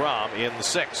Jacob deGrom in the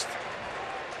 6th.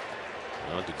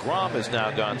 Now, deGrom has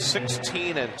now gone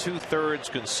 16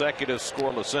 2/3 consecutive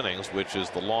scoreless innings, which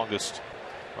is the longest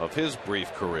of his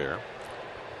brief career.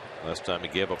 Last time he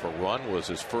gave up a run was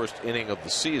his first inning of the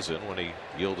season when he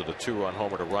yielded a 2-run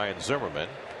homer to Ryan Zimmerman,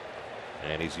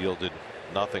 and he's yielded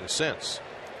nothing since.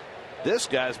 This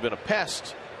guy's been a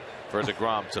pest for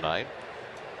deGrom tonight.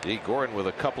 D. Gordon with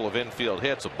a couple of infield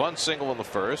hits, a bunt single in the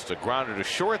first, a grounder to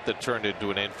short that turned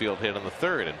into an infield hit in the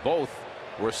third, and both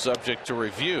were subject to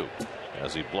review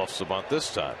as he bluffs the bunt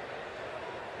this time.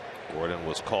 Gordon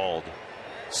was called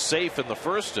safe in the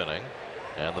first inning,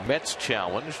 and the Mets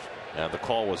challenged, and the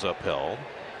call was upheld.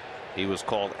 He was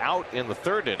called out in the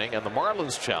 3rd inning, and the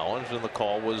Marlins challenged, and the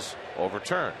call was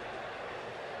overturned.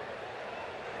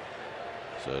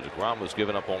 So deGrom was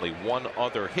given up only 1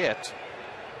 other hit,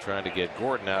 trying to get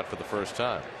Gordon out for the first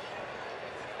time.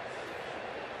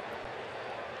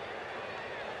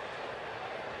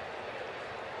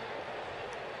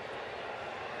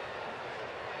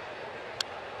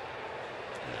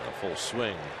 And a full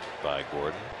swing by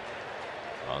Gordon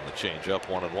on the changeup,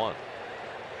 1-1.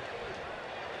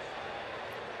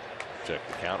 Check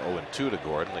the count, 0-2 to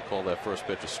Gordon. They called that first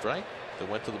pitch a strike that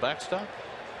went to the backstop.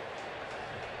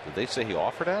 Did they say he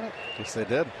offered at it? Yes, they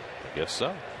did. I guess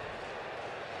so.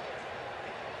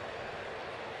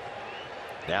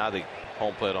 Now the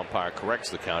home plate umpire corrects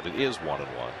the count. It is 1-1.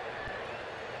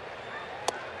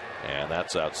 And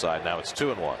that's outside. Now it's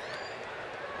 2-1.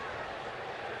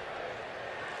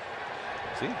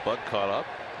 See, bug caught up.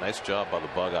 Nice job by the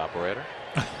bug operator.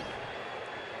 The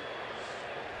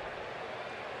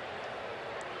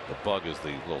bug is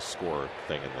the little score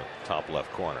thing in the top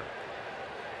left corner.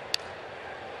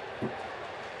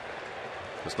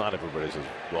 Because not everybody's as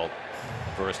well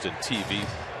versed in TV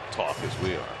talk as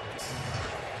we are.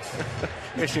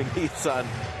 Here's your Nissan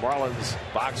Marlins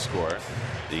box score.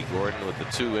 D. Gordon with the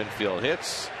 2 infield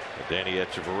hits. Danny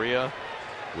Echeverria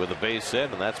with a base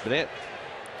hit, and that's been it.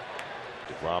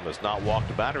 deGrom has not walked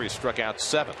a batter. He struck out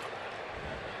 7.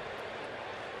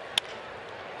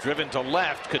 Driven to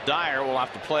left. Kadire will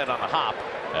have to play it on a hop,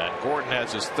 and Gordon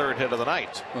has his 3rd hit of the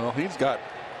night. Well, he's got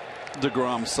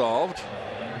DeGrom solved.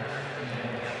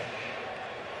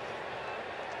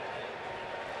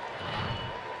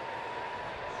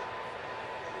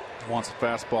 Wants a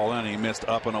fastball in. He missed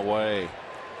up and away.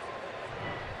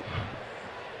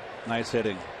 Nice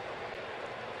hitting.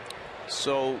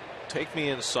 So take me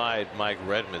inside Mike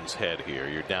Redmond's head here.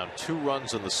 You're down 2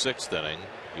 runs in the 6th inning.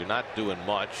 You're not doing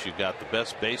much. You've got the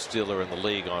best base stealer in the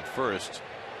league on first.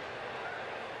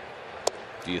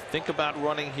 Do you think about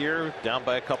running here, down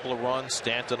by a couple of runs,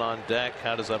 Stanton on deck?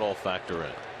 How does that all factor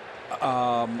in?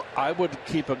 I would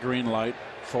keep a green light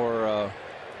for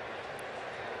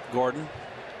Gordon.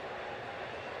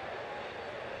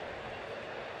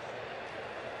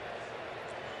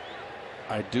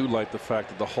 I do like the fact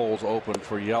that the hole's open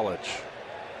for Yelich.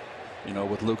 You know,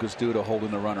 with Lucas Duda holding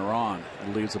the runner on,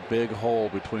 it leaves a big hole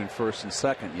between first and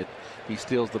second. Yet he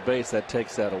steals the base, that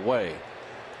takes that away.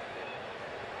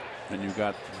 And you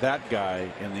got that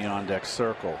guy in the on-deck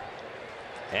circle.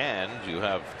 And you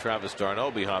have Travis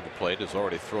d'Arnaud behind the plate, has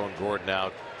already thrown Gordon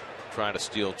out, trying to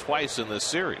steal twice in this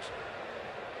series.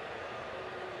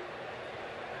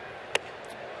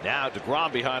 Now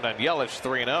DeGrom behind on Yelich,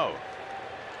 3-0.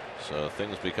 So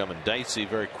things becoming dicey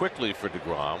very quickly for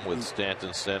DeGrom with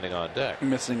Stanton standing on deck.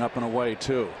 Missing up and away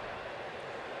too,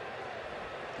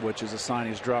 which is a sign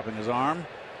he's dropping his arm.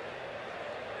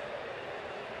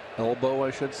 Elbow, I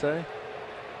should say.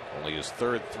 Only his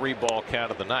 3rd 3-ball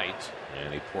count of the night,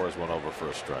 and he pours one over for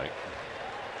a strike.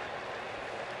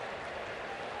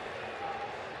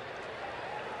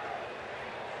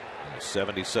 And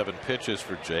 77 pitches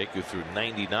for Jake, who threw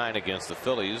 99 against the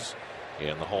Phillies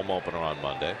in the home opener on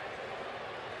Monday.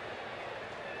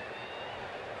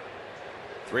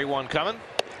 3-1 coming,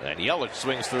 and Yelich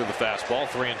swings through the fastball,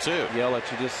 3-2.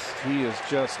 Yelich, he is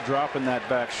just dropping that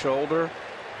back shoulder,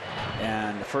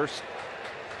 and the first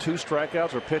 2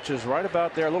 strikeouts or pitches right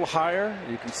about there, a little higher.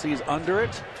 You can see he's under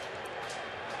it.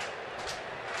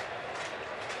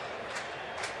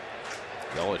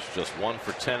 Yelich just 1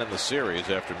 for 10 in the series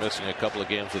after missing a couple of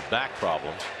games with back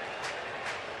problems.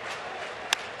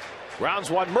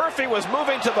 Rounds 1. Murphy was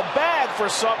moving to the bag for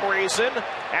some reason,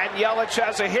 and Yelich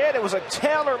has a hit. It was a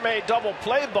tailor-made double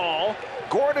play ball.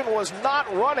 Gordon was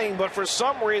not running, but for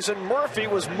some reason Murphy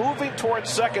was moving towards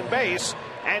second base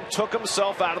and took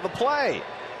himself out of the play.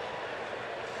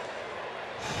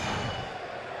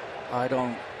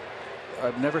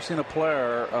 I've never seen a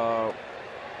player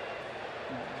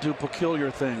do peculiar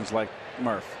things like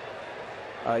Murph.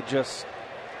 It's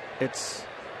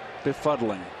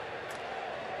befuddling.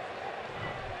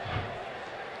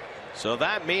 So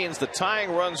that means the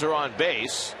tying runs are on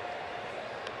base,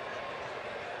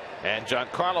 and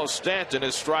Giancarlo Stanton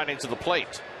is striding to the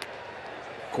plate.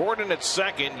 Gordon at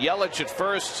second, Yelich at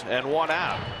first, and 1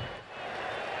 out.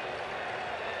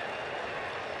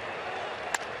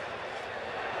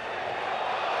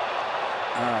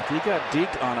 If he got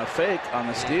deked on a fake on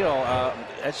the steal,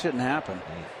 that shouldn't happen.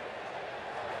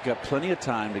 Got plenty of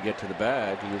time to get to the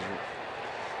bag.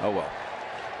 Oh well.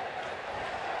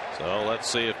 So let's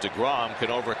see if DeGrom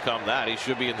can overcome that. He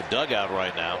should be in the dugout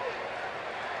right now.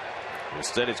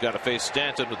 Instead, he's got to face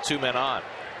Stanton with 2 men on.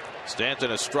 Stanton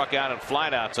has struck out and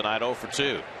flied out tonight, 0 for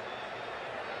 2.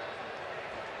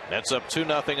 Mets up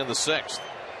 2-0 in the 6th.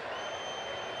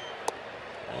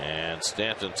 And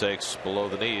Stanton takes below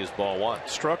the knees, ball 1.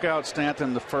 Struck out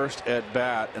Stanton the first at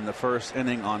bat in the first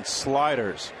inning on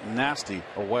sliders. Nasty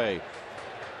away.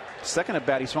 Second at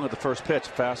bat, he swung at the first pitch,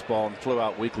 fastball, and flew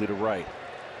out weakly to right.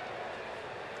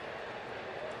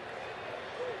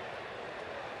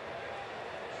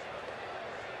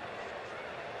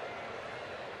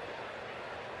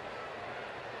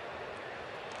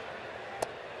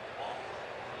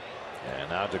 And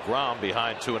now DeGrom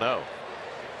behind 2-0.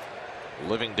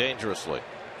 Living dangerously.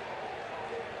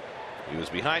 He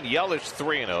was behind Yelich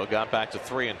 3-0, got back to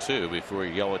 3-2 before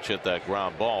Yelich hit that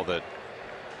ground ball that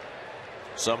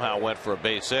somehow went for a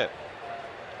base hit.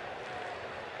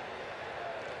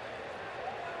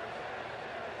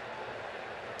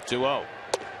 (2-0).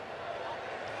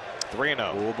 3-0.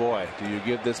 Oh boy, do you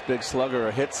give this big slugger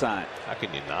a hit sign? How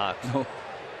can you not?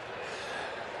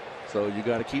 So you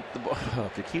got to keep the ball.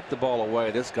 If you keep the ball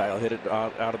away, this guy will hit it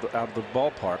out of the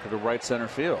ballpark to right center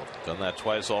field. Done that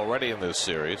twice already in this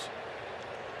series.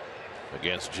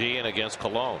 Against G and against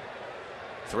Cologne.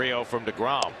 3-0 from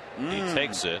DeGrom. He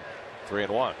takes it.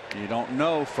 3-1. You don't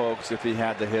know, folks, if he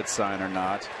had the hit sign or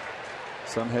not.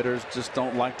 Some hitters just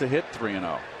don't like to hit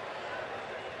 3-0.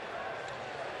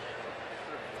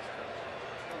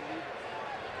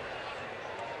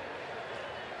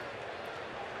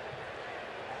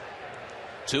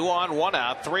 Two on, 1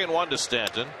 out, 3-1 to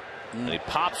Stanton. And he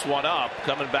pops one up,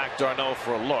 coming back d'Arnaud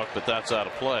for a look, but that's out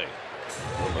of play.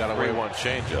 Got away 3-1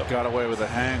 changeup. Got away with a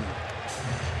hang.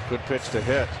 Good pitch to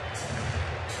hit.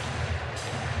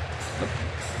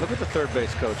 Look at the third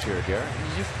base coach here, Gary.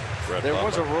 There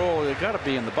was a rule. They got to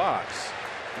be in the box.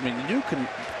 I mean, you can,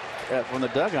 from the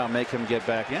dugout, make him get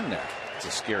back in there. It's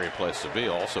a scary place to be.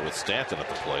 Also with Stanton at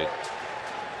the plate.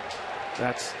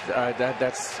 That's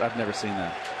I've never seen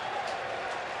that.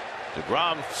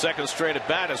 DeGrom, second straight at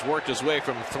bat, has worked his way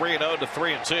from 3-0 to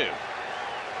 3-2.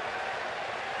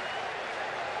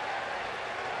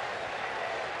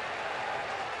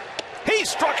 He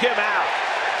struck him out.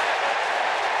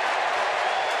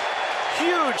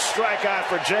 Huge strikeout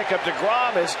for Jacob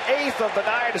DeGrom, his 8th of the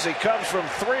night as he comes from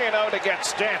 3-0 to get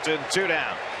Stanton 2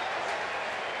 down.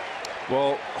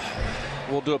 Well,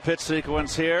 we'll do a pitch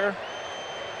sequence here.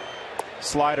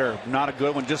 Slider, not a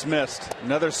good one, just missed.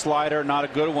 Another slider, not a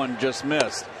good one, just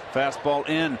missed. Fastball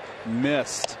in,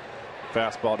 missed.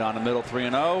 Fastball down the middle,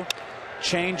 3-0.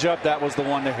 Change up, that was the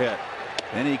one to hit.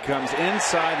 Then he comes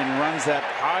inside and runs that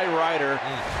high rider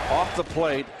off the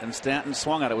plate, and Stanton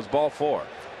swung at it. It was ball 4.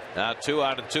 Now 2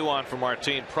 out and 2 on for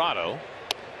Martin Prado.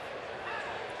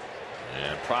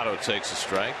 And Prado takes a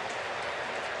strike.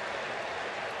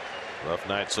 Rough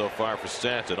night so far for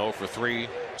Stanton. 0 for 3,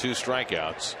 2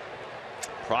 strikeouts.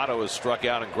 Prado has struck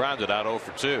out and grounded out 0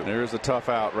 for 2. There's a tough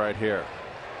out right here.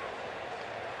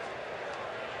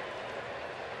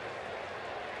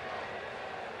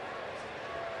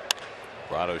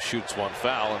 Prado shoots one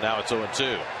foul, and now it's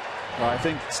 0-2. Well, I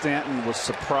think Stanton was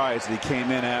surprised he came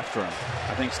in after him.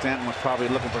 I think Stanton was probably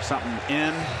looking for something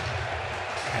in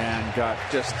and got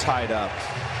just tied up.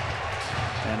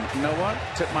 And you know what?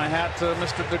 Tip my hat to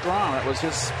Mr. DeGrom. That was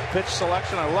his pitch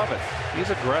selection. I love it. He's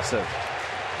aggressive.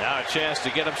 Now a chance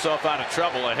to get himself out of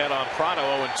trouble ahead on Prado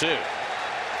 0-2.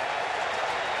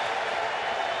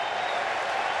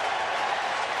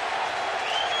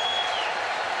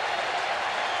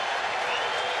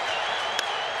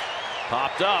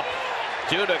 Popped up.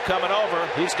 Duda coming over.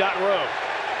 He's got room.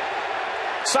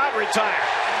 Side retire.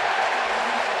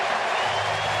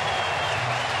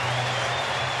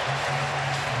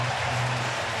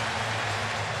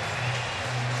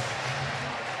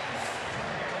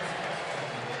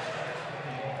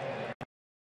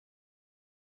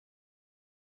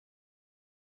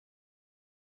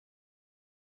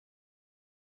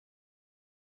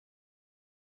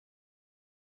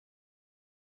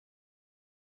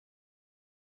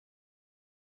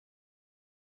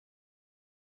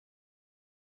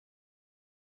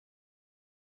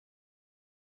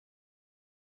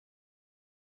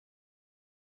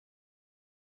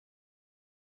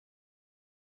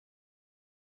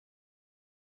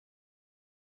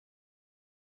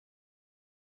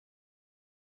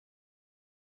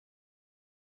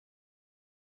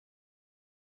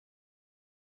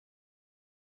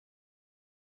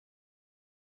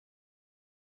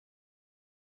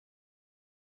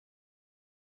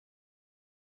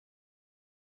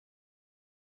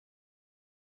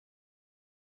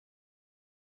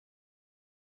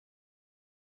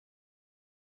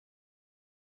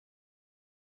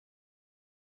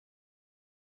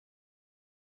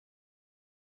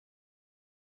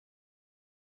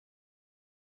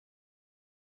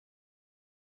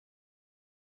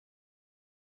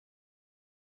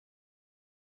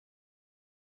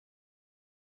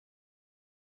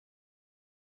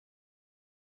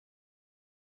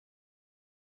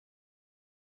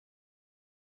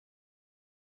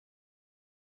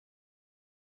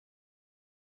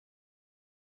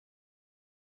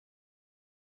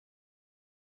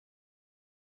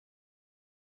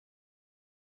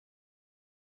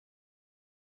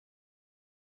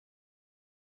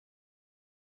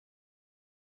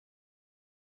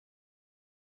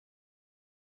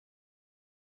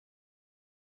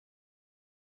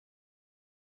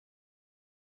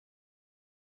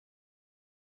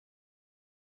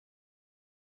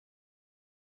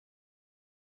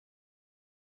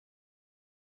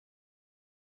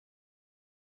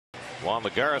 Juan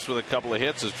Lagares with a couple of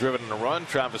hits has driven in a run.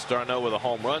 Travis d'Arnaud with a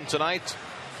home run tonight.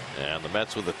 And the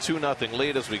Mets with a 2-0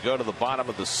 lead as we go to the bottom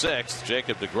of the 6th.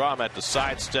 Jacob DeGrom had to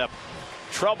sidestep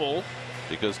trouble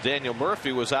because Daniel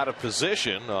Murphy was out of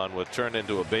position on what turned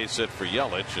into a base hit for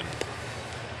Yelich. And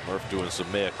Murph doing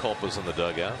some mea culpas in the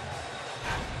dugout.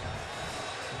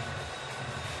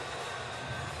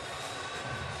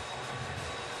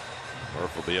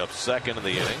 Murph will be up second in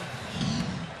the inning.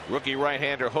 Rookie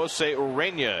right-hander Jose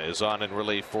Urena is on in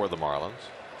relief for the Marlins.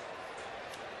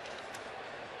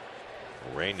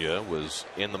 Urena was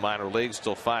in the minor leagues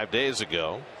till 5 days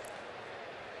ago.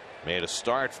 Made a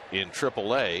start in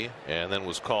AAA and then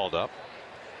was called up.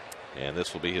 and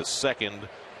this will be his second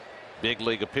big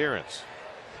league appearance.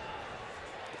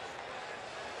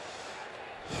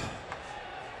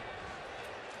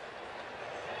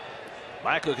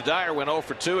 Michael Kadire went 0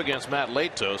 for 2 against Matt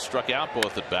Latos, struck out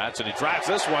both at bats, and he drives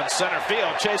this one center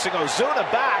field, chasing Ozuna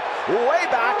back, way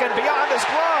back and beyond his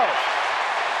glove.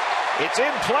 It's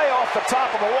in play off the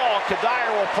top of the wall.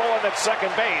 Kadire will pull in at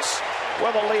second base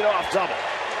with a leadoff double.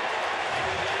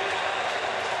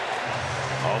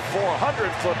 A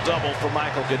 400-foot double for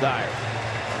Michael Kadire.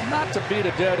 Not to beat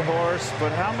a dead horse,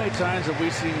 but how many times have we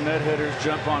seen med hitters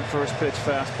jump on first pitch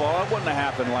fastball? It wouldn't have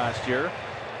happened last year.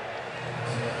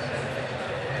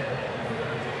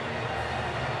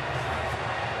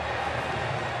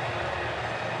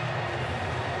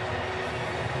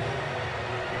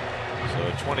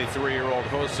 So 23-year-old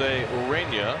Jose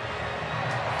Urena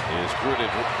is greeted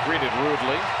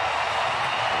rudely.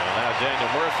 And now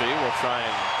Daniel Murphy will try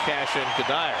and cash in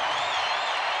Kadire.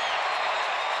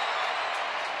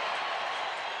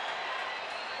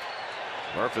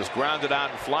 Murphy's grounded out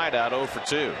and flied out 0 for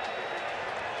 2.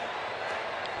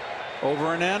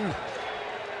 Over and in.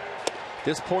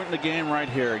 This point in the game right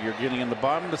here, you're getting in the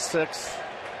bottom of the 6th.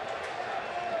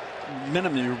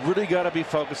 Minimum, you really got to be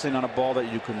focusing on a ball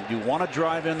that you want to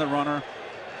drive in the runner,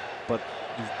 but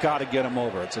you've got to get him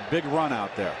over. It's a big run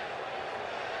out there.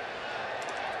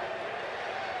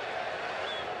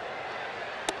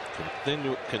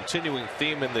 Continuing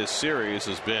theme in this series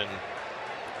has been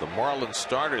the Marlins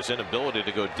starters' inability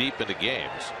to go deep into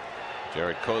games.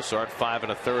 Jared Cosart 5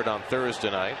 1/3 on Thursday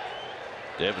night.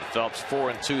 David Phelps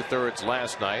 4 2/3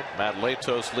 last night. Matt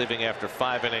Latos leaving after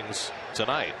 5 innings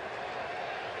tonight.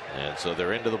 And so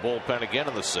they're into the bullpen again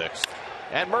in the 6th.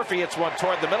 And Murphy hits one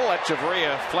toward the middle.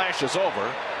 Echeverria flashes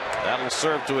over. That'll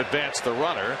serve to advance the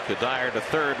runner. Kadire to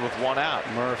third with 1 out.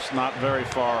 Murph's not very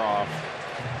far off.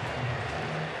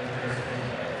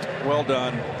 Well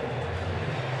done.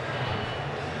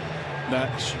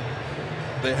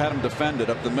 They had him defended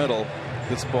up the middle.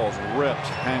 This ball's ripped.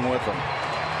 Hang with him.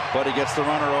 But he gets the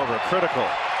runner over. Critical.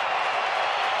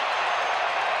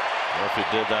 Murphy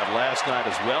did that last night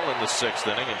as well in the 6th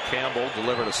inning, and Campbell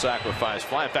delivered a sacrifice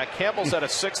fly. In fact, Campbell's had a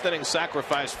 6th inning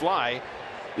sacrifice fly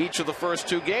each of the first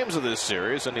 2 games of this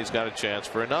series, and he's got a chance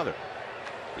for another.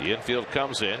 The infield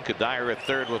comes in. Kadire at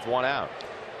third with 1 out.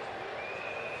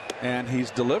 And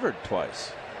he's delivered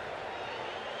twice.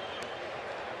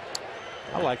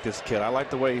 I like this kid. I like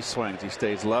the way he swings. He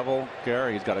stays level.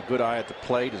 Gary, he's got a good eye at the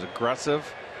plate. He's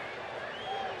aggressive.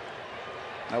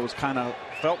 That was kind of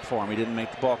felt for him. He didn't make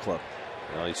the ball club.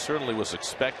 Well, he certainly was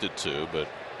expected to, but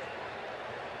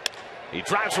he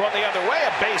drives one the other way,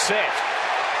 a base hit.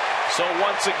 So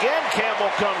once again, Campbell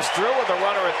comes through with a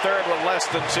runner at third with less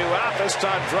than 2 out. This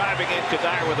time driving in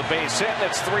Kadire with a base hit, and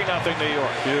it's 3-0 New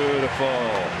York. Beautiful.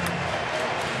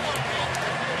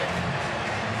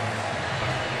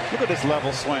 Look at this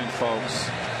level swing, folks.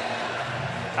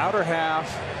 Outer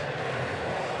half,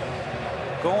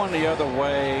 going the other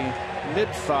way,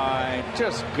 mid-thigh,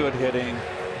 just good hitting.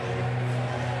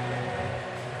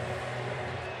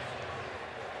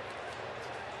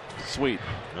 Sweet.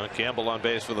 Campbell on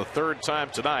base for the 3rd time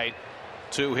tonight.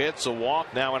 2 hits, a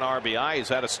walk, now an RBI. He's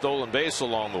had a stolen base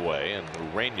along the way, and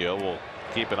Urena will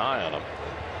keep an eye on him.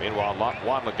 Meanwhile,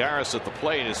 Juan Lagares at the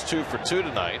plate is 2 for 2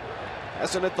 tonight.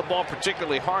 Hasn't hit the ball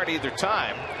particularly hard either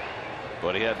time,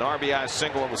 but he had an RBI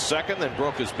single in the 2nd, then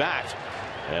broke his bat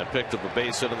and picked up a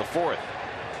base hit in the 4th.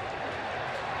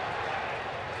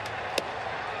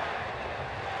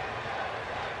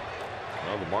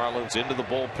 Well, the Marlins into the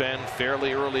bullpen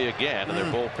fairly early again, and their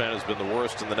bullpen has been the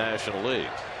worst in the National League.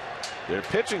 Their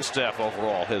pitching staff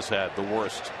overall has had the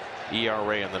worst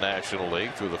ERA in the National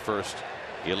League through the first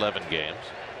 11 games.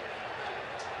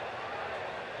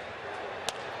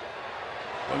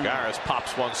 Lagares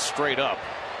pops one straight up.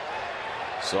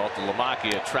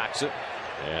 Saltalamacchia tracks it,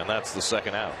 and that's the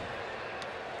 2nd out.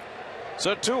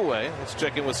 So 2 away. Let's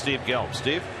check in with Steve Gelb.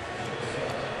 Steve?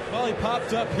 Well, he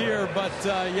popped up here, but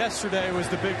yesterday was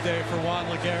the big day for Juan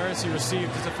Lagares. He received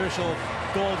his official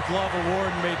Gold Glove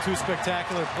award and made 2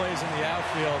 spectacular plays in the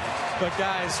outfield. But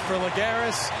guys, for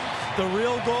Lagares, the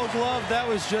real Gold Glove, that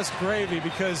was just gravy,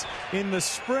 because in the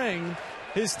spring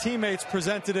his teammates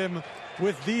presented him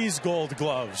with these Gold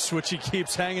Gloves, which he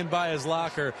keeps hanging by his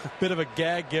locker. Bit of a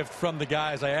gag gift from the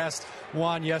guys. I asked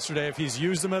Juan yesterday if he's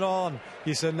used them at all, and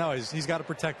he said no, he's got to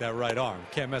protect that right arm.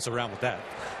 Can't mess around with that.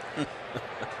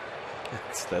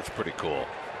 That's pretty cool.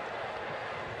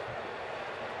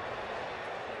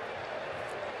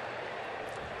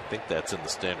 I think that's in the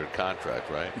standard contract,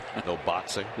 right? No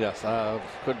boxing. Yes,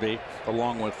 could be,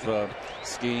 along with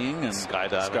skiing and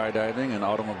skydiving and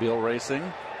automobile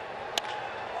racing.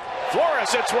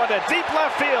 Flores hits one to deep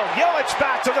left field. Yelich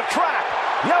back to the track.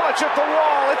 Yelich at the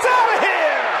wall. It's out of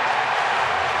here.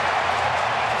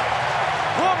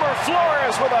 Wilmer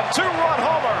Flores with a 2-run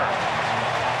homer.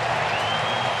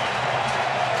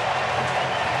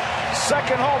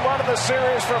 Second home run of the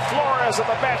series for Flores, and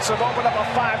the Mets have opened up a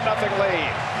 5-0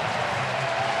 lead.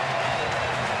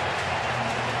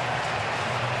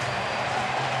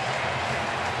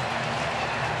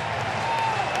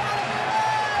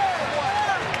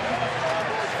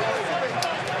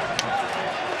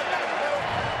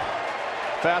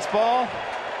 Fastball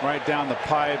right down the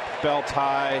pipe, belt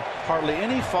high. Hardly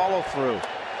any follow through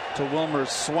to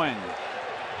Wilmer's swing.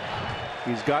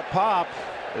 He's got pop.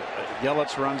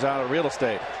 Yelich runs out of real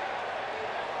estate.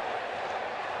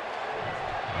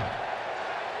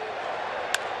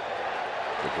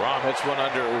 DeGrom hits one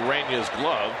under Ureña's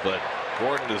glove, but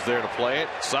Gordon is there to play it.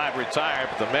 Side retired,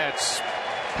 but the Mets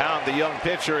pound the young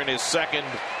pitcher in his second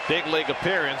big league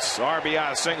appearance.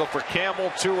 RBI single for Campbell,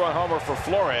 2-run homer for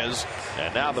Flores,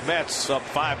 and now the Mets up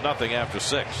 5-0 after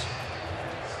 6.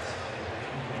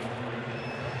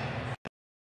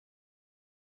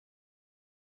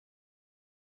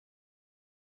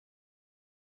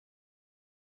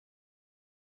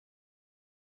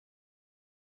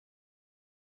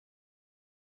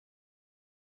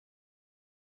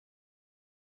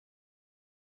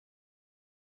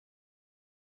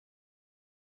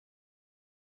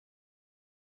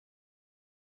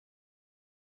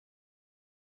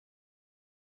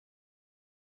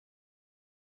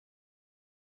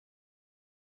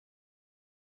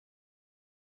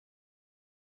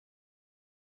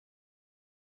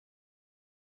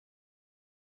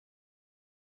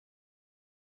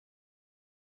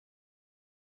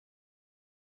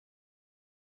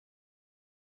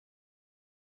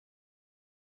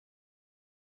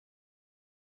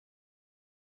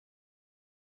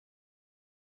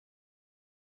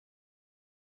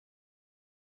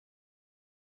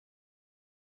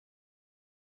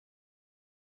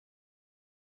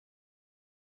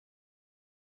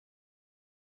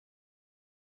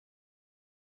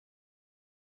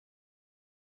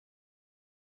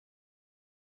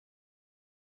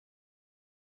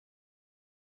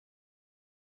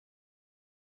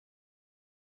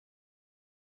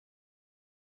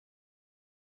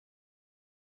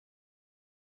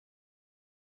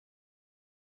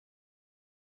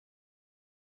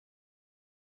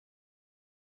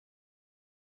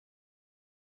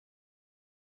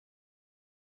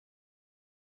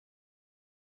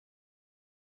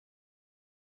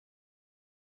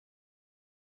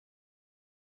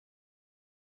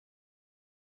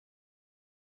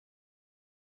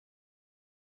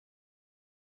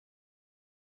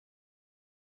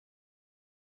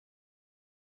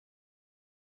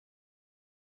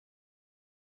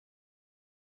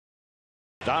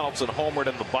 Donaldson homered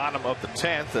in the bottom of the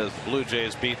 10th as the Blue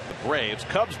Jays beat the Braves.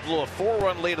 Cubs blew a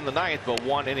 4-run lead in the 9th, but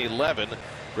won in 11.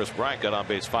 Chris Bryant got on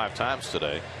base 5 times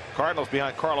today. Cardinals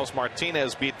behind Carlos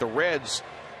Martinez beat the Reds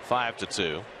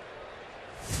 5-2.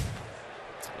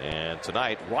 And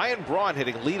tonight, Ryan Braun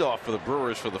hitting leadoff for the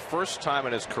Brewers for the first time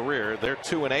in his career. They're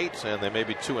 2-8, and they may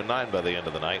be 2-9 by the end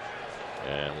of the night.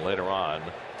 And later on,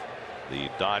 the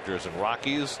Dodgers and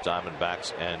Rockies,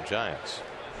 Diamondbacks and Giants.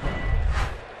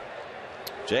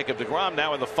 Jacob deGrom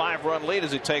now in the 5-run lead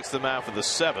as he takes them out for the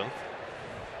 7th.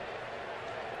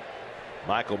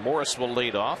 Michael Morse will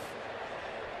lead off.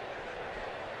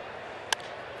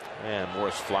 And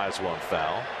Morse flies one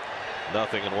foul.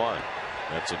 0-1.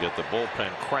 Mets will get the bullpen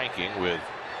cranking with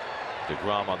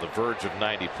deGrom on the verge of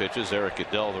 90 pitches. Eric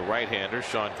Goodell, the right-hander.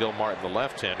 Sean Gilmartin, the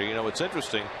left-hander. You know, it's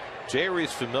interesting. Jeurys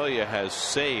Familia has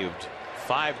saved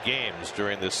 5 games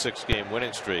during this 6-game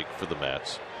winning streak for the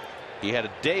Mets. He had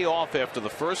a day off after the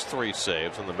first 3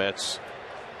 saves, and the Mets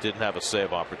didn't have a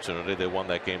save opportunity. They won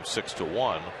that game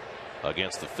 6-1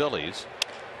 against the Phillies.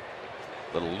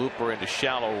 Little looper into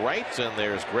shallow right, and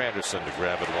there's Granderson to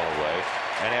grab it one away.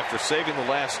 And after saving the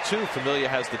last 2, Familia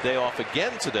has the day off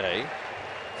again today,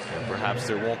 and perhaps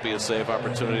there won't be a save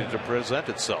opportunity to present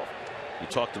itself. You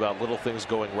talked about little things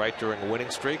going right during a winning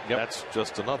streak. Yep. That's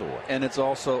just another one. And it's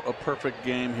also a perfect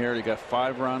game here. You got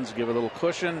 5 runs, give a little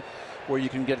cushion where you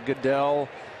can get Goodell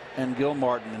and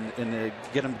Gilmartin and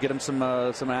get them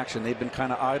some action. They've been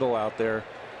kind of idle out there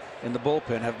in the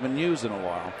bullpen, haven't been used in a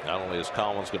while. Not only is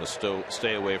Collins going to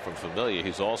stay away from Familia,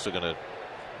 he's also going to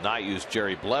not use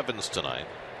Jerry Blevins tonight.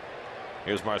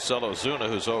 Here's Marcell Ozuna,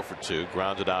 who's 0 for 2,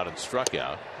 grounded out and struck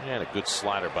out. And a good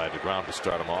slider by deGrom to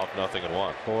start him off.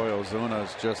 0-1. Boy,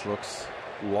 Ozuna just looks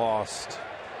lost.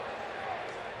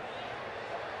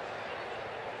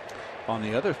 On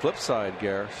the other flip side,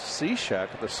 Gare, Cishek,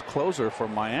 this closer for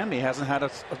Miami, hasn't had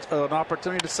an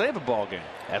opportunity to save a ball game.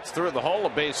 That's through the hole. A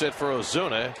base hit for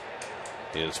Ozuna.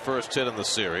 His first hit in the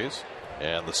series,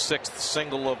 and the 6th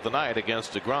single of the night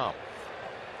against DeGrom.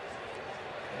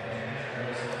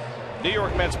 New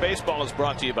York Mets baseball is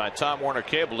brought to you by Time Warner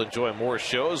Cable. Enjoy more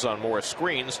shows on more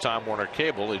screens. Time Warner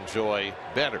Cable. Enjoy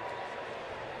better.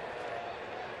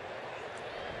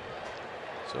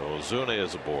 So Ozuna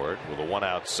is aboard with a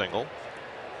 1-out single.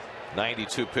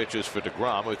 92 pitches for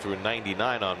DeGrom, who threw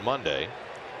 99 on Monday.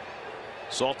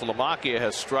 Saltalamacchia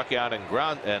has struck out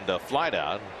and flied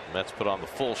out. Mets put on the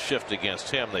full shift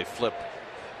against him. They flip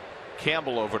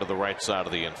Campbell over to the right side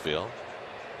of the infield.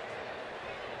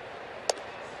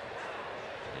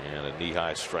 And a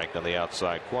knee-high strike on the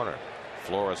outside corner.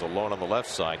 Flores alone on the left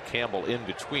side. Campbell in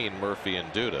between Murphy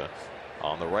and Duda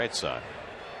on the right side.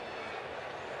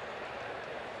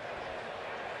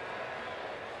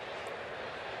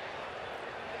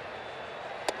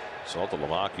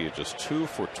 Saltalamacchia just 2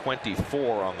 for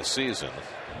 24 on the season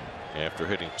after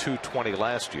hitting .220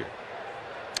 last year.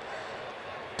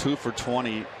 2 for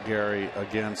 20, Gary,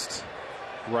 against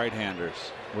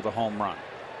right-handers with a home run.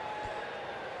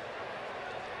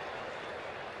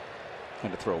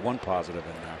 Had to throw one positive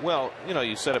in there. Well, you know,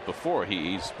 you said it before.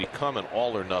 He's become an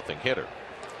all-or-nothing hitter,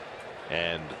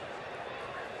 and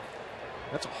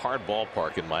that's a hard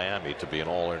ballpark in Miami to be an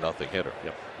all-or-nothing hitter.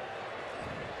 Yep.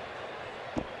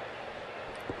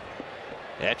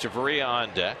 Echeverria on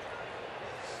deck.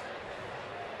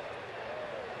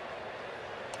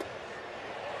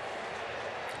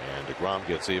 And DeGrom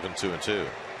gets even 2-2.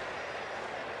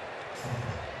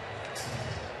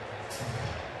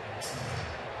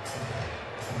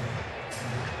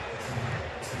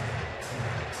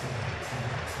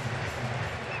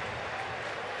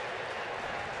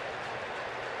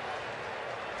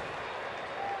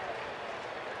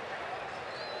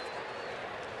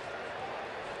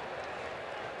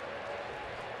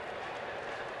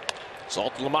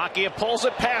 Saltalamacchia pulls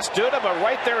it past Duda, but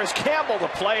right there is Campbell to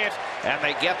play it, and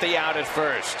they get the out at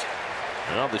first.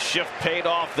 Well, the shift paid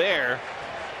off there.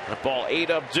 That ball ate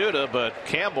up Duda, but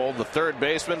Campbell, the third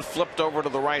baseman, flipped over to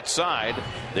the right side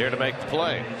there to make the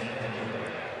play.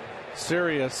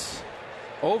 Serious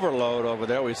overload over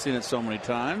there. We've seen it so many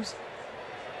times.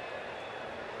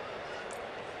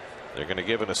 They're going to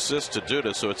give an assist to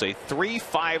Duda, so it's a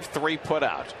 3-5-3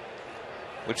 putout,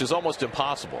 which is almost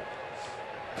impossible.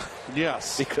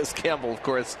 Yes. Because Campbell, of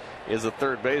course, is a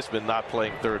third baseman not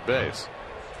playing third base.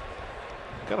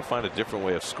 Got to find a different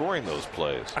way of scoring those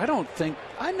plays.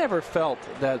 I never felt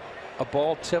that a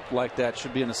ball tipped like that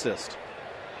should be an assist.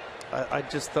 I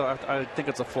think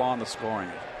it's a flaw in the scoring.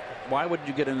 Why would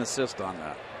you get an assist on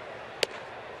that?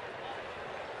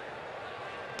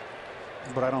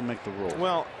 But I don't make the rule.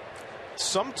 Well,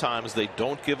 sometimes they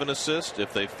don't give an assist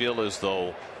if they feel as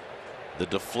though the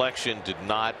deflection did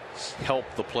not help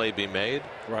the play be made.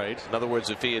 Right. In other words,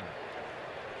 if he had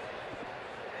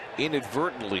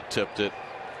inadvertently tipped it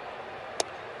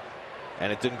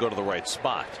and it didn't go to the right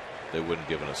spot, they wouldn't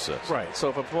give an assist. Right. So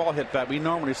if a ball hit back, we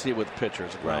normally see it with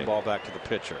pitchers, a ground ball back to the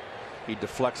pitcher. He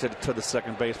deflects it to the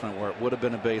second baseman where it would have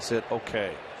been a base hit.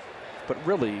 Okay. But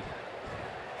really,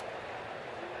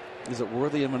 is it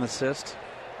worthy of an assist?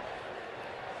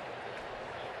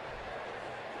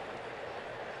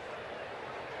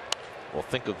 Well,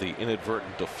 think of the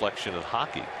inadvertent deflection in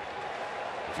hockey.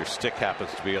 If your stick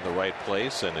happens to be in the right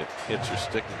place and it hits your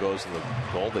stick and goes in the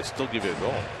goal, they still give you a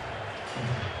goal.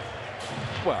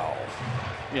 Well,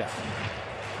 yeah.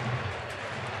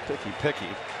 Picky.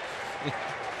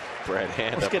 Brad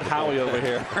Hand. Let's get Howie over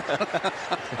here.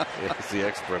 He's the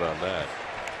expert on that.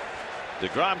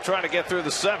 DeGrom trying to get through the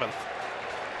 7th.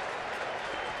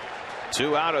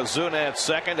 2 out. Ozuna at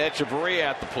second. Echeverria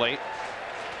at the plate.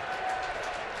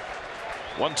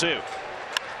 1-2.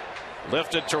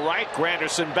 Lifted to right.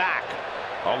 Granderson back.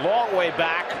 A long way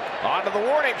back. Onto the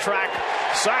warning track.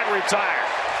 Side retire.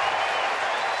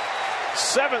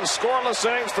 7 scoreless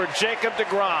innings for Jacob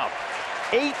DeGrom.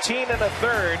 18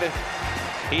 1/3.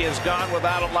 He has gone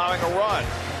without allowing a run.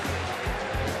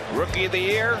 Rookie of the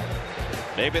year.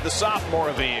 Maybe the sophomore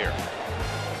of the year.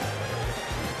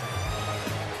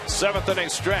 7th inning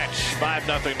stretch.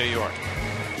 5-0 New York.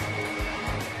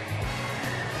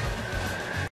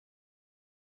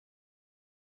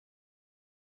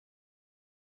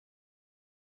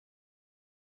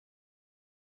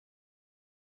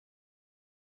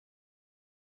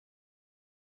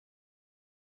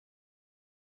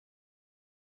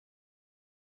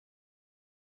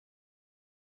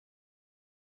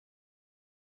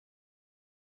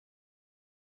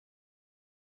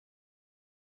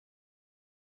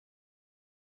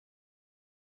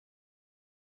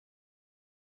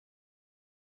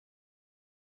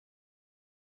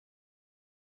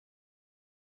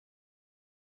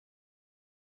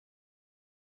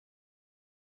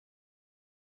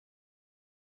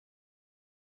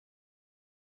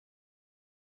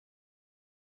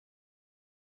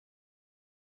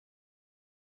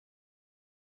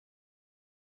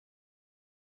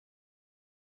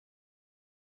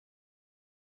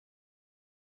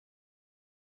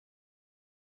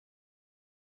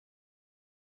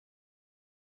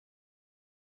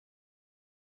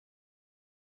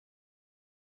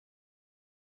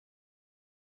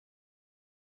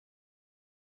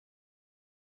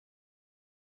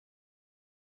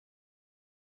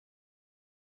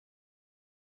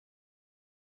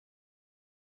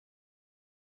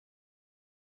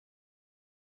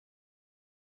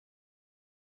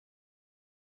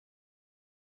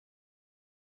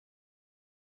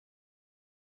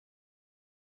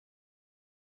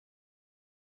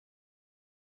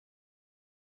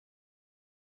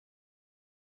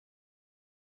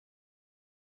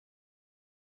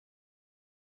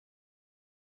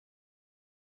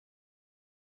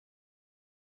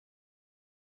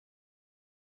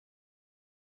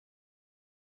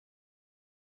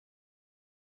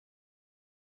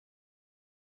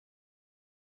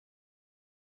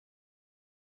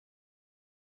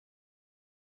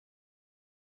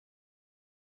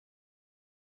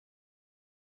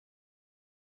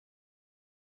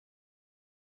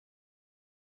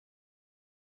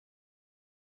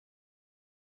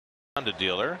 To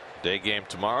dealer. Day game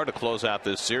tomorrow to close out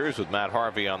this series with Matt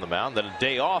Harvey on the mound. Then a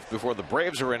day off before the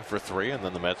Braves are in for 3, and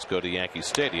then the Mets go to Yankee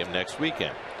Stadium next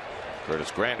weekend.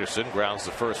 Curtis Granderson grounds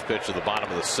the first pitch of the bottom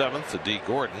of the 7th to D.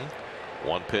 Gordon.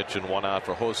 1 pitch and 1 out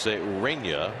for Jose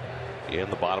Urena in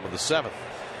the bottom of the 7th.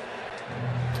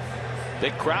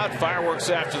 Big crowd, fireworks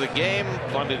after the game.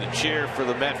 Plenty to cheer for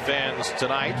the Met fans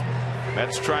tonight.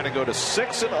 Mets trying to go to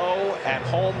 6-0 at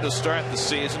home to start the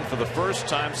season for the first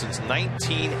time since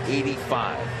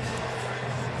 1985.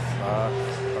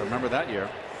 I remember that year.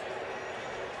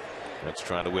 Mets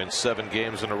trying to win 7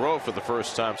 games in a row for the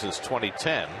first time since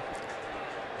 2010.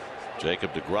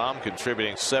 Jacob deGrom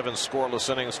contributing 7 scoreless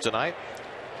innings tonight.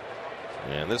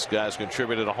 And this guy's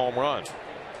contributed a home run.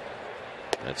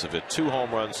 Mets have hit 2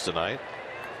 home runs tonight.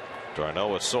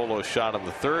 Darno a solo shot in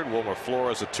the 3rd. Wilmer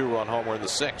Flores a 2-run homer in the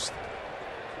 6th.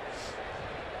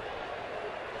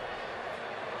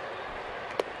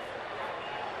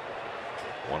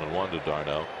 1-1 to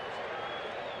Darno.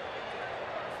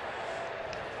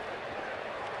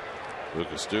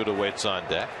 Lucas Duda waits on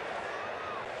deck.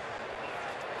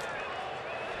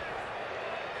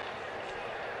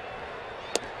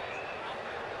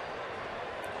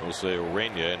 Jose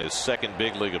Urena in his 2nd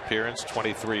big league appearance,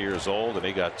 23 years old, and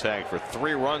he got tagged for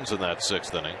 3 runs in that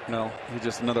 6th inning. No, he's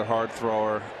just another hard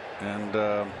thrower, and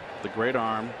the great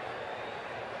arm,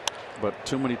 but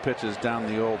too many pitches down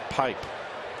the old pipe.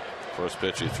 First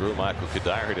pitch he threw, Michael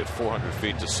Kadire hit it 400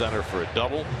 feet to center for a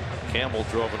double. Campbell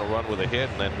drove in a run with a hit,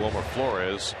 and then Wilmer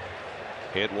Flores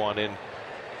hit one in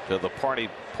to the party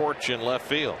porch in left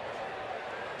field.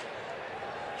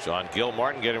 Sean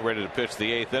Gilmartin getting ready to pitch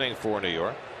the 8th inning for New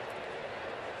York.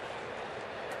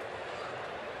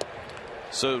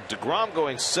 So deGrom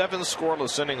going 7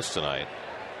 scoreless innings tonight.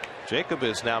 Jacob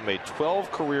has now made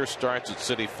 12 career starts at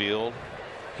Citi Field.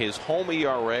 His home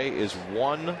ERA is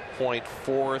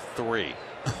 1.43.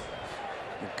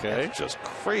 Okay. That's just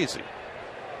crazy.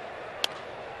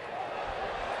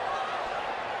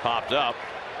 Popped up.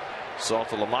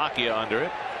 Saltalamacchia under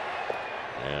it.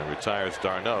 And retires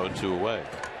Darno 2 away.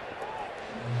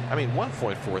 I mean,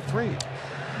 1.43.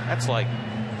 That's like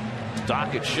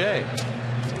Dockett Shea.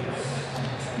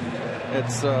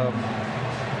 It's up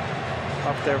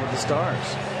there with the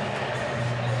stars.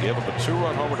 Gave up a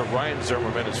 2-run homer to Ryan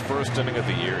Zimmerman his first inning of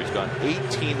the year. He's gone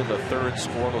 18 in the 3rd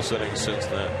scoreless inning since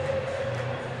then.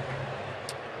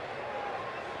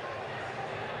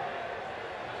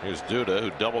 Here's Duda, who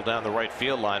doubled down the right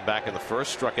field line back in the 1st,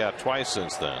 struck out twice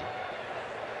since then.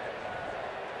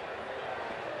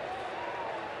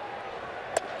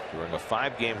 During a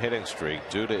 5-game hitting streak,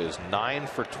 Duda is 9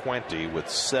 for 20 with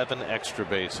 7 extra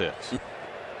base hits.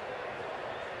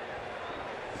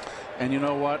 And you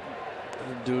know what?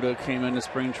 Duda came into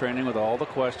spring training with all the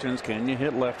questions. Can you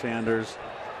hit left-handers?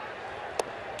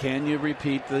 Can you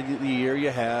repeat the year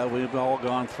you have? We've all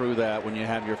gone through that when you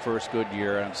have your first good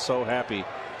year. I'm so happy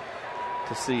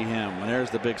to see him. And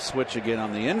there's the big switch again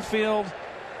on the infield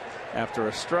after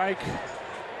a strike.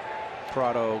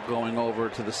 Prado going over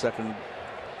to the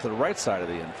right side of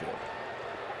the infield.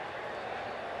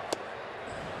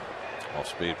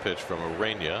 Off-speed pitch from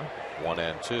Urena,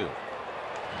 1-2.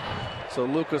 So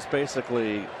Lucas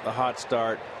basically the hot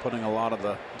start, putting a lot of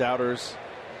the doubters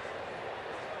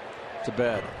to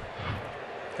bed.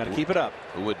 Got to keep it up.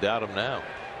 Who would doubt him now?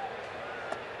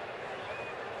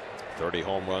 30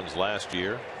 home runs last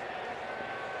year,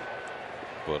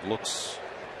 but looks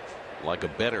like a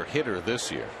better hitter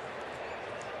this year.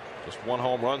 Just 1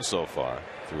 home run so far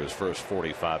through his first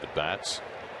 45 at bats,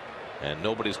 and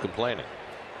nobody's complaining.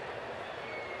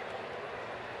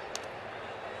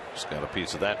 Just got a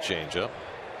piece of that changeup.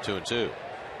 2-2.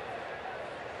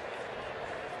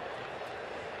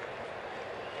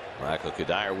 Michael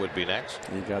Kadire would be next.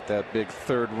 You got that big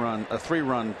 3rd-run, a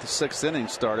 3-run 6th inning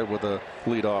started with a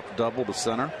leadoff double to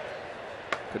center.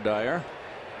 Kadire.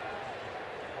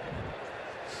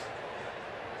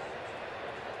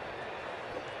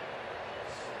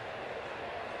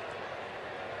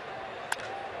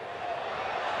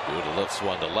 Duda lifts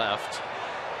one to left.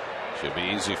 Should be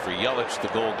easy for Yelich, the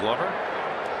Gold Glover.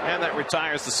 And that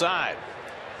retires the side.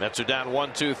 Mets are down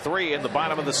 1-2-3 in the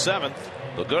bottom of the 7th.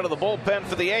 They'll go to the bullpen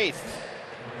for the 8th.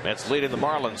 Mets leading the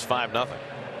Marlins 5-0.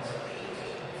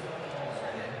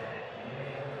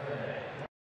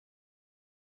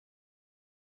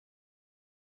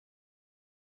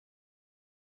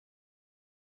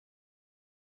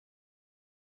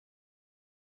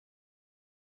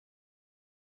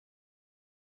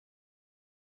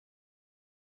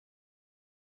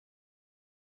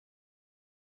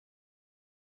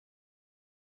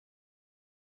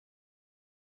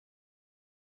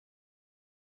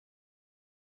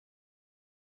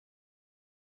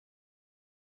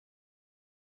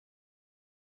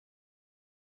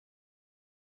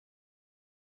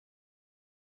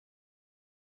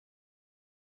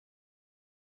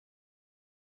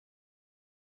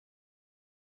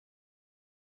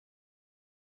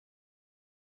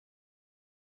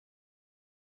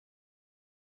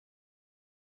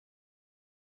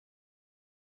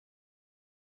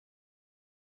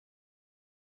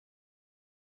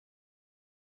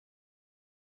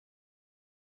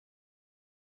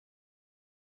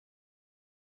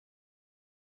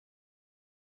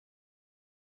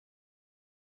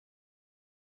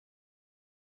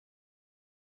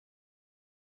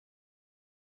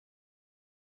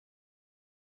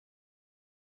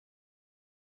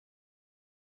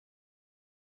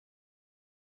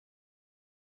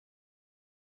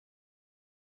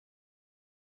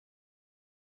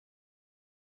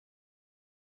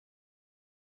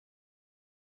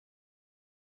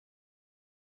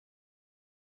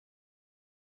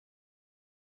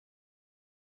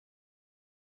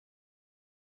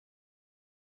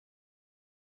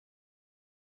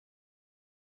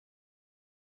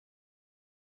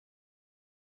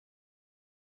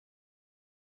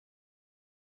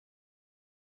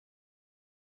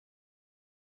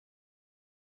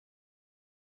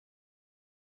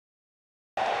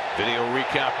 Video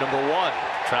recap number 1,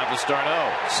 Travis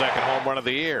d'Arnaud, second home run of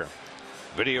the year.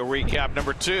 Video recap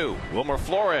number 2, Wilmer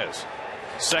Flores,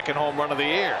 second home run of the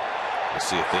year. You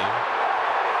see a theme?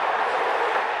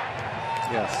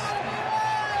 Yes.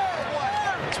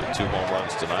 That's with 2 home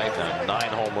runs tonight, and 9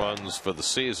 home runs for the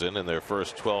season in their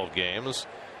first 12 games.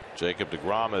 Jacob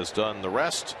deGrom has done the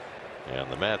rest, and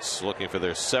the Mets, looking for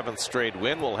their 7th straight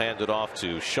win, will hand it off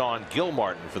to Sean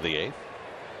Gilmartin for the 8th.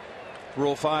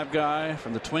 Rule 5 guy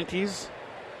from the Twins,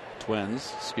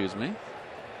 excuse me.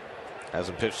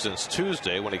 Hasn't pitched since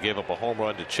Tuesday when he gave up a home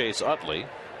run to Chase Utley.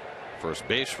 First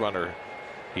base runner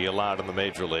he allowed in the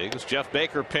major leagues. Jeff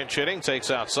Baker pinch hitting,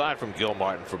 takes outside from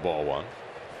Gilmartin for ball 1.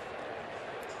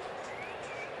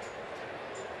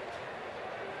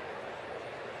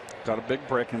 Got a big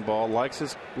breaking ball. Likes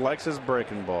his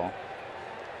breaking ball.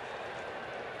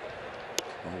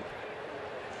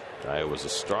 Guy was a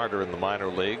starter in the minor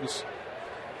leagues.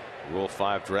 Rule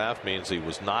 5 draft means he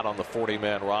was not on the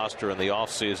 40-man roster in the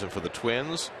offseason for the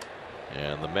Twins,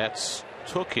 and the Mets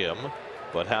took him,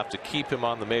 but have to keep him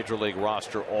on the major league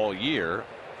roster all year,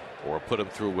 or put him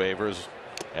through waivers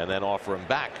and then offer him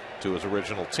back to his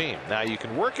original team. Now you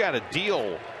can work out a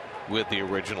deal with the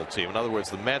original team. In other words,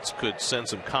 the Mets could send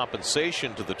some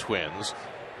compensation to the Twins,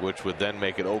 which would then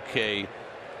make it okay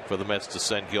for the Mets to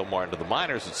send Gilmartin to the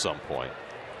minors at some point.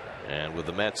 And with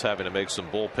the Mets having to make some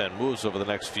bullpen moves over the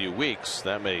next few weeks,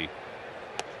 that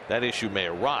issue may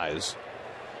arise.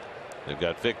 They've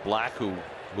got Vic Black, who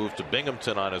moved to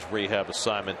Binghamton on his rehab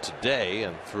assignment today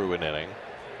and threw an inning,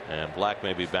 and Black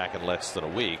may be back in less than a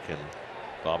week, and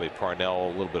Bobby Parnell a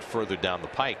little bit further down the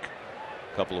pike,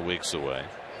 a couple of weeks away.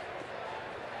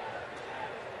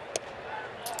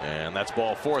 And that's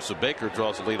ball 4, so Baker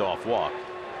draws a leadoff walk.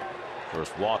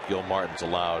 First walk Gilmartin's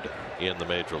allowed in the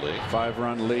major league.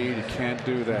 5-run lead. You can't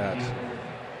do that.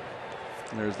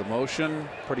 There's the motion.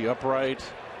 Pretty upright.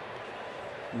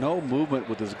 No movement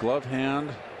with his glove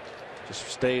hand. Just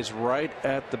stays right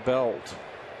at the belt.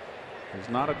 He's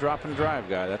not a drop and drive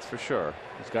guy, that's for sure.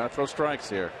 He's got to throw strikes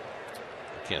here.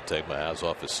 I can't take my eyes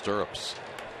off his stirrups.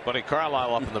 Buddy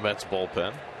Carlisle up in the Mets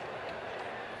bullpen.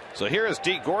 So here is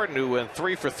Dee Gordon, who went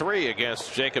 3 for 3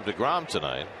 against Jacob deGrom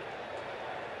tonight.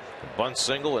 A bunt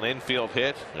single, an infield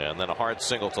hit, and then a hard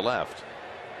single to left.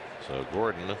 So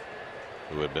Gordon,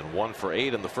 who had been 1 for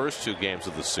 8 in the first 2 games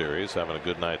of the series, having a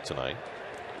good night tonight.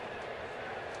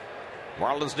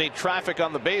 Marlins need traffic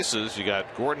on the bases. You got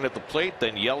Gordon at the plate,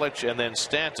 then Yelich, and then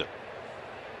Stanton.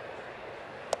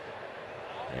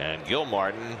 And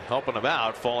Gilmartin helping him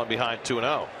out, falling behind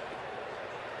 2-0.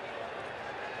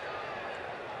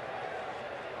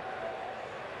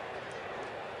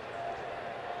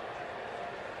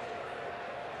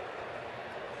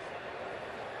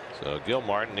 So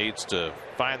Gilmartin needs to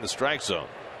find the strike zone.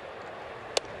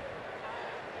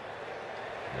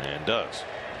 And does.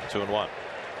 2-1.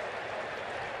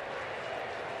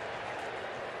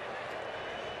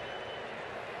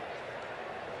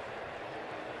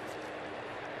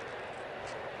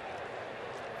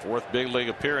 Fourth big league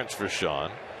appearance for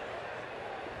Sean.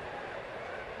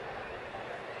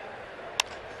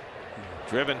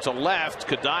 Driven to left.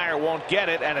 Kadire won't get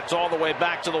it, and it's all the way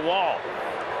back to the wall.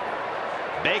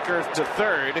 Baker to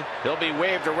third. He'll be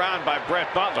waved around by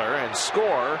Brett Butler and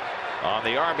score on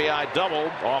the RBI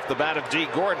double off the bat of Dee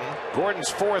Gordon.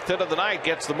 Gordon's 4th hit of the night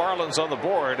gets the Marlins on the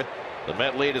board. The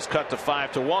Met lead is cut to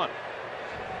 5-1.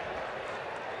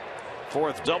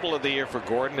 4th double of the year for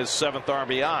Gordon, his 7th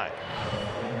RBI.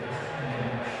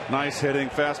 Nice hitting,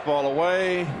 fastball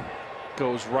away,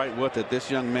 goes right with it. This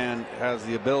young man has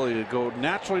the ability to go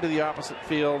naturally to the opposite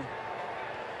field.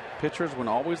 Pitchers, when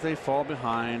always they fall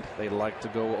behind, they like to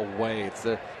go away.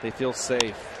 They feel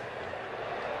safe.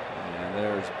 And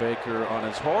there's Baker on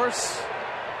his horse.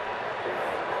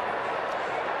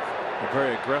 A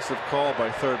very aggressive call by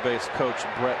third base coach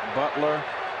Brett Butler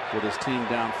with his team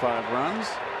down 5 runs.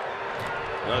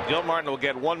 Now Gilmartin will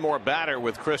get one more batter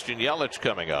with Christian Yelich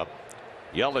coming up.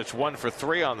 Yelich 1 for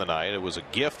 3 on the night. It was a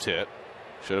gift hit.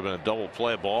 Should have been a double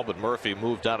play ball, but Murphy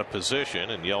moved out of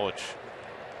position, and Yelich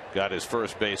got his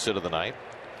first base hit of the night.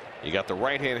 You got the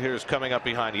right-hand hitters coming up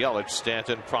behind Yelich,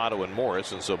 Stanton, Prado, and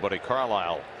Morris, and so Buddy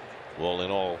Carlisle will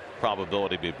in all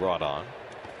probability be brought on.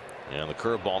 And the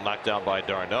curveball knocked down by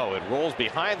d'Arnaud. It rolls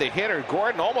behind the hitter.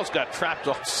 Gordon almost got trapped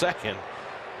off second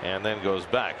and then goes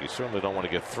back. You certainly don't want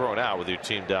to get thrown out with your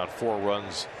team down 4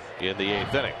 runs in the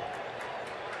 8th inning.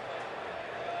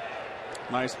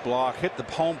 Nice block, hit the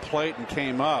home plate and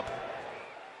came up.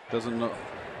 Doesn't know.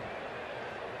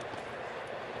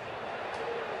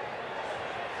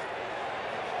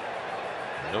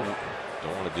 Nope,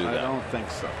 don't want to do that. I don't think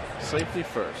so. Safety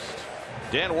first.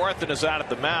 Dan Worthen is out at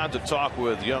the mound to talk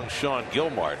with young Sean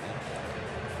Gilmartin.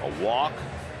 A walk,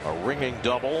 a ringing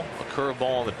double, a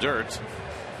curveball in the dirt,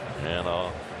 and a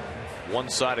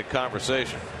one-sided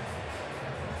conversation.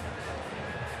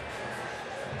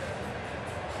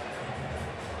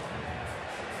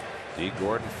 D.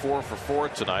 Gordon 4 for 4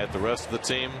 tonight. The rest of the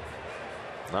team,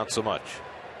 not so much.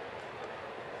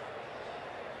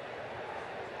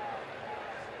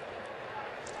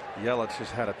 Yelich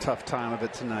has had a tough time of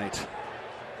it tonight.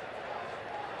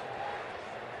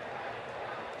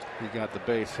 He got the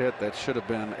base hit that should have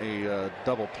been a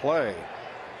double play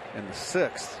in the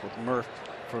 6th with Murph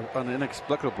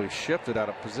inexplicably shifted out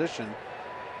of position.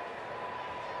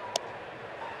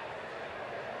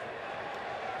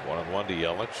 1-1 to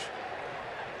Yelich.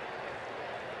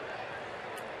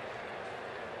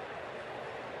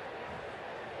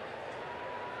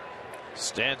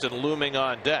 Stanton looming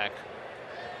on deck.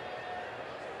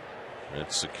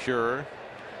 It's secure,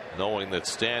 knowing that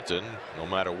Stanton, no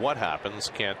matter what happens,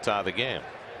 can't tie the game.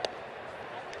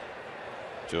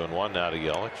 2-1 now to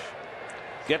Yelich.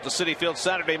 Get to Citi Field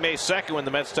Saturday, May 2nd, when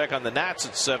the Mets take on the Nats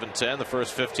at 7:10. The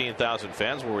first 15,000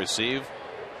 fans will receive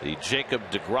the Jacob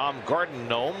deGrom Garden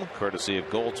Gnome, courtesy of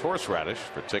Gold's Horseradish.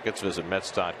 For tickets, visit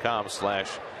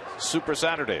Mets.com/Super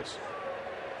Saturdays.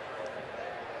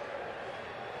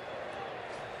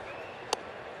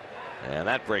 And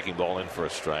that breaking ball in for a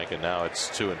strike, and now it's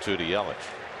 2-2 to Yelich.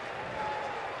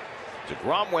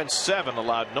 deGrom went 7,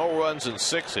 allowed no runs and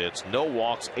 6 hits, no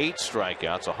walks, 8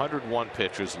 strikeouts, 101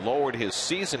 pitches, lowered his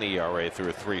season ERA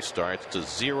through 3 starts to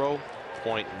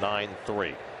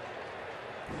 0.93.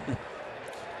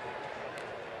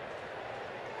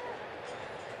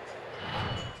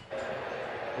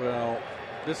 Well,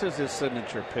 this is his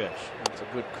signature pitch. It's a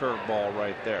good curveball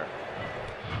right there.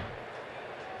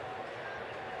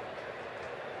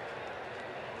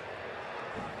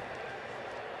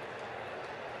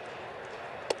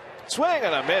 Swing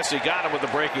and a miss. He got him with the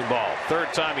breaking ball.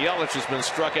 Third time Yelich has been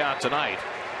struck out tonight.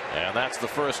 And that's the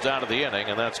first out of the inning,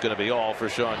 and that's going to be all for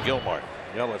Sean Gilmartin.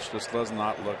 Yelich just does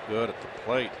not look good at the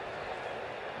plate.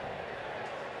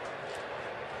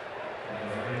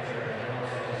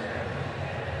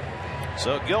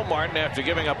 So Gilmartin, after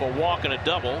giving up a walk and a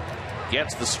double,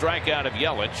 gets the strikeout of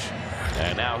Yelich.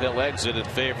 And now he'll exit in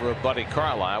favor of Buddy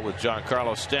Carlisle with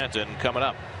Giancarlo Stanton coming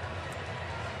up.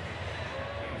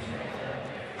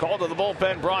 Call to the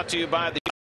bullpen brought to you by the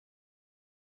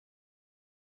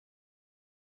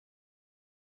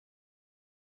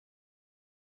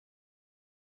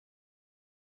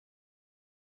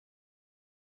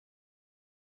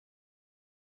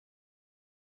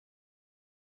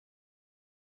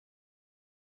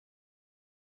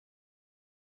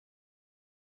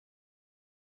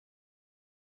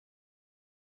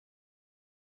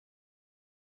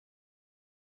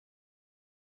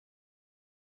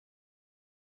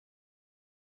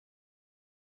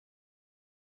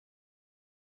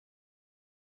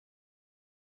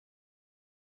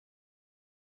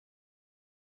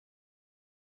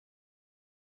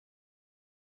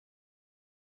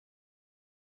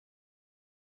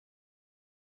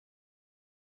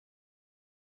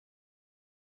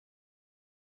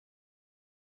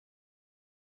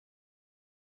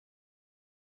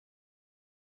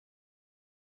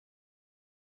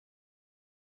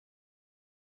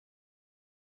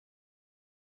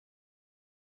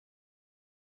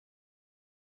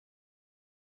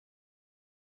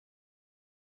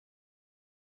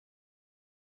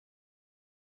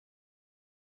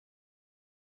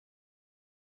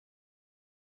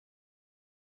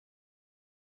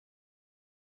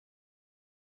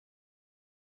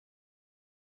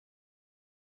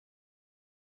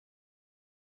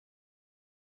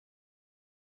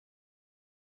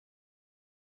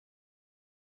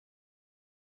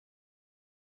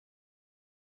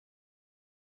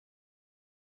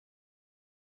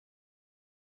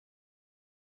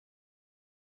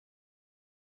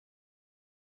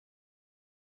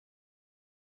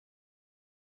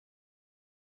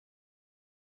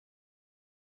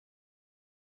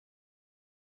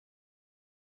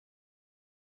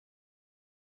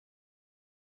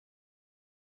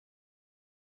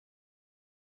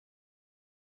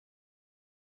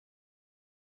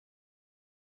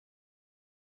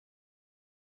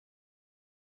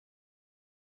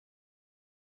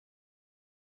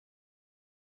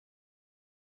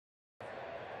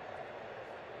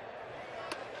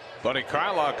Buddy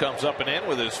Carlisle comes up and in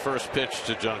with his first pitch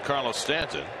to Giancarlo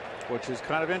Stanton. Which is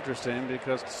kind of interesting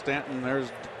because Stanton,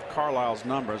 there's Carlisle's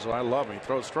numbers. I love him. He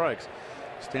throws strikes.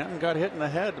 Stanton got hit in the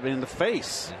head, in the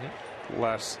face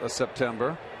last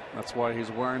September. That's why he's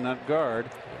wearing that guard.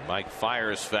 Mike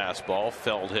Fiers' fastball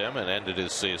felled him and ended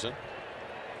his season.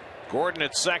 Gordon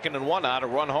at second and 1 out. A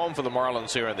run home for the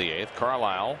Marlins here in the 8th.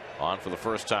 Carlisle on for the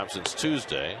first time since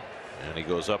Tuesday, and he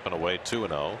goes up and away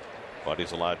 2-0. But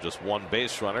he's allowed just 1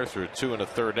 base runner through 2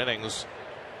 1/3 innings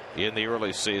in the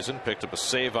early season. Picked up a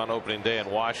save on opening day in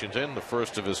Washington, the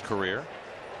first of his career.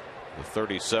 The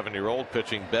 37-year-old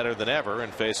pitching better than ever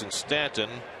and facing Stanton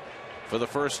for the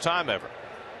first time ever.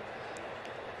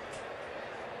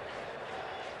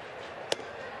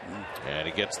 And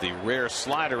he gets the rare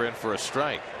slider in for a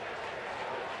strike.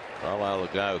 Carlisle, the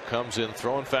guy who comes in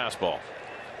throwing fastball.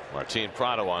 Martin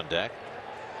Prado on deck.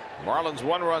 Marlins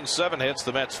 1 run, 7 hits.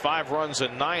 The Mets 5 runs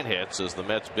and 9 hits as the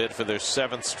Mets bid for their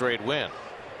 7th straight win.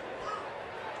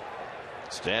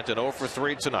 Stanton 0 for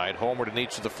 3 tonight, homered in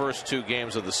each of the first 2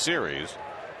 games of the series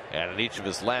and in each of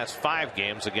his last 5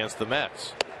 games against the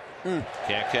Mets.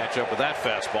 Can't catch up with that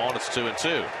fastball, and it's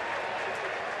 2-2.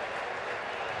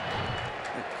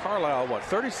 Carlisle, what,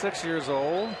 36 years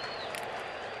old?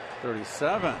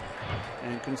 37,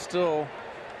 and can still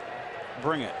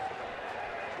bring it.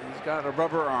 He's got a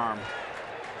rubber arm.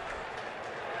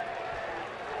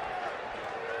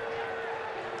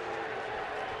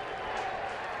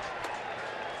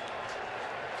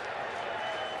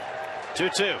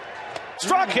 Two.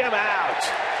 Struck him out.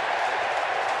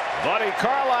 Buddy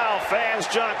Carlisle fans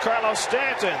Giancarlo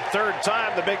Stanton. 3rd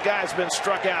time the big guy's been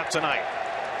struck out tonight.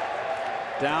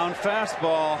 Down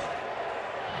fastball.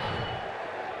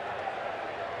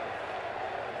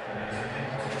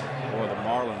 Boy, the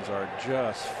Marlins are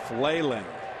just flailing.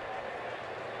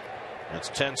 That's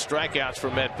 10 strikeouts for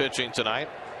Met pitching tonight.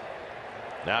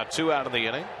 Now 2 out of the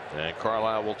inning, and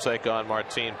Carlisle will take on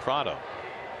Martin Prado.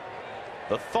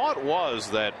 The thought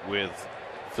was that with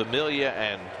Familia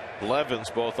and Blevins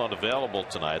both unavailable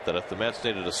tonight, that if the Mets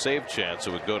needed a save chance,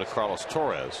 it would go to Carlos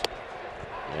Torres.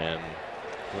 And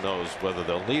who knows whether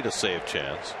they'll need a save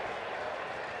chance.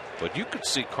 But you could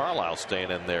see Carlisle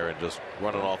staying in there and just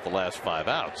running off the last 5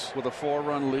 outs. With a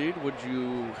 4-run lead, would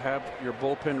you have your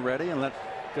bullpen ready and let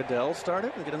Goodell start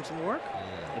it and get him some work?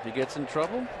 If he gets in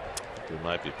trouble? We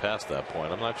might be past that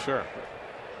point. I'm not sure.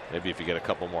 Maybe if you get a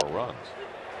couple more runs.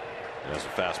 And there's a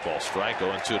fastball strike,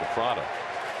 0-2 to Prado.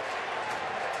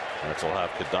 Mets will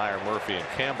have Kadire, Murphy, and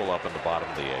Campbell up in the bottom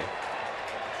of the 8th.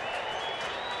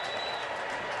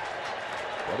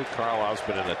 Buddy Carlisle's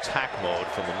been in attack mode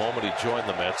from the moment he joined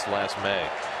the Mets last May.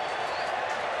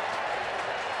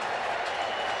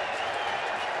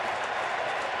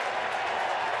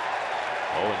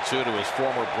 Oh, 2 to his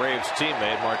former Braves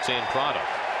teammate Martin Prado.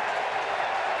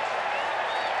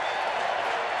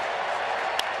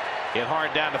 Hit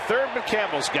hard down to 3rd, but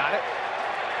Campbell's got it.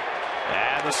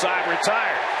 And the side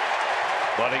retired.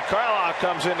 Buddy Carlisle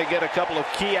comes in to get a couple of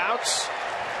key outs,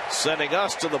 sending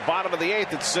us to the bottom of the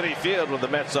 8th at Citi Field with the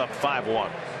Mets up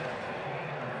 5-1.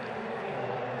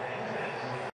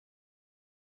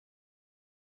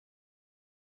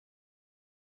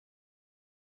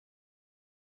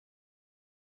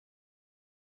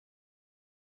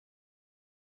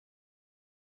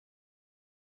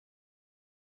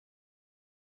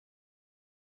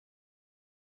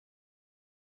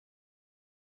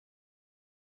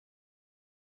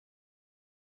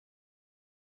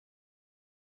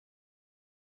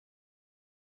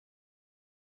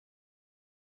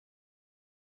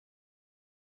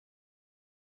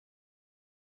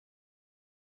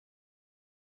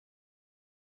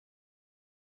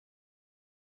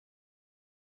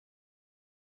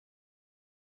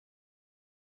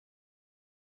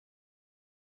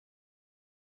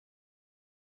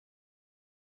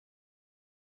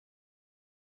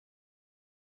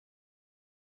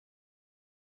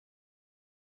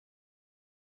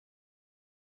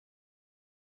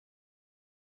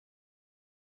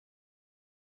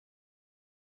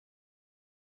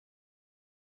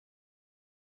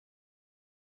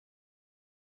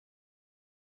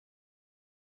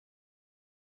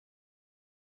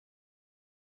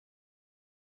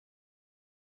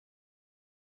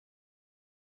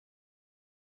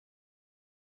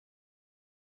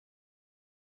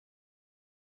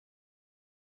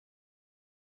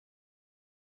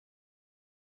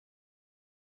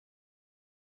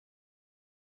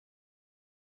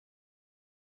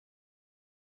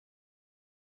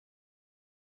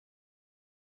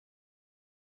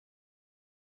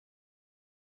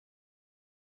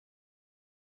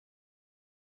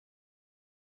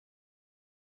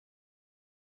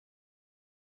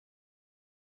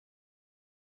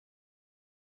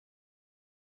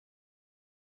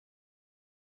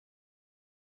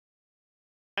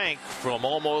 From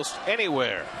almost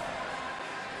anywhere.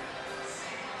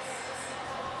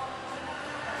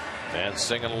 And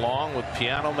singing along with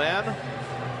Piano Man.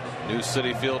 New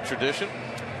City Field tradition.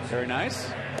 Very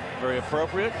nice. Very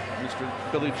appropriate.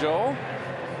 Mr. Billy Joel.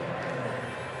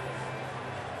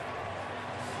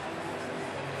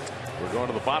 We're going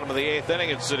to the bottom of the 8th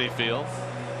inning at Citi Field.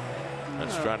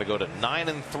 That's trying to go to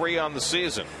 9-3 on the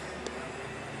season.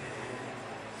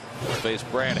 Faced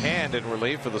Brad Hand in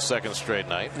relief for the second straight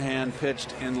night. Hand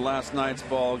pitched in last night's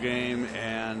ball game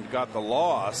and got the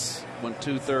loss. Went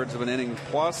 2/3 of an inning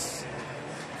plus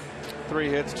 3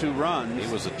 hits, 2 runs.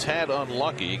 He was a tad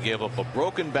unlucky. He gave up a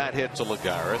broken bat hit to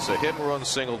Lagares, a hit and run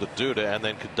single to Duda, and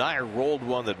then Kadire rolled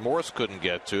one that Morse couldn't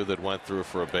get to that went through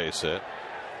for a base hit.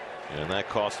 And that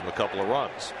cost him a couple of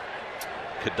runs.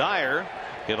 Kadire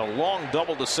hit a long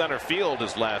double to center field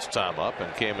his last time up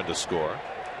and came in to score.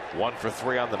 1 for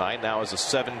 3 on the night. Now has a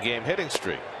 7-game hitting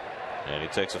streak. And he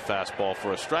takes a fastball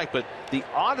for a strike. But the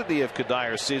oddity of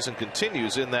Kadire's season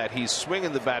continues in that he's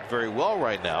swinging the bat very well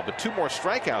right now, but 2 more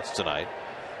strikeouts tonight.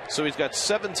 So he's got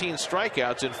 17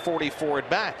 strikeouts in 44 at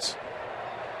bats.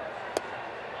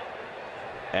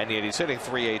 And yet he's hitting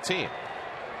 .318.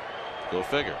 Go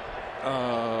figure.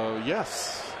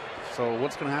 Yes. So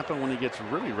what's going to happen when he gets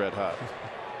really red hot?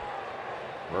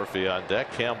 Murphy on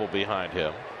deck, Campbell behind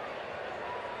him.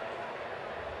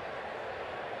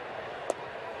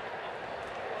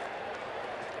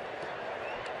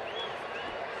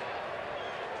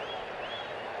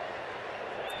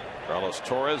 Carlos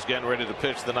Torres getting ready to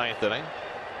pitch the 9th inning.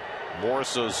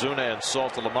 Morse, Ozuna, and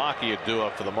Saltalamacchia due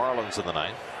up for the Marlins in the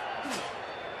 9th.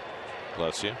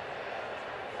 Bless you.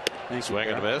 Swing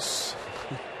and miss.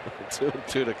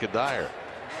 2-2 to Kadire.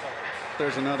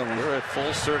 There's another one. We're at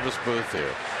full service booth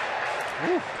here.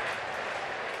 Woo.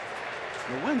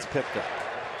 The wind's picked up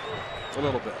a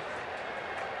little bit.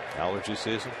 Allergy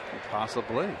season?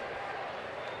 Possibly.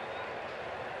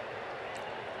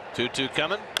 2-2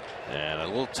 coming. And a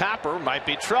little tapper might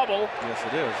be trouble. Yes,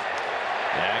 it is.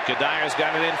 And Kadire's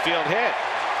got an infield hit.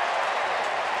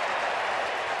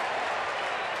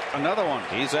 Another one.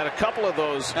 He's had a couple of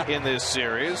those in this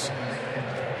series.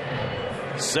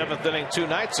 7th inning 2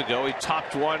 nights ago, he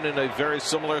topped one in a very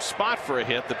similar spot for a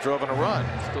hit that drove in a run.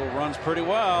 Still runs pretty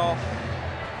well.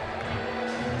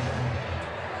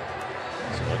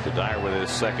 So Kadire with his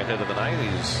 2nd hit of the night.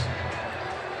 He's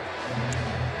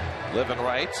living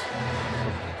right.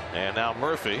 And now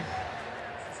Murphy,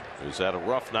 who's had a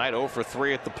rough night, 0 for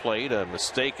 3 at the plate, a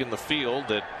mistake in the field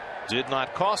that did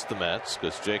not cost the Mets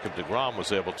because Jacob deGrom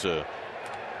was able to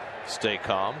stay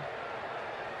calm.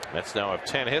 Mets now have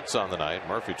 10 hits on the night.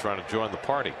 Murphy trying to join the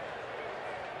party.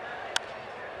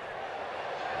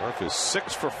 Murphy's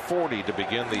 6 for 40 to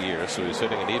begin the year, so he's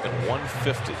hitting an even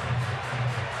 150.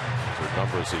 Those are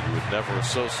numbers that you would never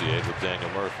associate with Daniel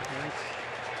Murphy.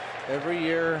 Every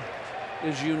year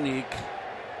is unique.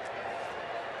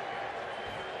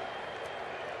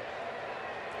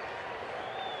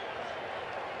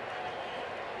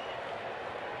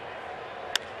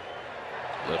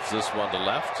 Lifts this one to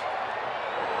left.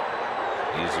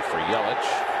 Easy for Yelich.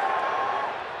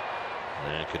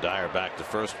 And Kadire back to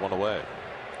first, 1 away.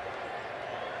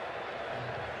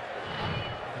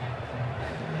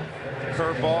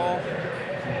 Curveball.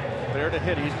 There to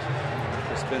hit. He's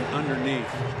just been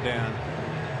underneath, Dan.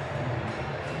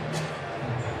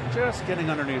 Just getting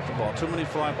underneath the ball. Too many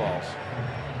fly balls.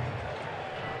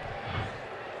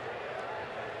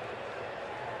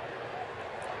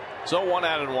 So 1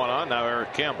 out and 1 on. Now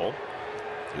Eric Campbell,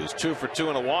 who's 2 for 2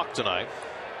 and a walk tonight.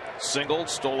 Singled,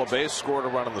 stole a base, scored a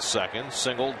run in the 2nd.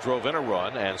 Singled, drove in a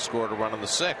run, and scored a run in the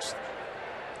 6th.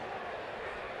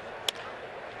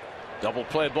 Double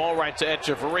play ball right to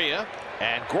Echeverria.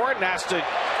 And Gordon has to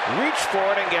reach for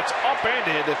it and gets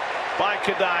upended by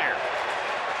Kadire.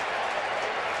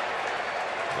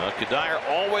 Kadire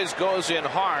always goes in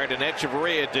hard, and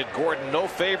Echeverria did Gordon no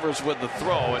favors with the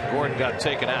throw, and Gordon got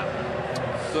taken out.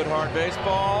 Good hard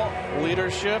baseball,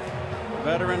 leadership,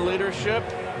 veteran leadership.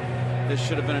 This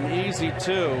should have been an easy 2.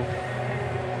 Tell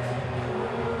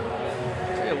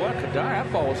you what, Kadire,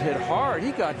 that ball was hit hard.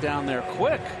 He got down there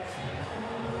quick.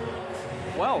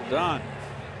 Well done.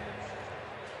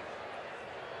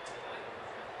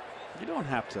 You don't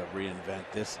have to reinvent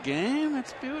this game.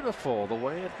 It's beautiful the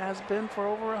way it has been for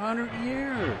over 100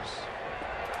 years.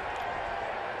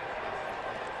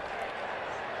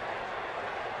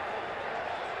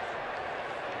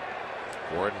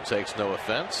 Gordon takes no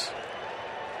offense.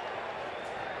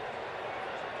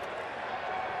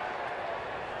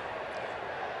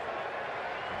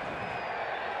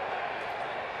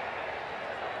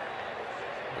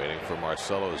 Waiting for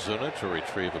Marcelo Ozuna to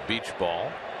retrieve a beach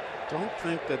ball. Don't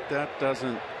think that that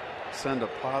doesn't send a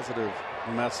positive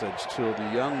message to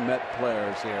the young Met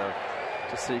players here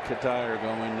to see Kadire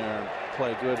go in there and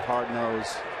play good,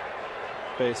 hard-nosed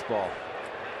baseball.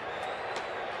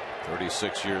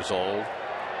 36 years old.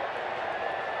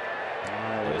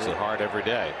 Plays it hard every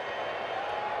day.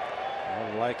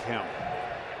 I like him.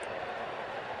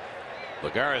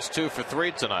 Lagares 2 for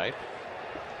 3 tonight.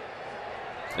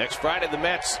 Next Friday, the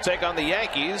Mets take on the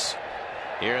Yankees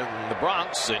here in the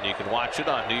Bronx, and you can watch it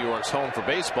on New York's Home for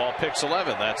Baseball, Pix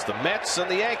 11. That's the Mets and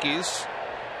the Yankees.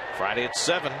 Friday at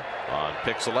 7 on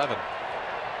Pix 11.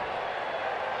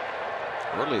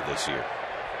 Early this year.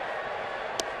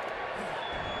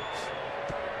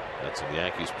 Mets and the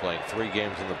Yankees playing 3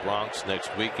 games in the Bronx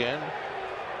next weekend.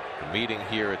 The meeting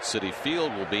here at Citi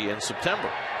Field will be in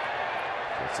September.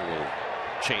 That's a little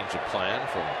change of plan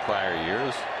from prior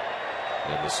years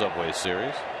in the Subway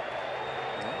Series.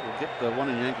 We'll get the one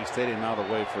in Yankee Stadium out of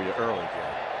the way for you early,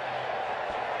 Joe.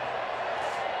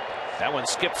 That one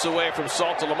skips away from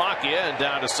Saltalamacchia, and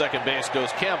down to second base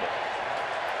goes Campbell.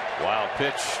 Wild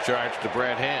pitch charged to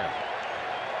Brad Hand.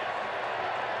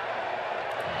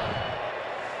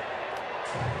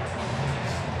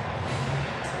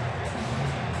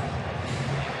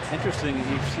 Interesting,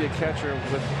 you see a catcher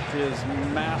with his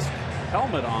mask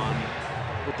helmet on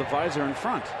with the visor in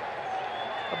front.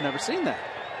 I've never seen that.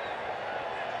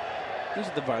 These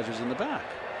are the visors in the back.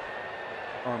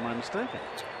 Or am I mistaken?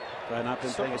 Have I not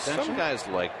been paying attention? Some guys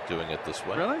like doing it this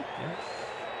way. Really? Yeah.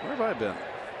 Where have I been?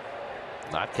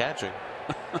 Not catching.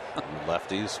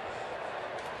 Lefties.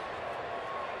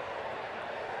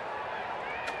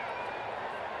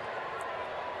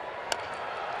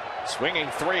 Swinging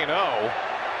 3-0.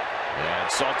 And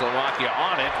Saltalamacchia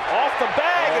on it. Off the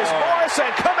bag is Morris,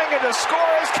 and coming in to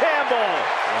score is Campbell.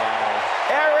 Wow.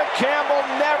 Eric Campbell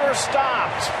never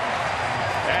stopped.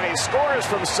 And he scores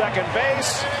from second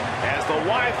base as the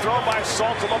wide throw by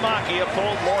Saltalamacchia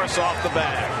pulled Morris off the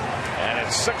bag. And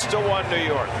it's 6-1 New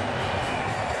York.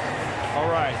 All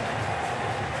right.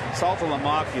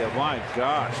 Saltalamacchia, my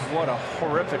gosh, what a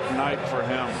horrific night for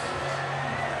him.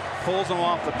 Pulls him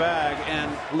off the bag, and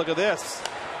look at this.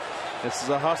 This is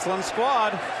a hustling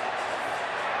squad.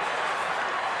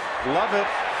 Love it.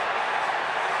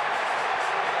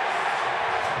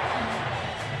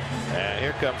 And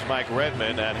here comes Mike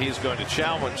Redmond, and he's going to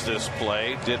challenge this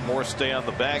play. Did Moore stay on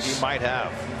the bag? He might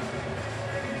have.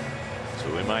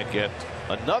 So we might get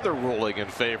another ruling in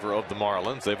favor of the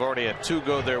Marlins. They've already had 2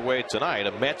 go their way tonight.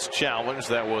 A Mets challenge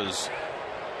that was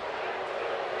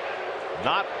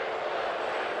not.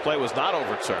 Play was not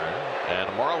overturned, and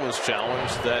a Marlins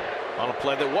challenge that on a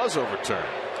play that was overturned.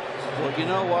 Well, you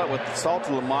know what? With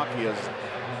Saltalamacchia,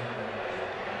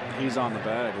 he's on the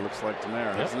bag, it looks like, to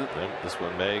there, Yep. isn't it? And this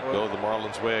one may go the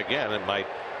Marlins' way again. It might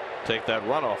take that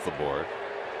run off the board.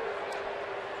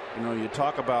 You know, you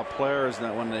talk about players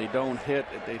that when they don't hit,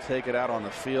 they take it out on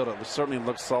the field. It certainly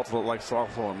looks like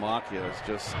Saltalamacchia is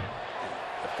just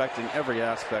affecting every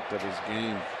aspect of his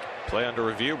game. Play under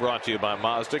review brought to you by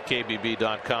Mazda,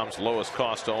 KBB.com's lowest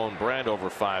cost to own brand over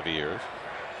 5 years.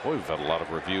 Boy, we've had a lot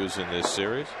of reviews in this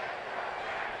series.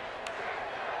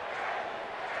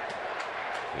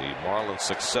 The Marlins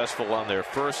successful on their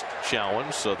first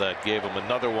challenge, so that gave them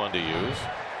another one to use.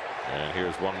 And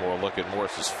here's one more look at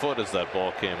Morris's foot as that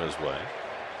ball came his way.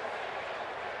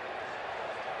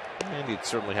 And you'd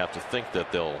certainly have to think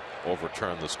that they'll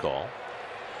overturn this call.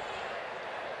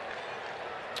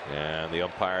 And the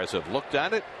umpires have looked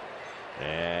at it,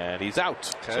 and he's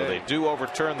out. Okay. So they do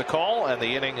overturn the call, and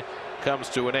the inning comes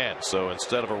to an end. So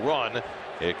instead of a run,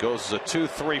 it goes as a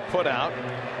 2-3 put out,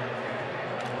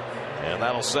 and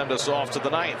that'll send us off to the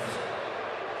 9th.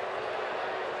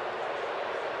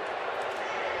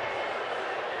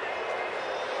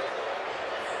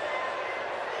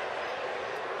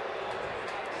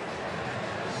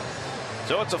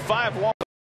 So it's a 5-1.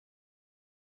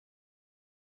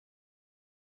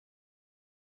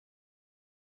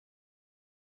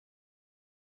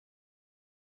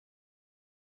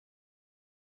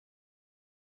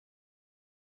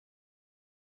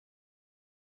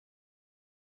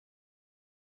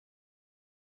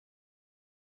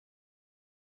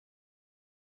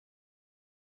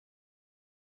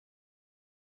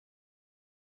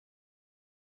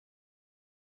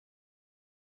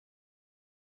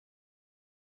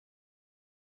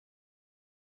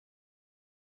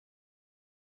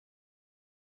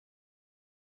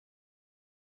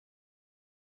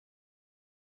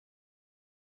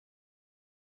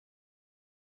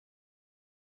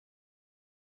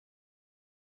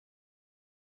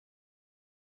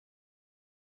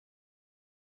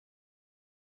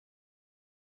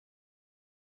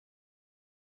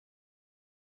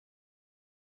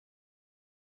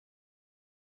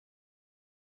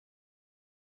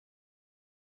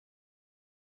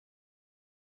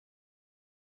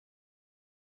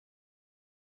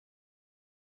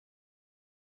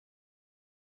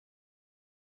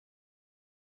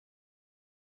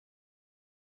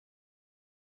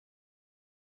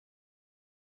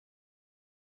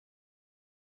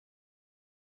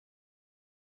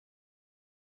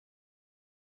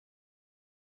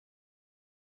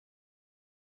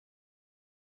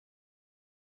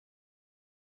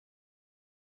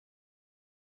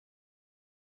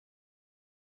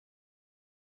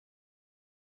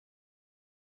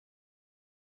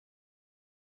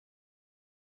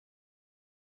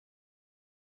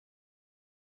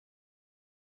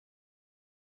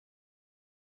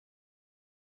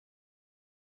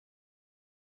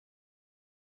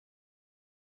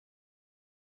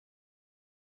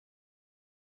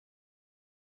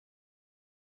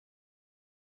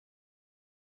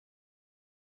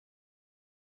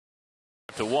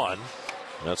 5-1.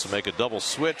 That's to make a double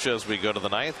switch as we go to the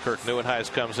ninth. Kirk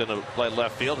Neuenhuis comes in to play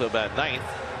left field. He'll bat ninth.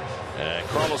 And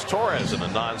Carlos Torres in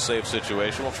a non-save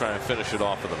situation will try and finish it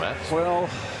off for the Mets. Well,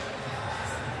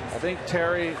 I think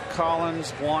Terry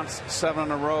Collins wants 7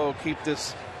 in a row. Keep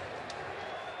this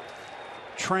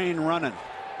train running.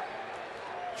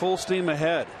 Full steam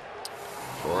ahead.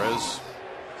 Torres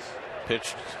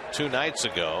pitched 2 nights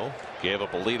ago. Gave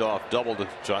up a leadoff double to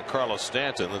Giancarlo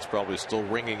Stanton. That's probably still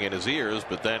ringing in his ears.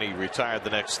 But then he retired the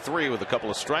next 3 with a couple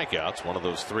of strikeouts. One of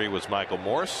those 3 was Michael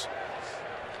Morse,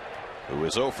 who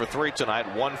is 0 for 3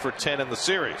 tonight, 1 for 10 in the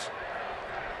series.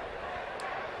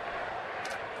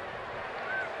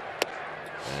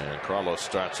 And Carlos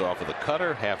starts off with a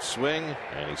cutter, half swing,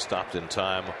 and he stopped in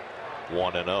time,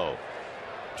 1-0.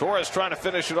 Torres trying to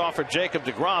finish it off for Jacob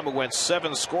deGrom, who went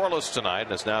 7 scoreless tonight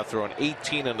and has now thrown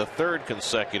 18 in the 3rd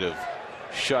consecutive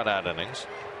shutout innings.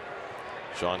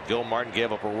 Sean Gilmartin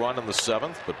gave up a run in the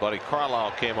 7th, but Buddy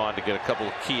Carlisle came on to get a couple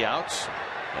of key outs.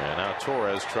 And now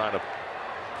Torres trying to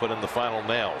put in the final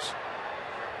nails.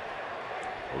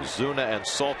 Ozuna and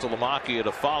Saltalamacchia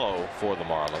to follow for the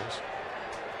Marlins,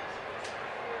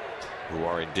 who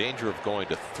are in danger of going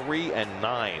to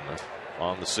 3-9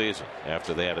 on the season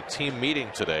after they had a team meeting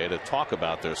today to talk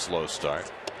about their slow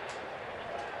start.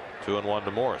 2-1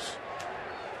 to Morse.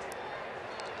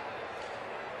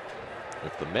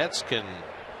 If the Mets can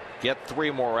get 3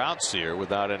 more outs here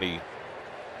without any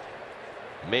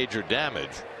major damage.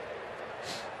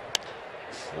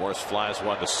 Morse flies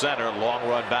one to center. Long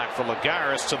run back for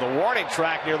Lagares to the warning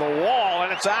track near the wall,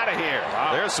 and it's out of here.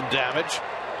 Wow. There's some damage.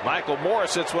 Michael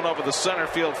Morse hits one over the center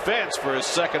field fence for his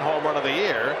 2nd home run of the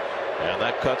year, and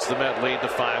that cuts the Met lead to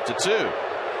 5-2.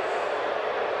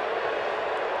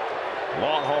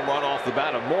 Long home run off the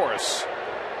bat of Morse.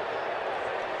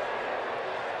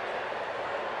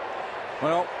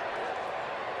 Well,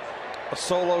 a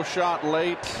solo shot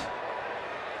late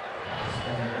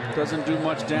doesn't do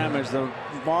much damage. The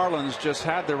Marlins just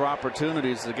had their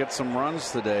opportunities to get some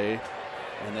runs today,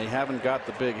 and they haven't got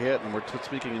the big hit. And we're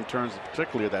speaking in terms of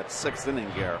particularly of that 6th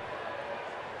inning, Gare,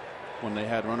 when they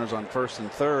had runners on 1st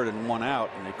and 3rd and 1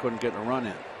 out, and they couldn't get a run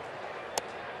in.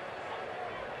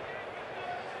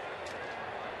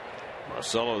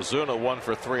 Marcell Ozuna 1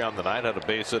 for 3 on the night, had a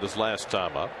base hit his last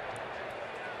time up.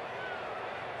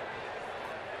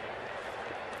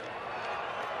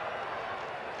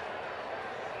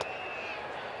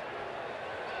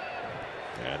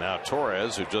 And now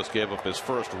Torres, who just gave up his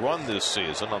first run this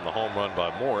season on the home run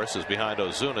by Morse, is behind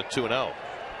Ozuna 2-0.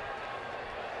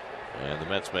 And the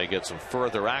Mets may get some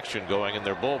further action going in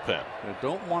their bullpen. They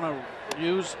don't want to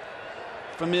use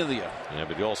Familia. Yeah,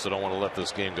 but you also don't want to let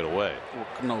this game get away.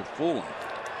 No fooling.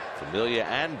 Familia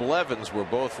and Blevins were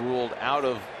both ruled out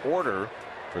of order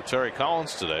for Terry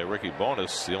Collins today. Ricky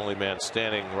Bonas, the only man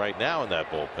standing right now in that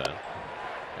bullpen.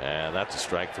 And that's a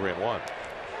strike, 3-1.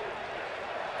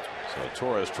 So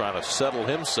Torres trying to settle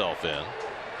himself in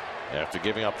after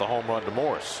giving up the home run to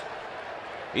Morse.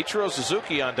 Ichiro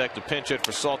Suzuki on deck to pinch hit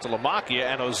for Saltalamacchia,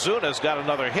 and Ozuna's got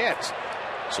another hit.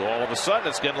 So all of a sudden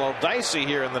it's getting a little dicey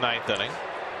here in the 9th inning.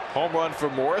 Home run for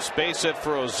Morse, base hit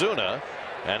for Ozuna,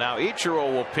 and now Ichiro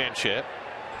will pinch hit,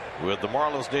 with the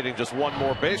Marlins needing just 1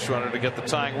 more base runner to get the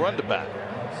tying run to bat.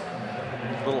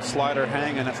 Little slider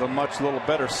hanging. It's a much little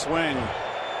better swing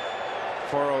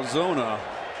for Ozuna.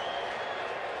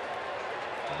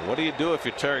 What do you do if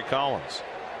you're Terry Collins?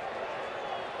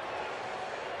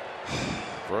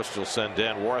 First, you'll send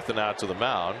Dan Warthen out to the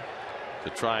mound to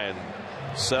try and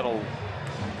settle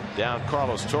down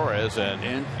Carlos Torres,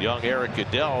 and young Eric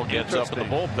Goodell gets up in the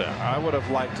bullpen. I would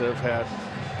have liked to have had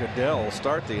Goodell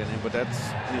start the inning, but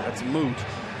that's moot.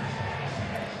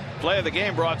 Play of the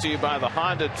game brought to you by the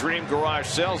Honda Dream Garage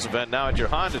Sales Event, now at your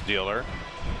Honda dealer.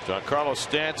 Giancarlo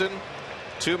Stanton,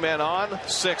 2 men on,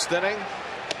 6th inning.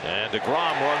 And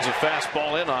deGrom runs a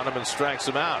fastball in on him and strikes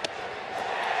him out.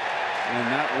 And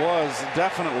that was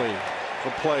definitely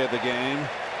the play of the game.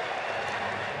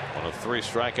 1 of 3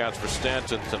 strikeouts for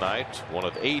Stanton tonight. 1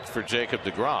 of 8 for Jacob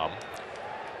deGrom.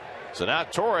 So now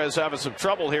Torres having some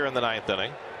trouble here in the 9th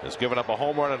inning. Has given up a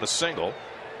home run and a single.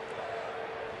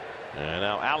 And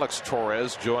now Alex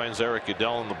Torres joins Eric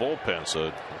Goodell in the bullpen. So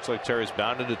it looks like Terry's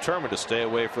bound and determined to stay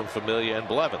away from Familia and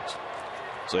Blevins.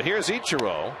 So here's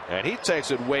Ichiro, and he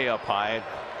takes it way up high.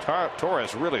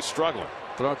 Torres really struggling.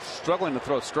 Struggling to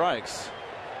throw strikes.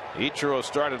 Ichiro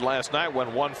started last night,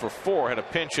 went 1 for 4, had a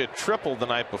pinch hit triple the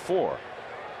night before.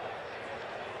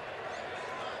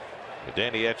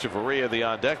 Danny Echeverria, the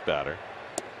on-deck batter.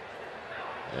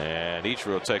 And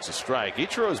Ichiro takes a strike.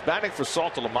 Ichiro is batting for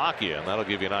Saltalamacchia, and that'll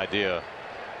give you an idea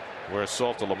where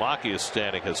Saltalamacchia is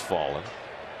standing has fallen.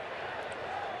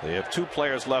 They have 2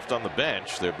 players left on the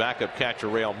bench. Their backup catcher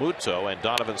Real Muto and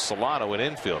Donovan Solano, an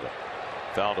infielder.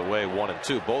 Fouled away 1 and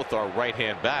 2. Both are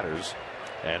right-hand batters,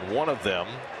 and one of them,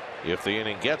 if the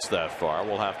inning gets that far,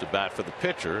 will have to bat for the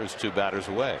pitcher, who's 2 batters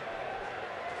away.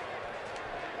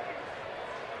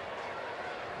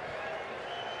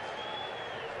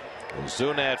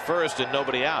 Ozuna at first and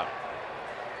nobody out.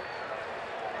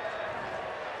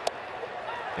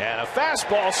 And a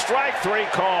fastball, strike 3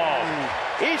 called.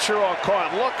 Ichiro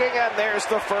caught looking, and there's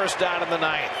the first down in the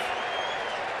 9th.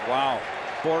 Wow.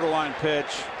 Borderline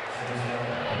pitch.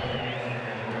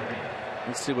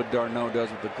 Let's see what d'Arnaud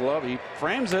does with the glove. He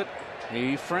frames it.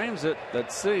 He frames it.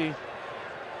 Let's see.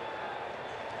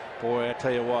 Boy, I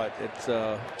tell you what, it's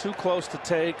too close to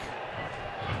take.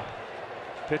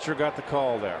 Pitcher got the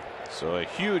call there. So a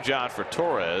huge out for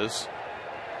Torres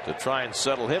to try and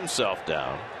settle himself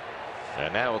down.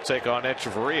 And now we'll take on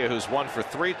Echeverria, who's 1 for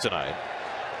 3 tonight.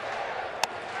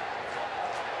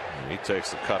 And he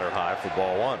takes the cutter high for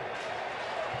ball 1.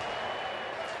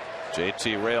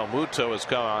 JT Real Muto has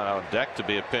come on deck to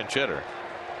be a pinch hitter.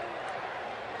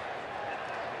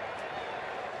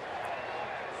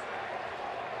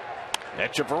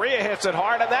 Echeverria hits it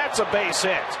hard, and that's a base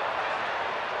hit.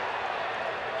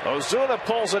 Ozuna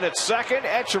pulls it at second.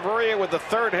 Echeverria with the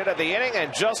 3rd hit of the inning,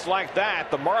 and just like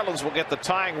that, the Marlins will get the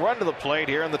tying run to the plate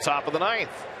here in the top of the 9th.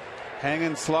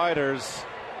 Hanging sliders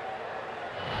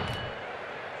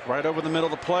right over the middle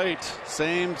of the plate.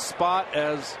 Same spot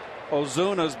as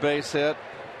Ozuna's base hit.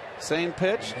 Same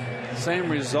pitch,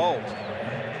 same result.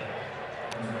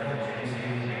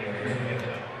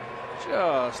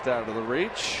 Just out of the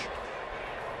reach.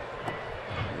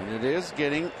 And it is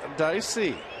getting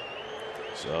dicey.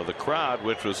 So the crowd,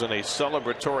 which was in a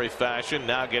celebratory fashion,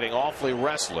 now getting awfully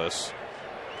restless.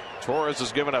 Torres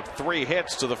has given up 3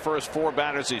 hits to the first 4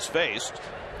 batters he's faced.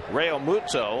 Real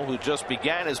Muto, who just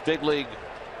began his big league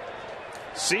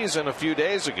season a few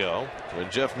days ago when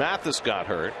Jeff Mathis got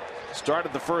hurt,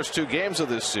 started the first 2 games of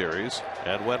this series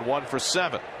and went 1 for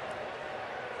 7.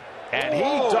 And he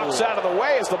ducks out of the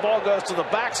way as the ball goes to the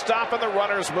backstop and the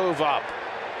runners move up.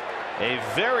 A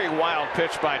very wild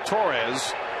pitch by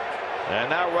Torres.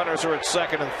 And now runners are at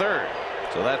second and third.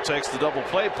 So that takes the double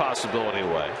play possibility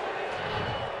away.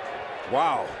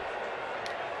 Wow.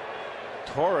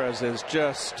 Torres is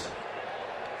just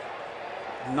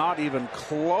not even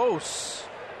close.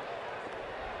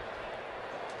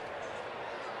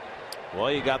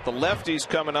 Well, you got the lefties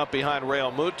coming up behind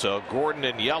Real Muto, Gordon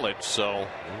and Yelich. So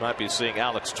we might be seeing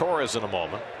Alex Torres in a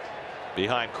moment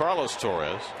behind Carlos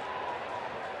Torres.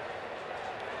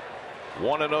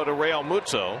 1-0 to Real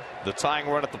Muto, the tying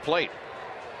run at the plate.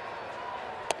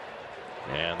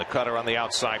 And the cutter on the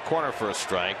outside corner for a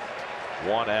strike.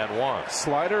 1-1.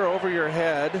 Slider over your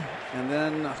head, and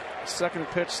then second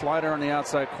pitch slider on the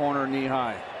outside corner, knee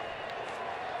high.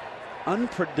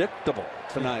 Unpredictable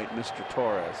tonight, Mr.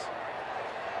 Torres.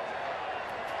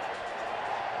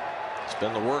 It's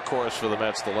been the workhorse for the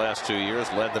Mets the last 2 years.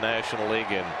 Led the National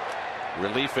League in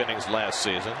relief innings last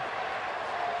season.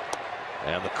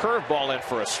 And the curveball in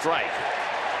for a strike.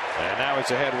 And now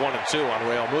he's ahead 1-2 on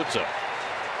Real Muto.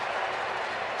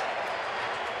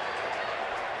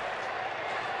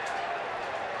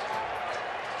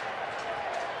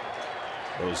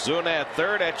 Ozuna at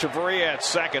third, Echeverria at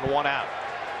second, 1 out.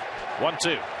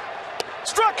 1-2.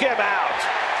 Struck him out.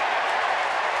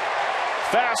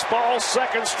 Fastball,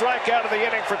 second strikeout of the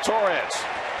inning for Torres.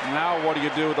 Now what do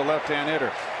you do with the left-hand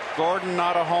hitter? Gordon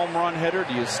not a home run hitter.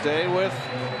 Do you stay with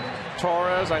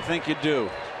Torres? I think you do.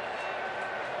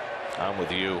 I'm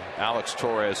with you. Alex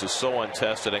Torres is so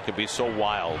untested and can be so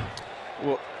wild.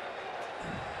 Well,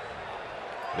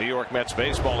 New York Mets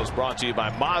baseball is brought to you by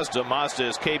Mazda. Mazda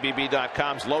is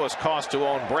KBB.com's lowest cost to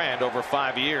own brand over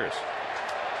 5 years.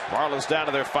 Marlins down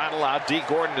to their final out. D.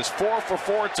 Gordon is 4 for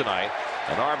 4 tonight.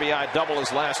 An RBI double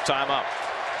his last time up.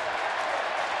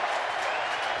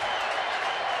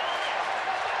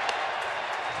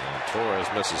 And Torres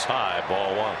misses high,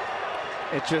 ball 1.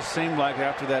 it just seemed like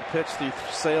after that pitch he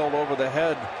sailed over the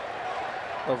head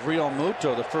of Real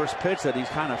Muto, the first pitch, that he's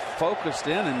kind of focused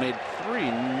in and made 3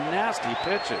 nasty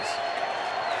pitches.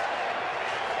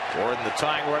 Gordon the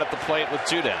tying run at the plate with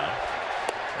 2 down.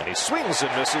 And he swings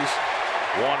and misses.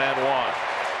 1-1.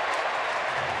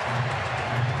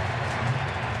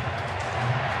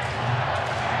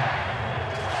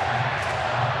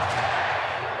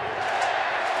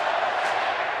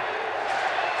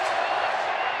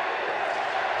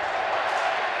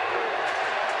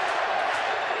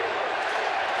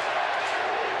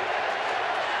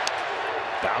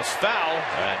 Bounce foul,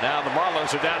 and now the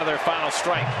Marlins are down to their final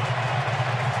strike.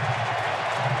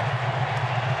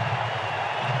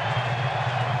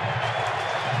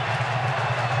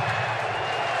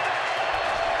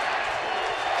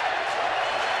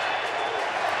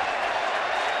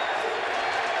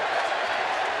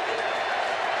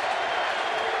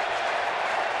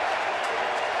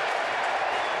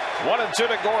 1-2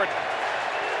 to Gordon.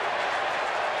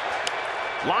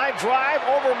 Line drive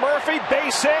over Murphy,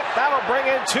 base hit. That'll bring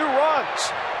in 2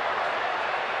 runs.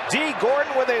 D.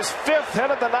 Gordon with his 5th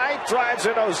hit of the night drives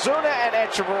in Ozuna and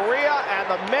Echeverria, and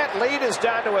the Met lead is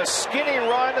down to a skinny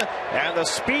run, and the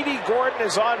speedy Gordon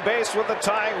is on base with the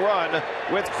tying run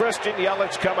with Christian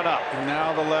Yelich coming up.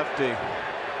 Now the lefty.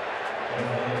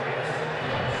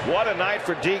 What a night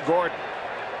for D. Gordon.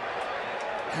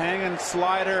 Hanging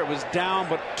slider. It was down,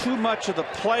 but too much of the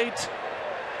plate.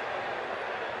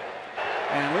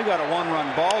 And we got a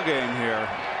 1-run ball game here.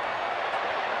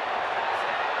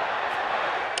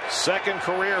 Second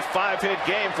career 5-hit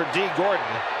game for D. Gordon.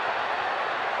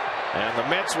 And the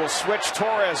Mets will switch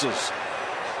Torres's.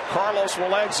 Carlos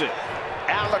will exit.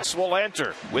 Alex will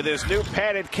enter with his new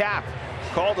padded cap.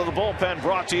 Call to the bullpen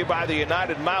brought to you by the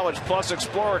United Mileage Plus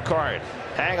Explorer card.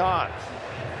 Hang on.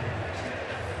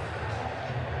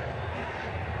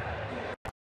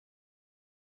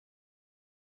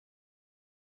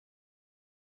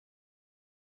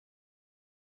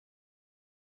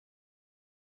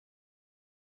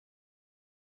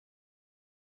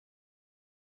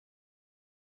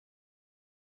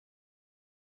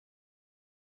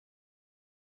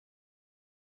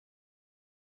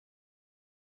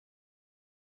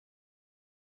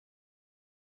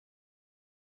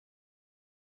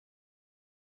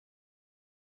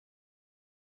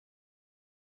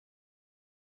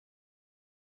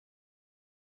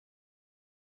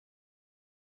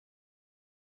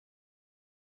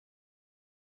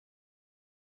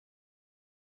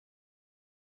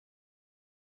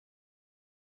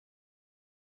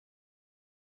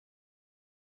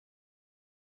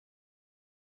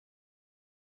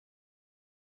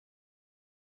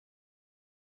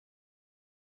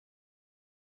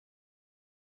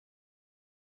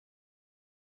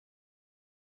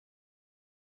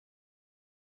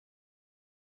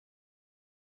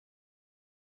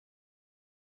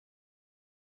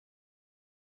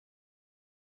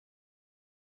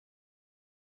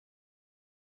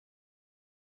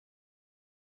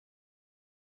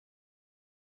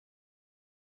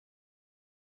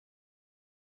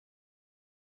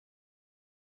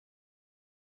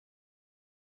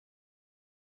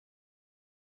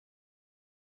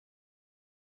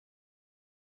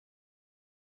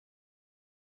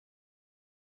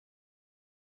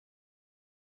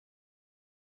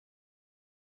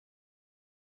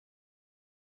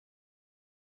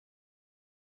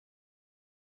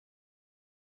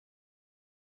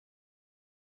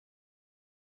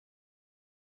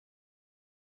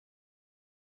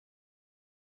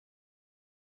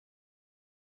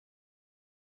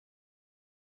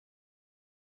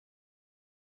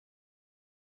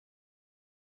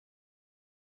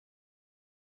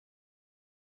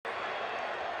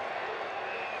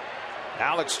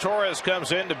 Alex Torres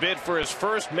comes in to bid for his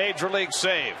first major league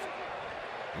save.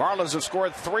 Marlins have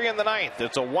scored 3 in the 9th.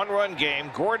 It's a 1-run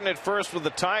game. Gordon at first with the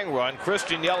tying run.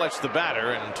 Christian Yelich the batter,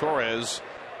 and Torres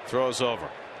throws over.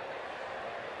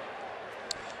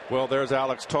 Well, there's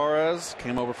Alex Torres.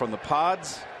 Came over from the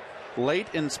Pods late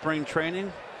in spring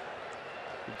training.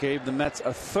 Gave the Mets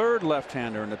a 3rd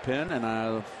left-hander in the pen,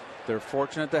 and they're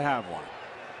fortunate to have one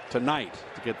tonight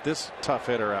to get this tough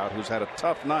hitter out who's had a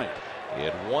tough night. He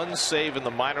had 1 save in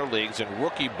the minor leagues in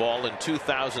rookie ball in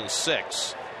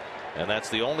 2006, and that's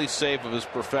the only save of his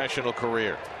professional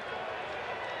career.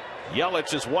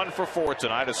 Yelich is 1 for 4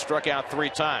 tonight, has struck out 3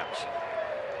 times.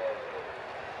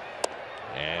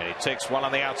 And he takes one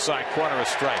on the outside corner, a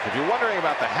strike. If you're wondering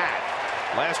about the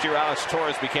hat, last year Alex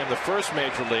Torres became the first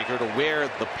major leaguer to wear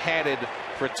the padded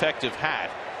protective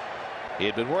hat. He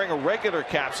had been wearing a regular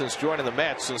cap since joining the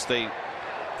Mets, since they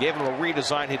gave him a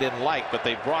redesign he didn't like, but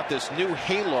they brought this new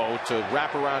halo to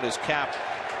wrap around his cap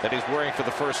that he's wearing for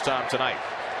the first time tonight,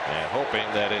 and hoping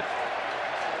that it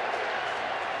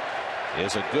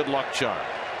is a good luck charm.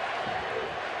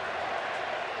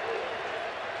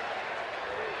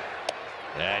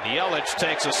 And Yelich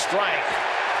takes a strike.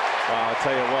 Well, I'll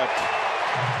tell you what,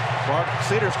 Bart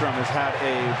Cederstrom has had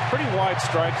a pretty wide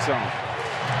strike zone.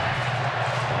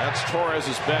 That's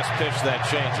Torres' best pitch, that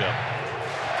changeup.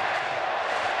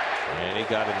 And he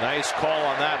got a nice call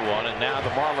on that one, and now the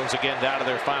Marlins again down to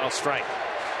their final strike.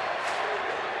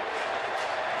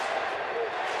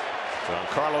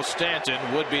 Giancarlo Stanton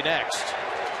would be next.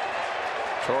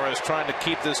 Torres trying to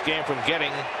keep this game from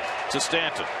getting to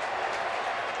Stanton.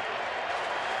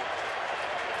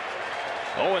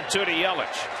 0-2 to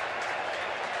Yelich.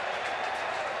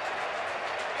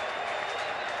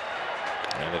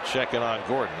 And a check in on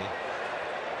Gordon,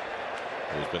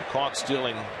 who's been caught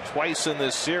stealing twice in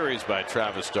this series by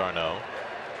Travis d'Arnaud.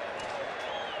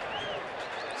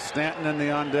 Stanton in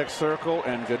the on-deck circle,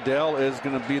 and Goodell is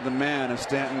going to be the man as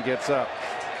Stanton gets up.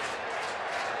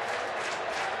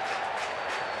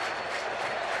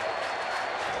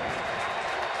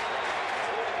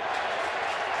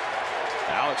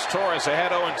 Alex Torres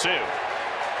ahead 0-2.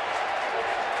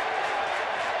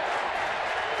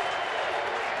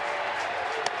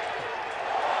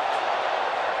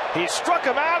 He struck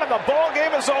him out, and the ball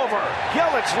game is over.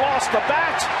 Yelich lost the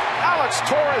bat. Alex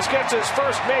Torres gets his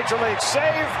first major league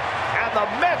save, and the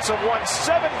Mets have won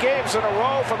 7 games in a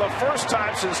row for the first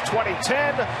time since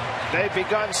 2010. They've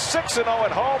begun 6-0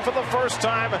 at home for the first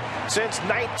time since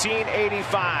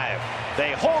 1985.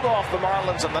 They hold off the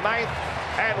Marlins in the 9th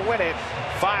and win it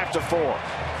 5-4.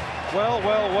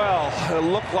 Well. It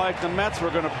looked like the Mets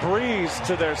were going to breeze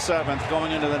to their 7th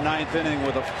going into the 9th inning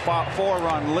with a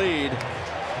 4-run lead.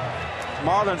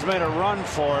 Marlins made a run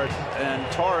for it, and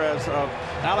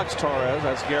Alex Torres,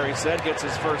 as Gary said, gets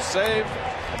his first save.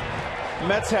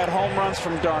 Mets had home runs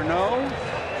from d'Arnaud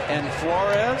and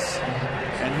Flores,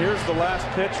 and here's the last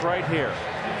pitch right here.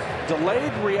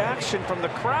 Delayed reaction from the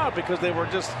crowd because they were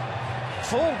just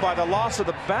fooled by the loss of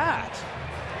the bat.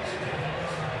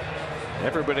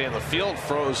 Everybody in the field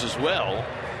froze as well.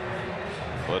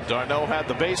 But d'Arnaud had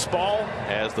the baseball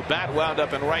as the bat wound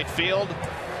up in right field,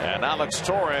 and Alex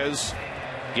Torres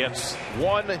gets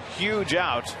one huge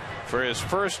out for his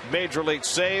first major league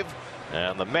save,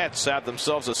 and the Mets have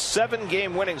themselves a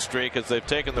 7-game winning streak as they've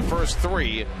taken the first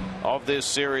 3 of this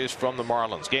series from the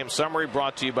Marlins. Game summary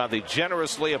brought to you by the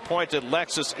generously appointed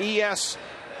Lexus ES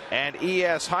and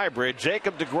ES Hybrid.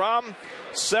 Jacob deGrom,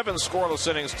 7 scoreless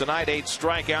innings tonight, 8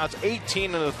 strikeouts,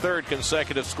 18 in the 3rd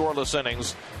consecutive scoreless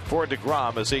innings for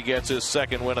deGrom as he gets his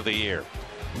 2nd win of the year.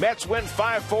 Mets win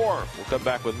 5-4. We'll come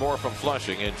back with more from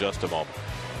Flushing in just a moment.